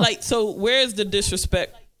was saying, like, so where's the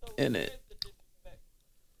disrespect in it?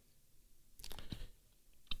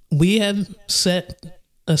 We have set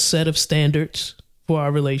a set of standards for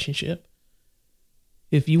our relationship.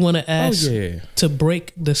 If you want to ask to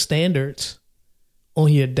break the standards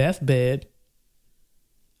on your deathbed,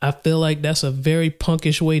 I feel like that's a very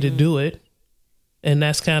punkish way to do it. And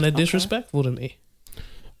that's kind of disrespectful to me.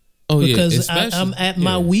 Because I'm at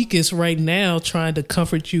my weakest right now trying to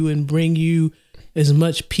comfort you and bring you as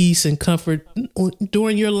much peace and comfort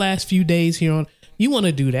during your last few days here on. You want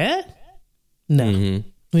to do that? No,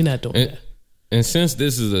 we're not doing that. And since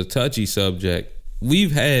this is a touchy subject,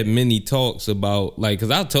 we've had many talks about, like,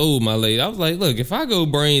 because I told my lady, I was like, look, if I go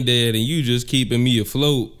brain dead and you just keeping me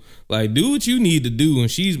afloat, like, do what you need to do. And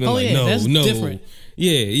she's been no. Different.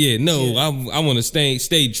 I want to stay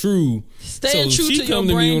true. Staying so true she to your come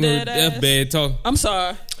to me brain on her dead ass. deathbed talk. I'm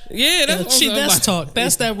sorry. Yeah, that's talk.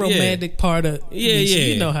 That's that romantic part of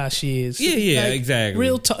You know how she is. Yeah, exactly.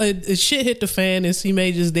 Real talk. Shit hit the fan and C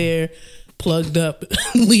Major's there, plugged up,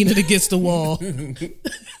 leaning against the wall,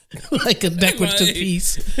 like a decorative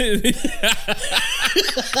piece.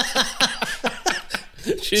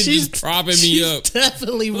 She's just propping me up.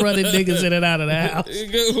 Definitely running niggas in and out of the house.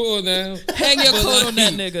 Go on now. Hang your coat on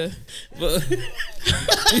that nigga.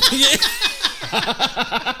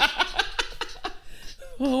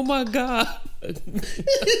 Oh my God.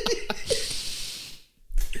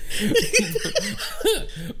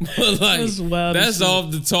 But like, that's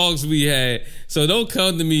off the talks we had. So don't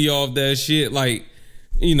come to me off that shit. Like,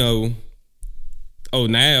 you know,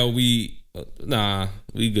 now we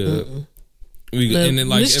good. We good. And then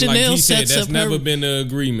like he said, that's never been an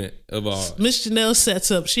agreement of ours. Miss Janelle sets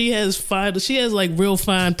up. She has like real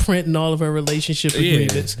fine print in all of her relationship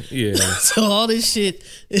agreements. Yeah. So all this shit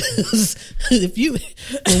is, when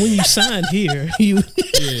you signed here, you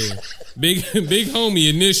big homie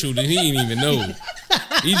initialed and he didn't even know.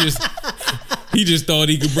 He just thought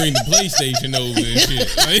he could bring the PlayStation over and shit.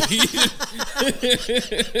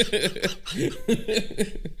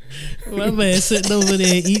 My man sitting over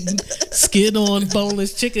there eating skin on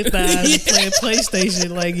boneless chicken thighs and playing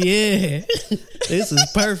PlayStation like, this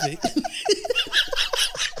is perfect.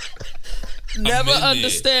 Never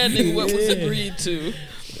understanding what was agreed to.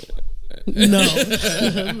 No.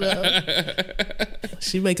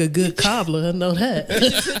 She make a good cobbler, I know that.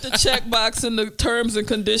 Just hit the checkbox in the terms and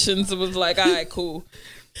conditions. It was like, all right, cool.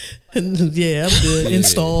 Yeah, I'm good.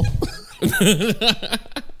 Install.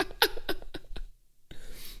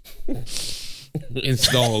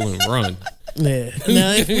 Install and run. Yeah.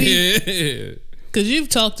 Now, if we, because you've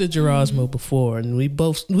talked to Gerasmo before, and we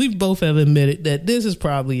both have admitted that this is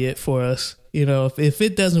probably it for us. You know, if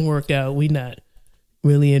it doesn't work out, we're not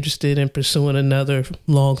really interested in pursuing another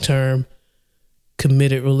long-term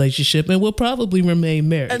committed relationship, and we'll probably remain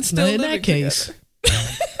married. And still now, in living that case,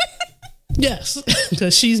 yes,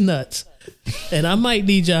 because she's nuts, and I might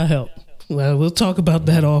need y'all help. Well, we'll talk about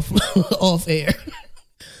that off air.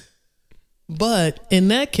 But in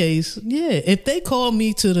that case, yeah, if they call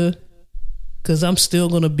me because I'm still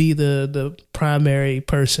going to be the primary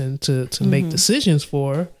person to make decisions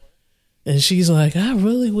for her, and she's like, I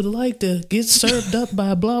really would like to get served up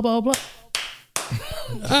by blah, blah, blah.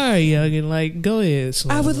 All right, youngin, like, go ahead.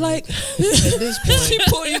 Slim. I would like at this point. She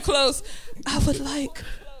pull you close. I would like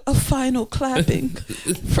a final clapping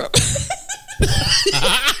from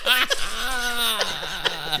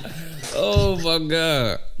Oh my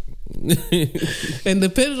God. And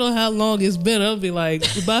depending on how long it's been, I'll be like,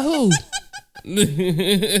 by who? No,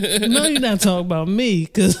 you're not talking about me,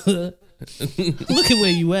 because look at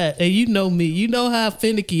where you at. And you know me. You know how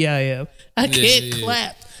finicky I am. I can't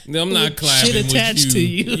clap. No, I'm not clapping shit attached with to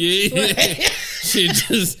you. you. Yeah. Shit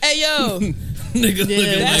just... Hey, yo. Nigga looking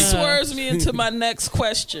That like... swerves me into my next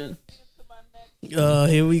question.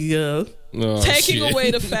 Here we go. Oh, Taking shit. away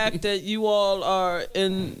the fact that you all are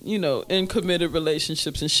in committed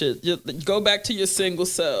relationships and shit. Go back to your single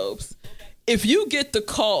selves. If you get the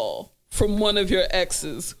call from one of your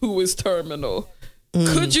exes who is terminal,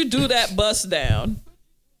 could you do that bust down?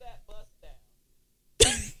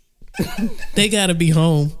 They got to be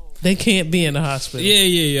home. They can't be in the hospital.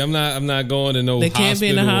 Yeah. I'm not going to no They hospital. can't be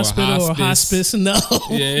in the hospital or hospice. No.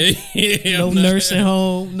 Yeah. No nursing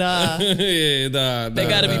home. Nah. Yeah, nah. They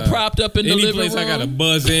got to be propped up in the Any living place room. I got to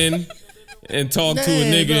buzz in and talk to a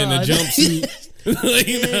nigga in a jumpsuit. Like,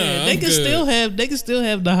 nah, They can still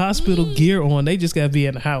have the hospital gear on. They just got to be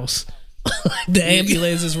in the house. The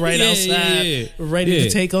ambulance is right outside, ready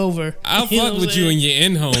to take over. I'll fuck with you and your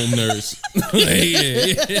in-home nurse.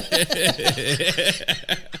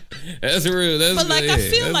 That's real. But I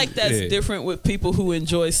feel like that's different with people who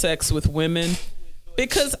enjoy sex with women.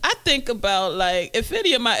 Because I think about, like, if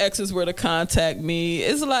any of my exes were to contact me,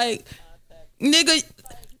 it's like, nigga,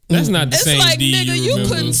 that's not the it's same. like, D nigga, you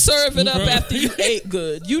remember. couldn't serve it up after you ate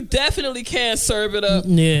good. You definitely can't serve it up.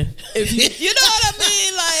 Yeah. If you know what I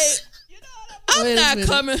mean? Like, I'm not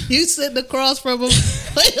coming. You sitting across from him.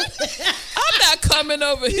 I'm not coming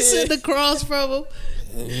over You here. sitting across from him.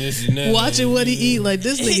 Yes, you know. Watching what he eat. Like,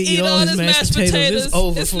 this nigga He eat all his mashed potatoes. It's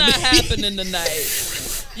over It's for not me. happening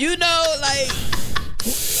tonight. You know, like,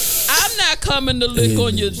 I'm not coming to lick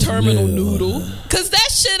on your terminal noodle, cause that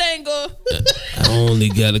shit ain't gonna. I only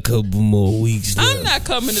got a couple more weeks left. I'm not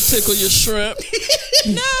coming to tickle your shrimp.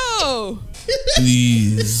 No,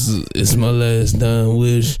 Please, it's my last dying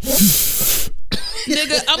wish.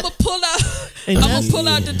 nigga, I'm gonna pull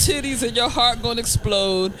out the titties, and your heart gonna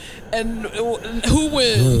explode. And who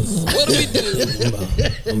wins? What do we do?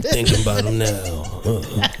 I'm thinking about him now.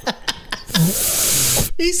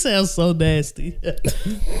 He sounds so nasty.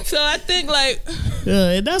 So I think, like,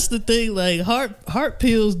 And that's the thing. Like, heart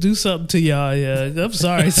pills do something to y'all. Yeah, I'm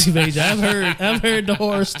sorry, C Major. I've heard the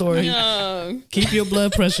horror story. Keep your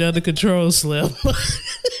blood pressure under control, Slim.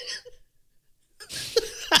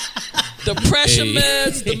 the pressure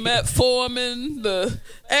meds, the metformin,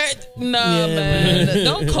 man.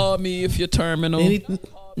 Don't call me if you're terminal.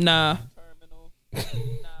 Nah.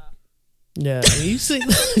 Yeah, you see,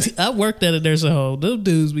 I worked at a nursing home. Those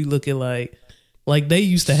dudes be looking like they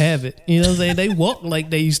used to have it. You know what I'm saying? They walk like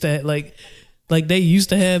they used to have, like they used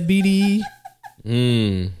to have BDE.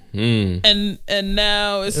 And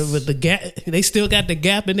now it's with the gap. They still got the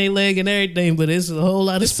gap in their leg and everything, but it's a whole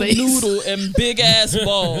lot of space. a noodle and big ass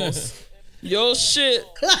balls. Your shit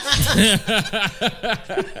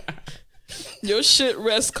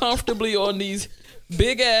rests comfortably on these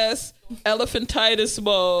big ass elephantitis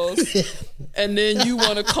balls, and then you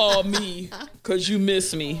want to call me because you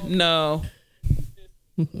miss me. No.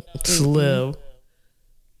 Slim.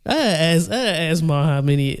 I asked Ma how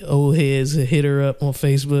many old heads hit her up on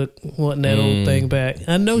Facebook wanting that old thing back.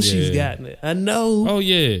 I know she's gotten it. I know. Oh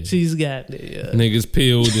yeah, she's gotten it. Yeah. Niggas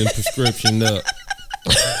peeled and prescriptioned up.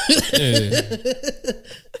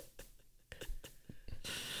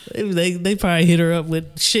 They probably hit her up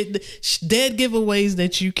with shit, dead giveaways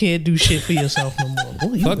that you can't do shit for yourself no more.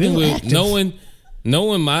 Boy, you Fucking really with active.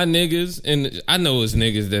 knowing my niggas, and I know it's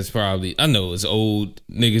niggas that's probably, I know it's old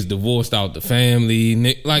niggas divorced out the family.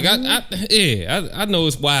 I know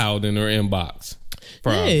it's wild in her inbox.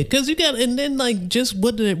 Probably. Yeah, because you got, and then like, just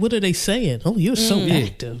what are they saying? Oh, you're so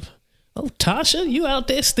active. Oh, Tasha, you out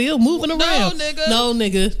there still moving around? No,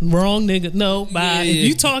 nigga, wrong nigga. No, bye. If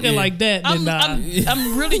you talking like that, then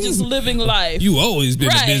I'm really just living life. You always been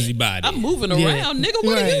a busybody. I'm moving around, nigga.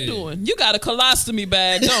 What are you doing? You got a colostomy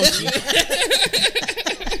bag, don't you?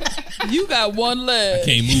 You got one leg. I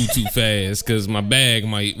can't move too fast because my bag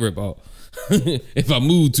might rip off. If I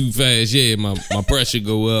move too fast, my pressure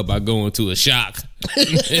go up. I go into a shock.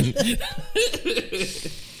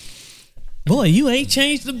 Boy, you ain't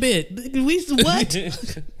changed a bit.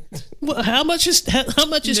 What? How much has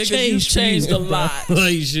Nigga, changed? You changed for a you, lot.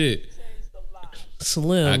 Like shit.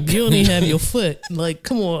 Slim, you don't even have your foot. Like,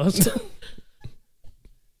 come on.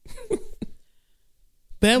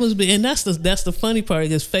 And that's the funny part,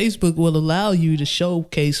 because Facebook will allow you to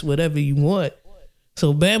showcase whatever you want.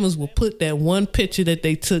 So Bama's will put that one picture that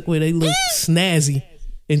they took where they look snazzy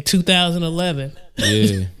in 2011.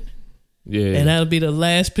 Yeah. Yeah. And that'll be the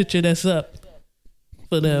last picture that's up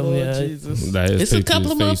for them. Lord Jesus. It's a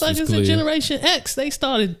couple of motherfuckers in Generation X. They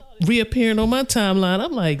started reappearing on my timeline.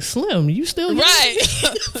 I'm like, Slim, you still young? Right.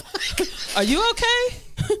 Are you okay?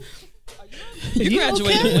 You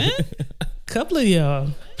graduated okay? when? Couple of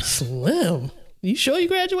y'all. Slim, you sure you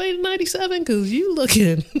graduated in 97? Because you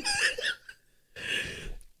looking...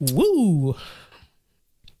 Woo.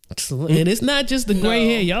 And it's not just the gray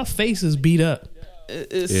hair. Y'all faces beat up.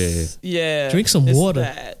 Yeah. Drink some water.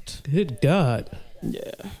 That. Good God. Yeah.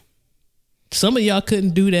 Some of y'all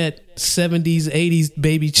couldn't do that 70s, 80s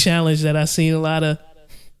baby challenge that I seen a lot of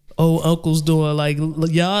old uncles doing. Like,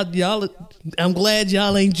 y'all, I'm glad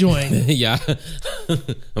y'all ain't joined. Yeah.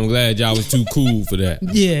 I'm glad y'all was too cool for that.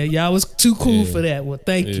 Yeah, y'all was too cool for that. Well,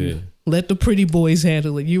 thank you. Let the pretty boys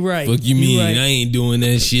handle it. You right. Fuck you mean? Right. I ain't doing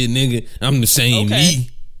that shit, nigga. I'm the same me.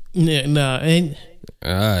 Yeah, nah, and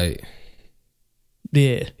all right.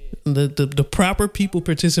 Yeah, the proper people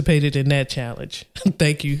participated in that challenge.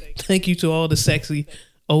 Thank you to all the sexy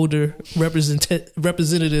older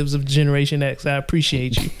representatives of Generation X. I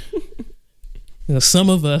appreciate you. You know, some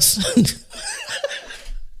of us,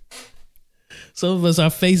 our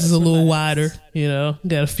faces a little wider. You know,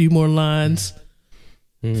 got a few more lines.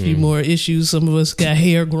 A few more issues. Some of us got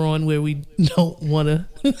hair growing where we don't want to.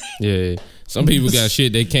 Yeah. Some people got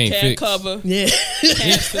shit they can't fix. Cover. Yeah.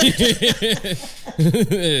 Can't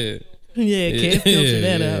filter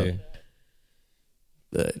that out.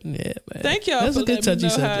 But yeah, man. Thank y'all That's for a good letting me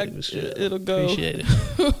touchy know subject. how it'll go. Appreciate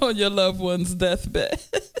it. On your loved one's deathbed.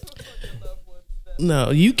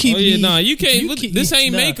 No, you keep. You can't. This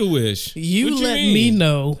ain't Make-A-Wish. You let me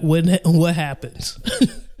know what happens.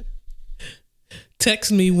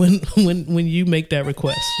 Text me when you make that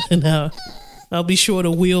request, and I'll be sure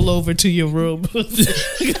to wheel over to your room.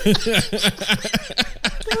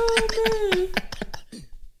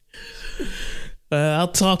 I'll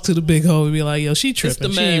talk to the big hoe and be like, "Yo, she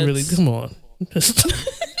tripping. She ain't really. Come on, it's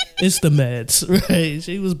the meds, right?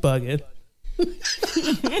 She was bugging."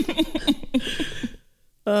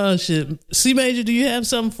 Oh shit, C Major, do you have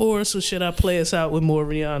something for us, or should I play us out with more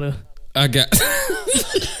Rihanna?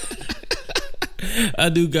 I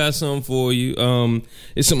do got something for you.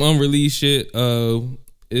 It's some unreleased shit.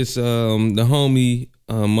 It's the homie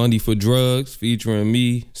Money for Drugs featuring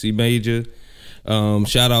me, C Major.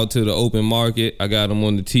 Shout out to the open market. I got them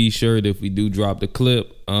on the t-shirt if we do drop the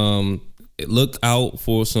clip. Look out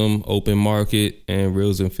for some open market and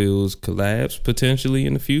Reels and Fields collabs potentially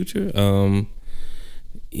in the future.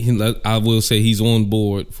 I will say he's on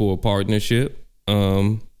board for a partnership.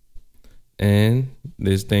 And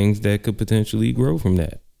there's things that could potentially grow from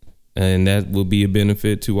that. And that will be a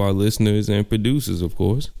benefit to our listeners and producers, of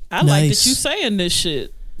course. I like that you saying this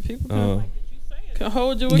shit. People can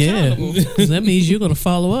hold you accountable. Yeah, because that means you're going to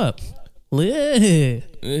follow up. Yeah.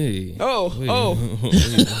 Hey. Oh,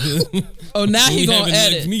 now he going to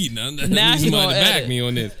edit. Now he going to back me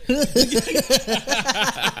on this.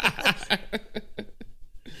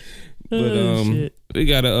 But we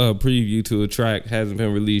got a preview to a track, hasn't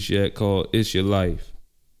been released yet, called It's Your Life.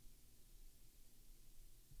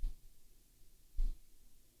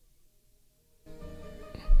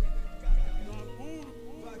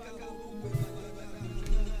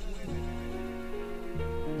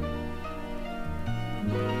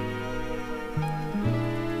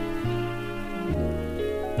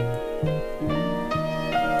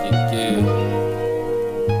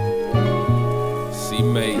 C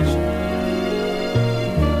Major.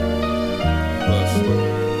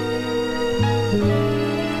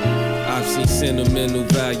 I've seen sentimental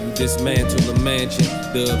value, dismantle a mansion.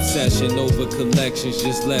 The obsession over collections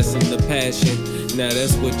just lessen the passion. Now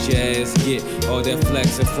that's what your ass get. All that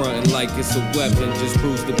flexing frontin' like it's a weapon just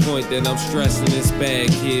proves the point that I'm stressing this bad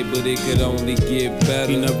kid, but it could only get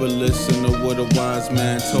better. He never listened to what a wise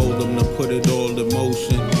man told him to put it all in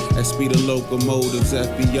motion. At speed of locomotives,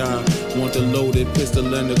 FBI want the loaded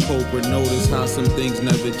pistol and the culprit. Notice how some things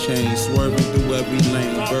never change. Swerving through every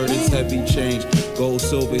lane, burdens heavy change. Gold,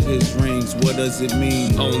 silver, his rings, what does it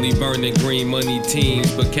mean? Only burning green money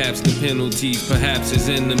teams, but caps the penalties. Perhaps his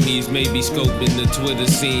enemies may be scoping the Twitter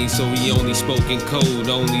scene, so he only spoke in code.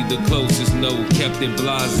 Only the closest know, kept it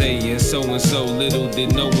blasé and so. Little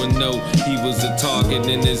did no one know he was a target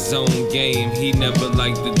in his own game. He never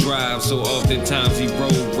liked the drive, so oftentimes he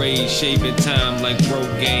rode rage, shaving time like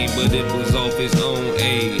broke game, but it was off his own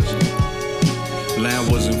age.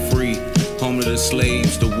 Land wasn't free, home to the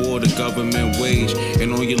slaves, the war the government waged.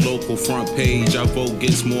 And on your local front page, our vote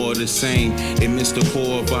gets more of the same. It missed the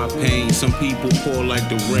core of our pain. Some people pour like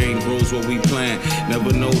the rain, grows what we plant.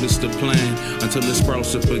 Never noticed the plan until it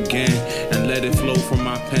sprouts up again. And let it flow from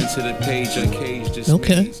my pen to the page. I caged this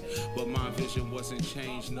maze, but my vision wasn't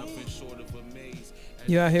changed, nothing short of a maze.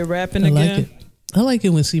 You out here rapping I like again? it. I like it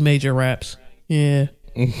when C Major raps. Yeah.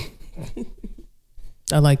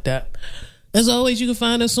 I like that. As always, you can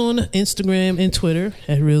find us on Instagram and Twitter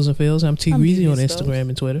at Reels and Feels. I'm T Greasy on Instagram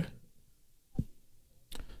and Twitter.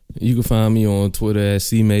 You can find me on Twitter at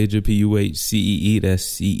C Major PUHCEE. That's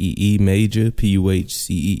CEE Major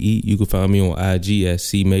PUHCEE. You can find me on IG at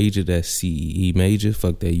C Major. That's CEE Major.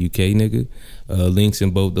 Fuck that UK nigga. Links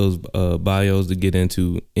in both those bios to get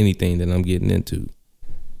into anything that I'm getting into.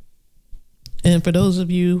 And for those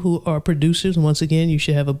of you who are producers, once again, you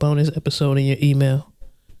should have a bonus episode in your email.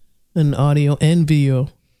 An audio and video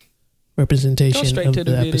representation Go straight of to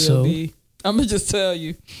the the video, episode. B. I'm gonna just tell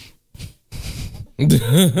you.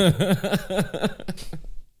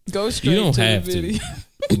 Go straight You don't to have the video.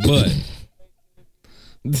 to, but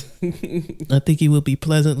I think you will be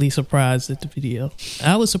pleasantly surprised at the video.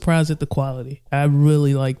 I was surprised at the quality. I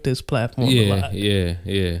really like this platform a lot. yeah.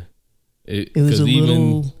 It was a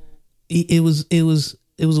little. It was a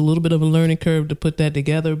little bit of a learning curve to put that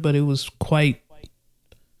together, but it was quite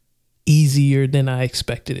easier than I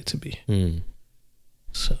expected it to be.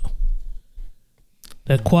 So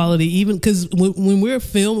that quality, even because when we're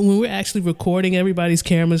filming, when we're actually recording, everybody's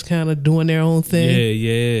cameras kind of doing their own thing.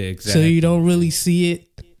 Yeah, exactly. So you don't really see it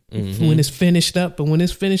when it's finished up, but when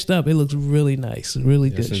it's finished up, it looks really nice, really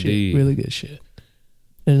good shit, indeed. really good shit.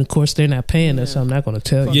 And of course, they're not paying us, so I'm not going to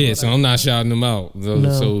tell you. Yeah, so I'm not shouting them out. So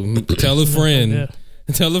tell a friend,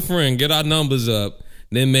 tell a friend, get our numbers up.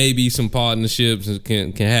 Then maybe some partnerships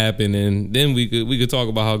can happen, and then we could talk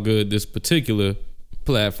about how good this particular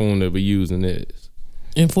platform that we're using is.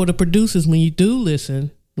 And for the producers, when you do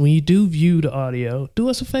listen, when you do view the audio, do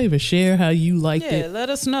us a favor, share how you liked it. Yeah, let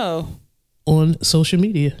us know on social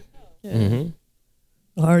media. Yeah.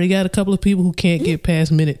 I already got a couple of people who can't get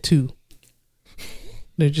past minute 2.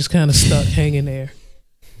 They're just kind of stuck hanging there.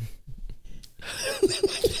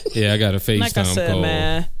 Yeah, I got a FaceTime like I said, call.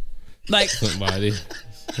 man. Like somebody.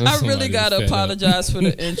 I really gotta apologize for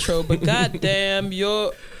the intro, but goddamn,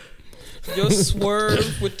 your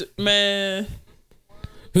swerve with the man.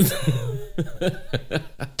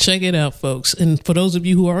 Check it out, folks. And for those of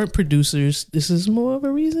you who aren't producers, this is more of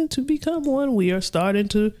a reason to become one. We are starting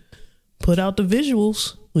to put out the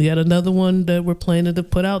visuals. We got another one that we're planning to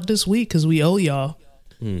put out this week because we owe y'all.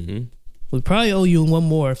 We probably owe you one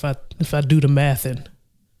more if I do the math in.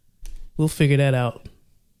 We'll figure that out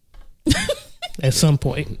at some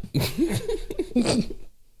point.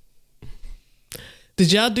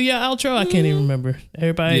 Did y'all do your outro? I can't even remember.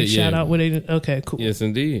 Everybody shout out what they did. Okay, cool. Yes,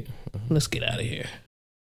 indeed. Let's get out of here.